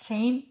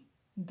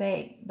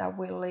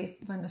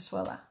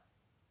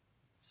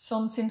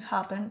 something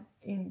happened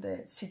in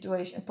the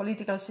situation,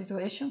 political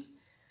situation,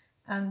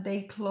 and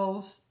they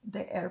closed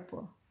the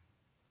airport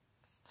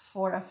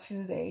for a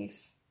few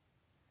days.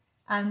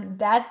 And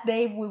that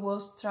day we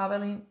was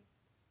traveling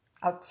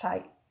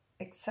outside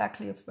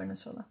exactly of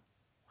Venezuela.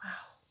 Wow.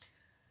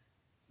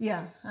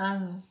 Yeah,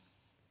 and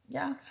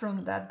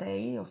from that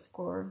day, of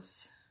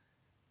course,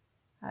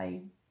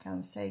 I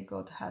can say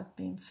God had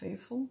been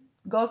faithful.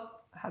 God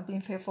had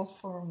been faithful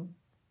from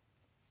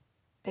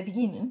the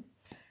beginning,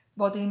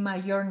 but in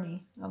my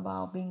journey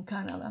about being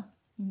Canada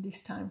in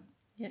this time,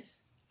 yes,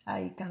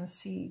 I can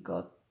see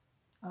God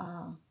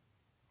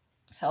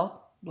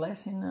help,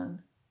 blessing,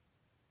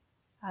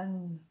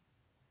 and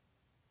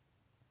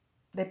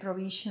the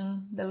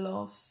provision, the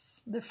love,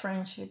 the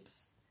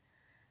friendships,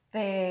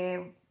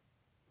 the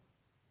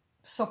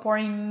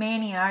support in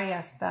many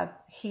areas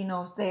that He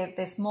knows.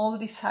 The small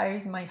desire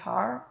in my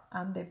heart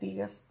and the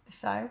biggest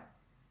desire.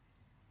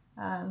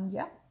 And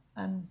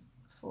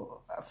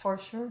for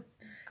sure,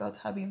 God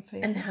has been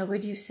faithful. And how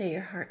would you say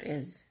your heart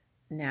is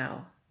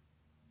now?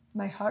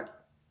 My heart?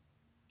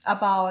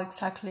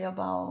 Exactly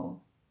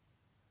about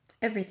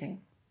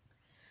everything.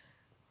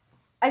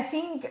 I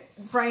think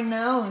right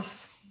now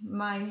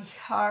my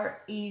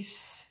heart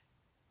is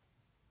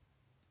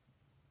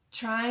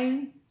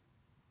trying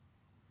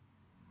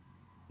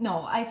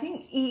No, I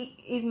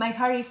think my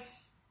heart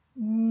is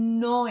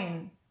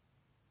knowing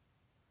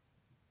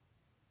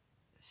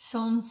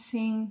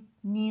something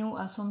new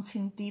and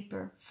something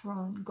deeper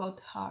from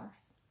God's heart.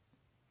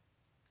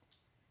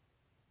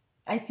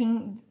 I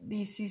think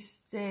this is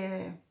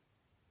the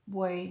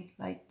way,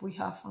 like, we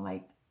have,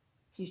 like,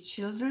 his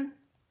children.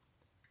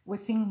 We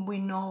think we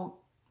know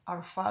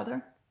our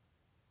Father,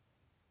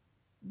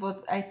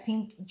 but I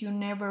think you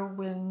never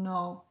will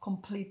know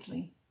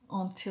completely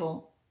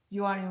until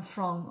you are in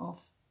front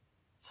of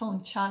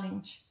some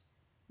challenge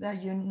that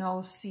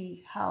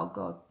see how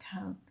God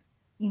can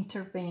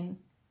intervene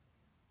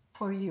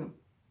for you.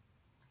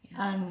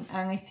 Yeah. And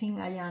I think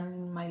I am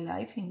in my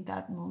life in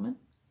that moment.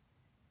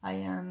 I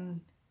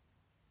am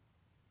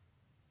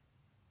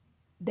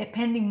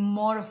depending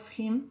more of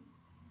him,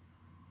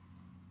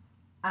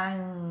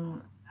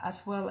 and as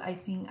well I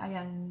think I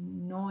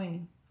am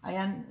knowing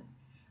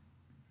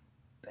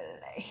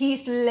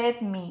he's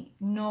let me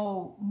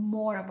know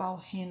more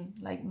about him,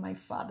 like my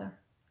Father.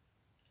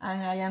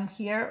 And I am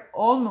here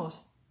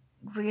almost,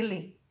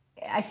 really,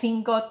 I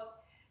think God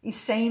is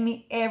saying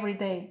me every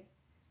day,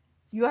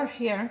 you are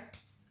here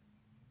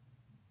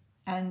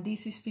and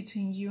this is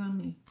between you and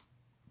me.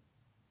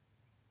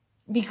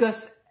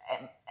 Because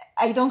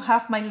I don't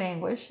have my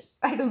language,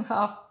 I don't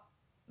have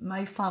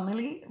my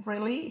family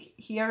really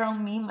here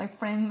around me, my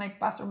friend, my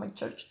pastor, my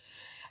church.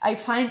 I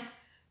find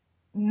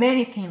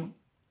many things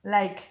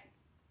like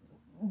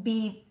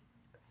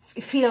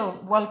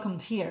feel welcome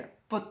here,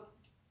 but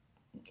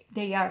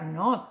they are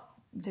not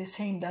the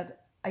same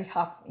that I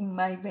have in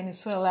my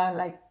Venezuela,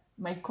 like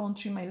my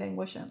country, my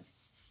language.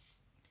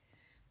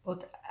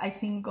 But I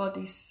think God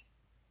is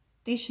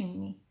teaching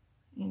me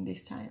in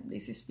this time.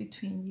 This is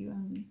between you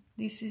and me.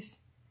 This is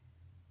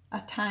a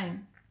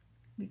time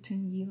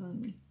between you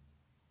and me.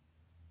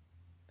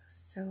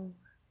 So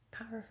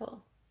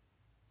powerful.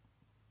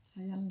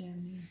 I am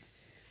learning.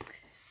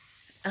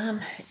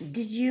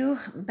 Did you,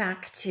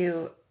 back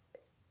to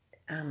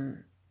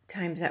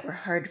times that were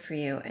hard for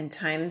you and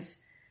times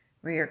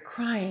where you're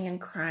crying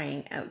and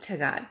crying out to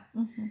God,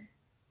 mm-hmm.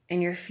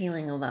 and you're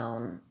feeling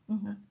alone,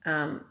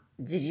 mm-hmm.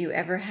 Did you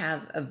ever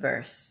have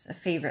a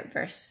favorite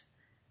verse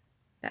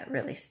that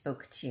really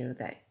spoke to you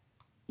that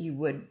you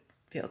would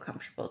feel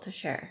comfortable to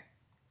share?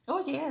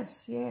 Oh,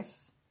 yes.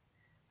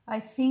 I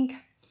think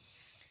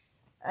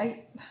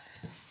I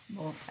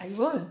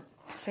will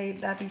say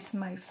that is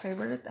my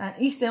favorite, and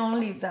it's the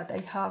only that I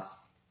have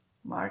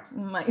marked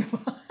in my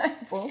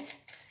Bible.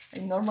 I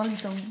normally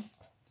don't.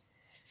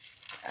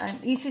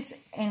 And this is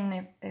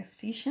in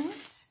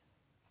Ephesians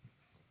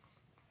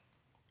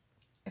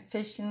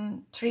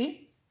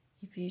 3.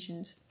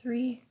 Ephesians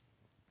 3:20.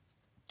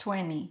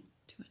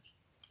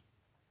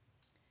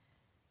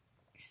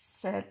 It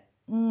said,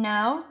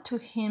 now to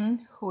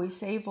him who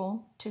is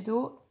able to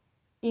do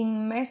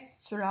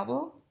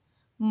immeasurable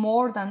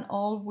more than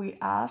all we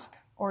ask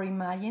or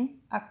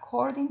imagine,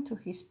 according to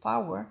his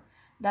power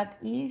that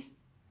is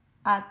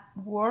at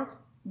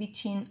work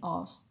between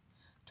us.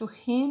 To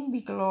him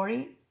be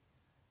glory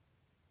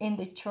in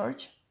the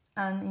church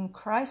and in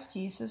Christ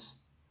Jesus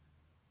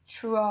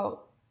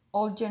throughout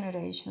all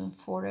generations,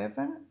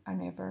 forever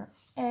and ever.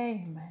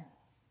 Amen.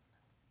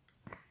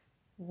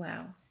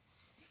 Wow.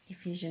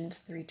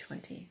 Ephesians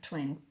 3:20.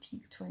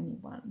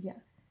 21,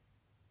 yeah.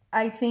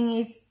 I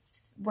think it's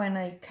when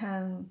I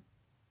can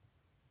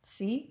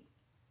see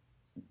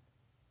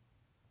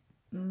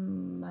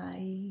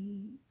my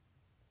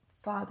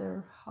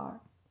Father's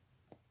heart.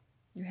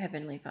 Your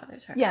Heavenly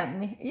Father's heart.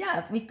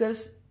 Yeah,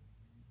 because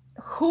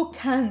who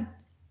can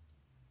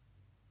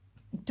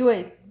do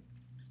it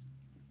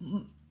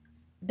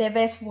the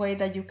best way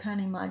that you can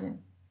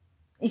imagine?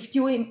 If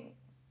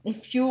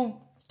you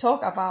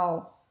talk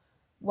about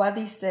what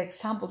is the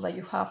example that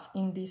you have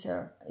in this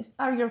earth,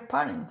 are your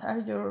parents, are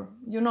your,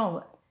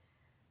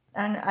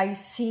 and I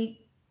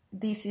see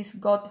this is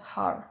God's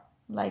heart,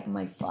 like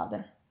my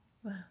Father.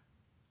 Wow.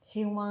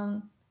 He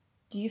wants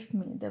give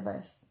me the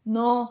best,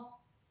 no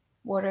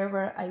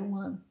whatever I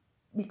want,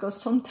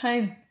 because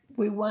sometimes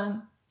we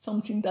want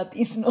something that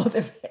is not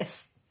the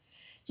best,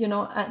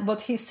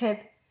 but he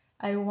said,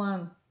 I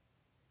want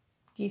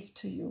give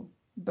to you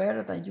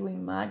better than you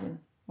imagine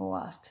or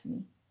ask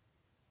me.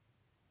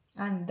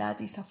 And that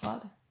is a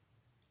Father.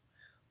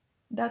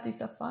 That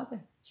is a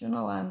Father,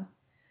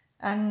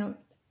 and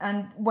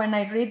when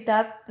I read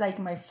that, like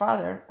my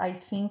Father, I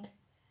think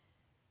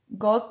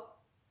God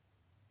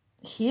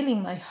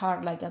healing my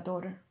heart like a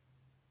daughter.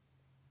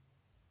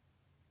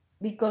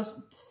 Because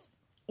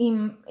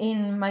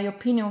in my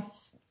opinion,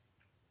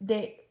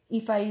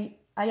 if I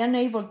am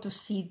able to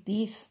see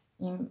this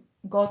in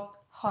God's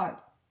heart,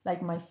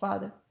 like my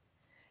Father,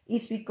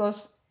 it's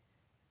because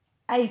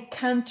I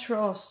can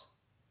trust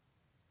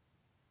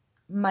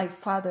my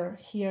Father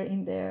here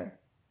in there,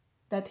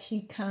 that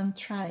he can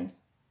try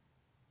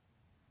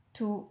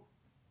to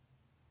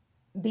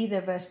be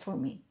the best for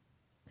me.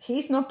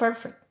 He's not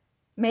perfect.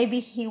 Maybe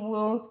he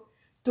will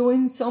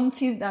doing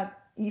something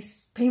that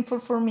is painful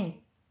for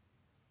me,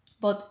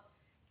 but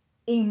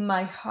in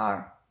my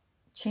heart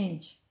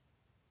change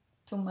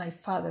to my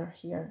father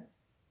here,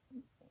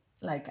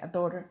 like a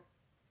daughter.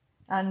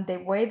 And the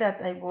way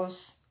that I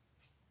was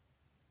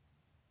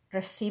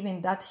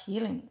receiving that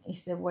healing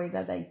is the way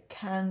that I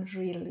can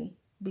really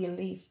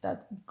believe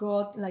that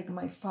God, like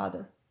my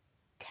father,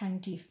 can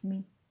give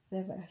me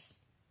the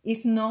best.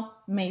 If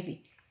not,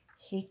 maybe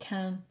he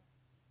can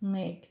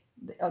make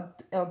or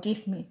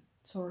give me,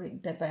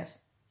 the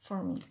best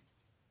for me,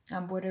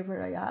 and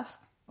whatever I ask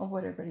or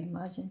whatever I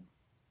imagine.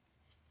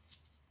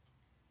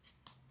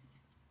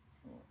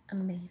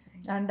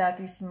 Amazing. And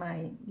that is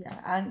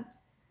and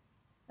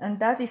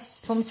that is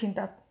something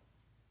that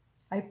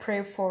I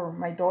pray for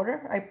my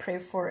daughter. I pray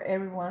for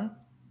everyone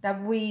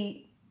that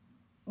we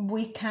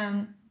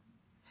can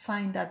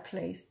find that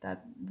place,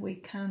 that we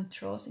can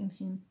trust in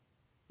him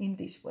in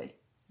this way.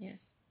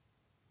 Yes.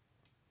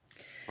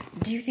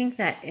 Do you think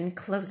that in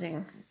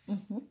closing,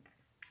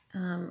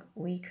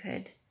 we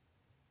could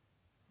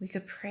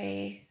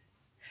pray?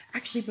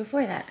 Actually,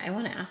 before that, I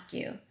want to ask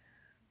you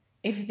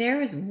if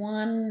there is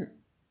one.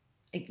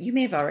 You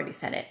may have already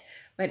said it,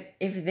 but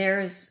if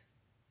there's,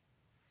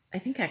 I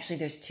think actually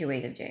there's two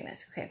ways of doing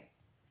this. Okay.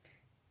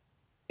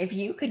 If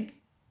you could,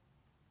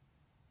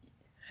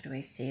 how do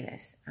I say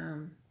this?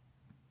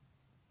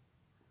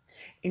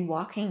 In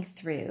walking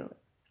through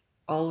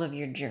all of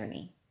your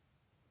journey,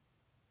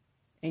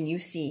 and you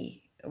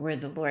see where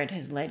the Lord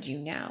has led you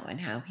now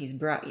and how he's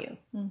brought you,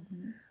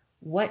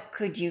 what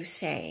could you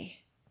say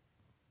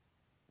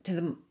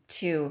to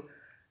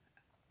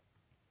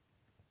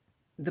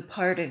the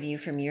part of you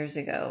from years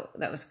ago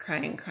that was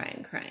crying?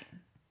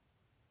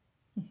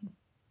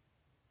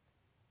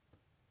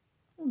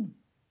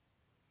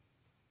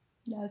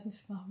 That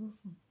is powerful.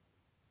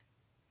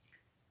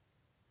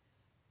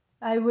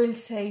 I will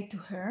say to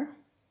her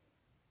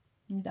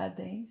in that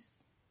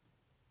days,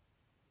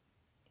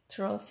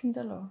 trust in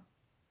the Lord,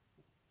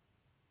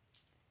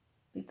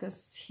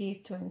 because he's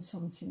doing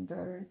something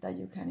better that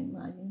you can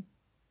imagine.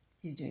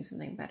 He's doing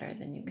something better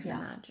than you can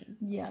imagine.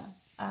 Yeah.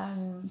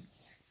 And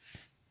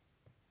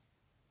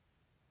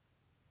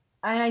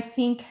I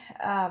think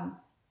I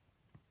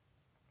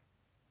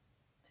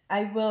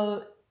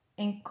will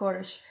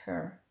encourage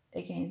her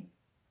again.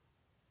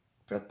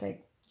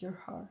 Protect your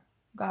heart.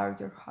 Guard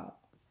your heart.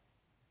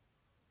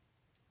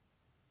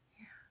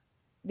 Yeah.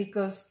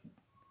 Because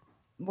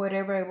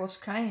whatever I was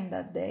crying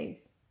that day,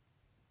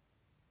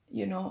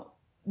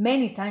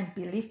 many times,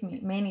 believe me,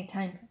 many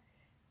times,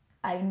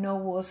 I know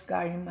was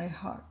guarding my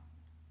heart.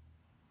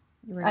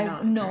 You were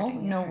not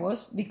guarding your heart.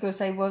 Was because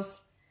I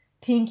was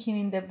thinking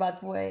in the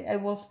bad way. I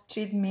was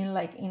treating me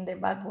like in the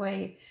bad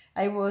way.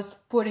 I was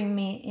putting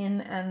me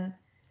in a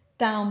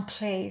down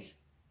place,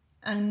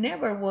 and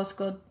never was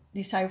God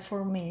desire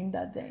for me in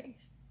that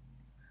days.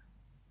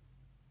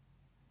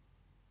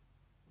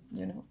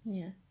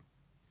 Yeah.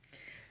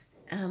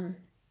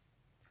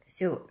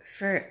 So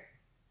for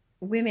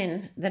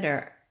women that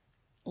are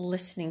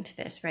listening to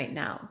this right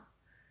now,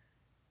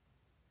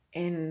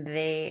 and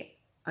they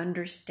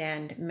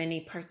understand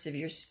many parts of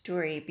your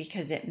story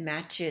because it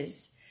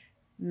matches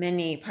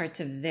many parts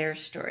of their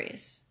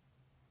stories,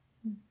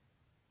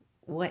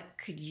 what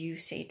could you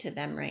say to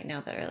them right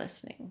now that are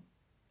listening?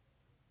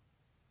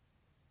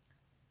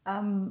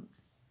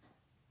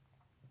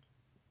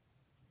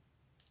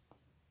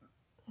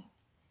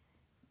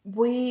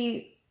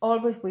 We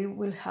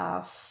will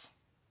have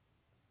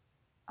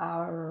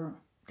our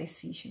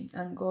decision,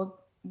 and God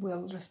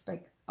will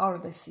respect our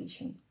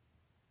decision,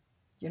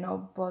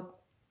 but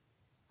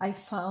I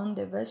found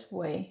the best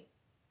way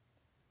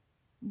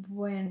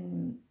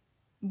when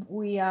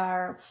we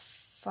are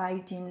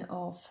fighting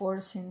or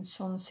forcing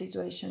some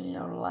situation in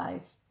our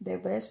life. The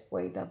best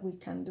way that we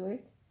can do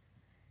it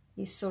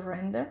is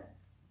surrender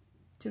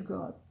to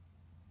God.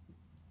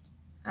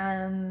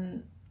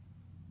 And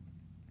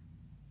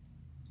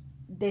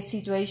the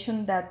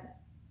situation that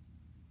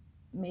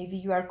maybe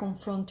you are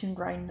confronting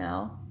right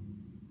now,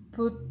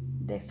 put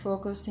the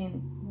focus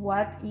in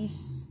what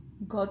is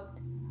God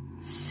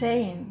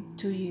saying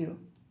to you.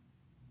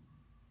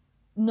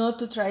 Not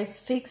to try to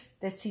fix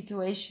the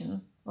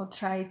situation or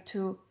try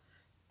to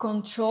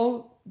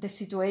control the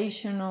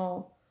situation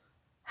or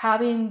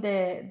having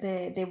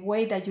the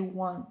way that you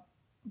want,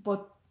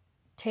 but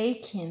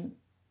taking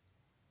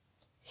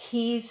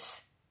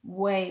his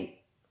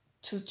way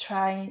to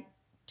try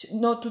to,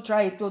 not to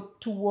try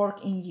to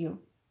work in you,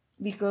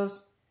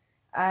 because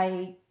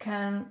I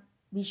can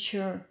be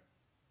sure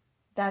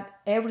that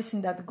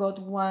everything that God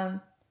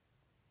wants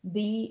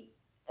be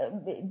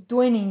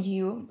doing in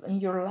you, in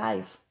your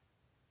life,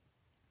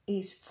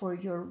 is for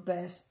your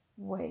best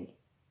way,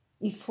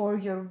 is for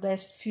your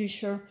best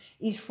future,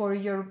 is for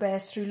your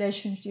best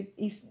relationship,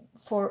 is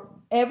for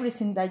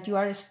everything that you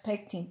are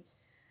expecting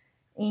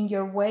in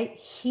your way.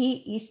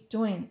 He is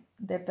doing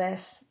the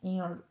best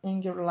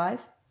in your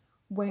life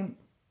when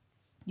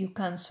you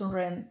can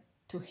surrender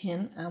to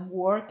him and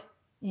work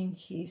in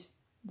his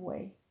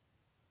way.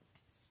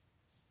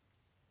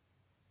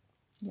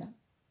 Yeah.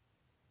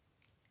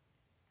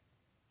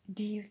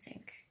 Do you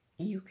think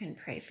you can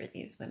pray for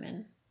these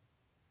women?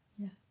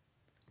 Yeah.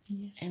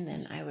 Yes. And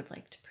then I would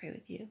like to pray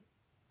with you.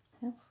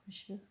 Yeah, for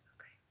sure.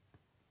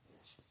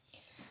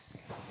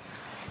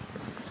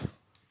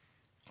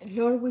 Okay.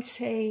 Lord, we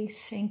say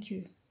thank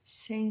you.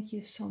 Thank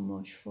you so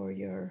much for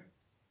your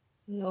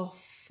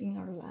love in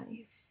our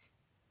life.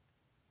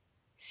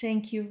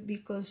 Thank you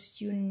because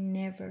you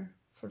never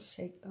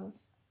forsake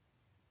us.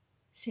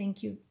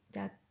 Thank you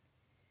that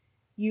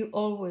you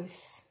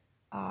always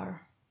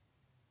are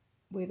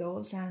with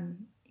us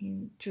and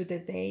through the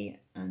day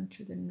and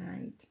through the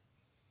night.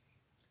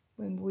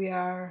 When we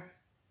are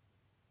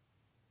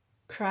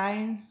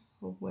crying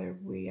or where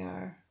we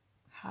are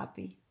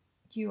happy,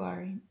 you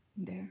are in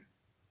there.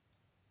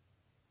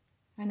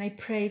 And I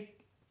pray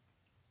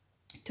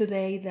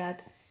today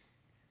that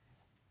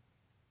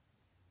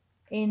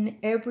in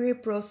every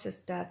process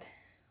that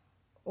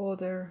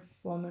other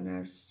women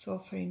are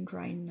suffering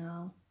right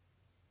now,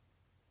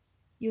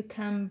 you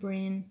can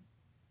bring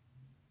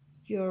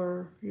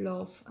your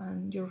love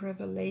and your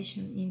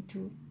revelation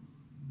into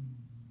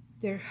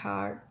their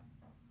heart,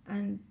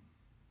 and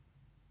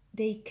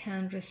they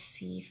can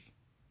receive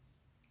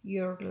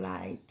your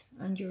light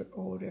and your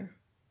order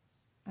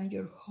and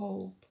your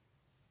hope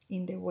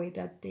in the way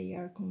that they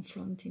are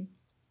confronting.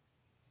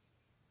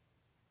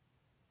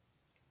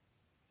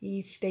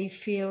 If they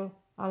feel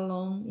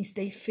alone, if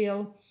they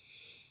feel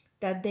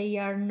that they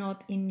are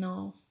not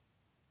enough,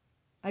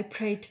 I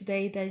pray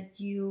today that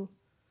you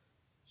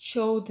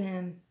show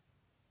them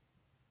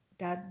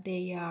that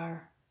they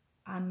are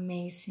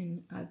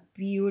amazing, a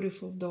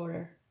beautiful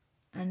daughter,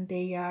 and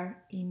they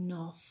are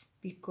enough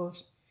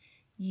because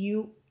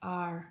you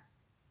are,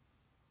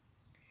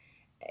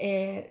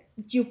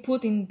 you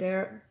put in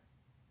there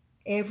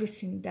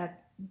everything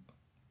that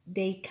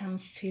they can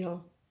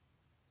feel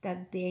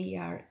that they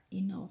are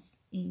enough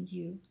in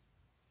you.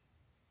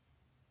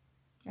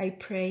 I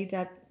pray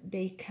that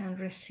they can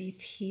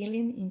receive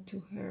healing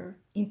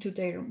into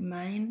their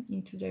mind,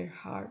 into their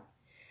heart,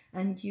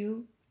 and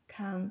you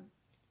can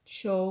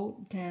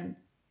show them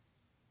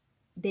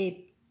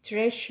the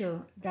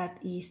treasure that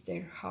is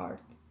their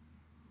heart.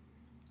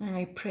 And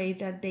I pray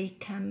that they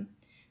can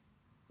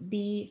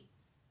be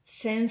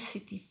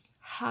sensitive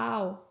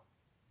how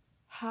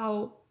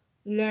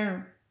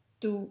learn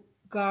to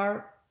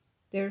guard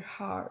their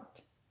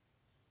heart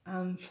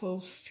and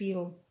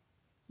fulfill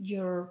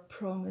your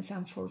promise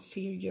and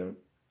fulfill your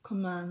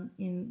command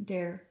in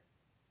their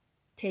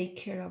take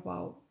care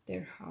about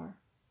their heart.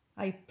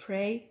 I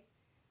pray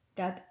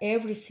that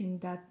everything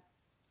that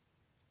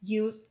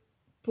you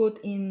put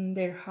in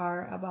their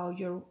heart about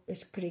your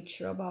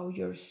scripture, about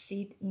your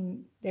seed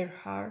in their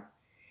heart,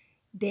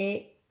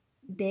 they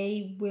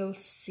will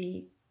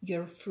see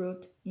your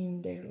fruit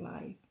in their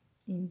life.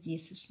 In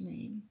Jesus'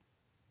 name.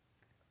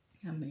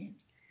 Amen.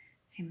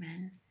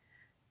 Amen.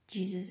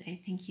 Jesus, I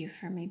thank you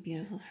for my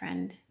beautiful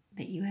friend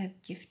that you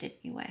have gifted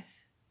me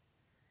with.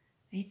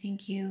 I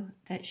thank you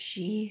that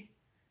she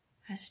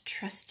has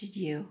trusted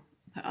you,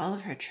 put all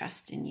of her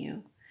trust in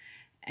you,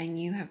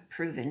 and you have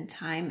proven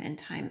time and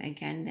time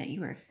again that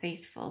you are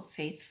faithful,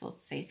 faithful,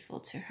 faithful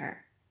to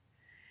her.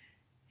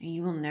 And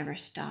you will never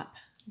stop.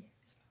 Yes.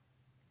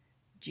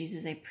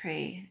 Jesus, I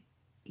pray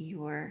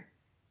your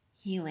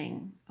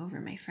healing over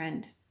my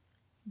friend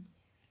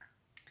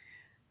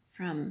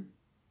from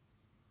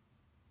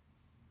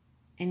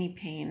any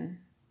pain.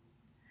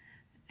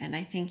 And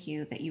I thank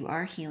you that you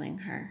are healing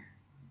her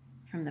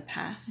from the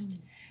past.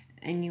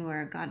 And you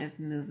are a God of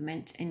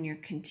movement, and you're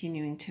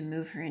continuing to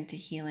move her into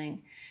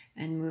healing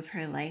and move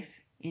her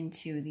life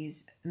into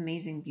these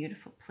amazing,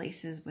 beautiful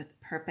places with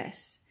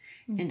purpose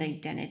and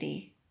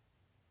identity.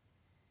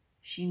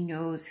 She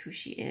knows who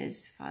she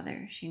is,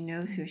 Father. She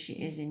knows who she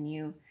is in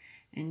you,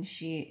 and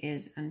she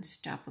is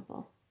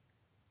unstoppable.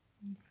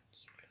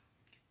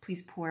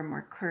 Please pour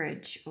more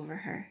courage over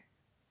her.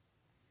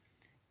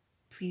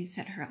 Please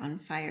set her on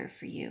fire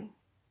for you.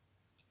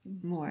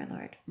 More,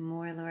 Lord.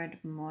 More, Lord.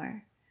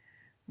 More.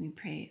 We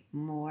pray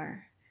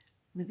more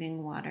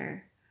living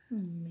water.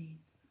 Amen.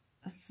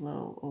 A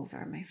flow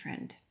over my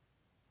friend.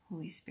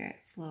 Holy Spirit,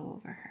 flow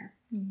over her.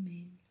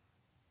 Amen.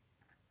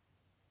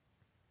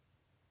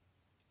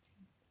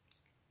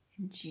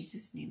 In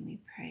Jesus' name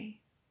we pray.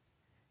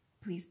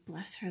 Please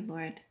bless her,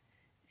 Lord,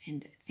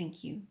 and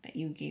thank you that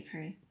you gave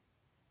her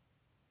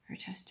her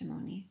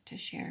testimony to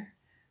share,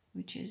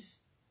 which is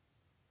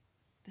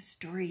the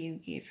story you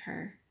gave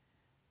her.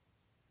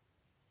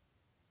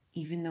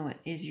 Even though it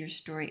is your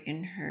story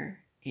in her,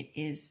 it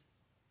is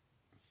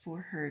for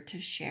her to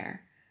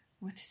share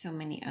with so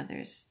many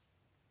others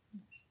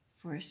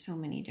for so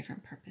many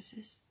different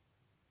purposes.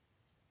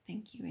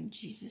 Thank you in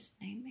Jesus'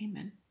 name.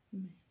 Amen.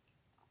 Amen.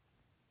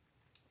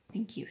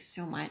 Thank you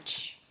so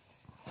much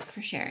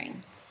for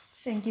sharing.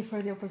 Thank you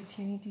for the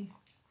opportunity.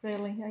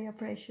 Really, I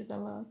appreciate it a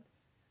lot.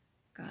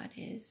 God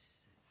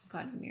is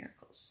God of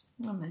miracles.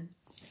 Amen.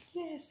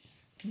 Yes.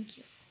 Thank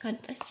you.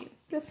 God bless you.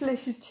 God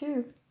bless you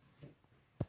too.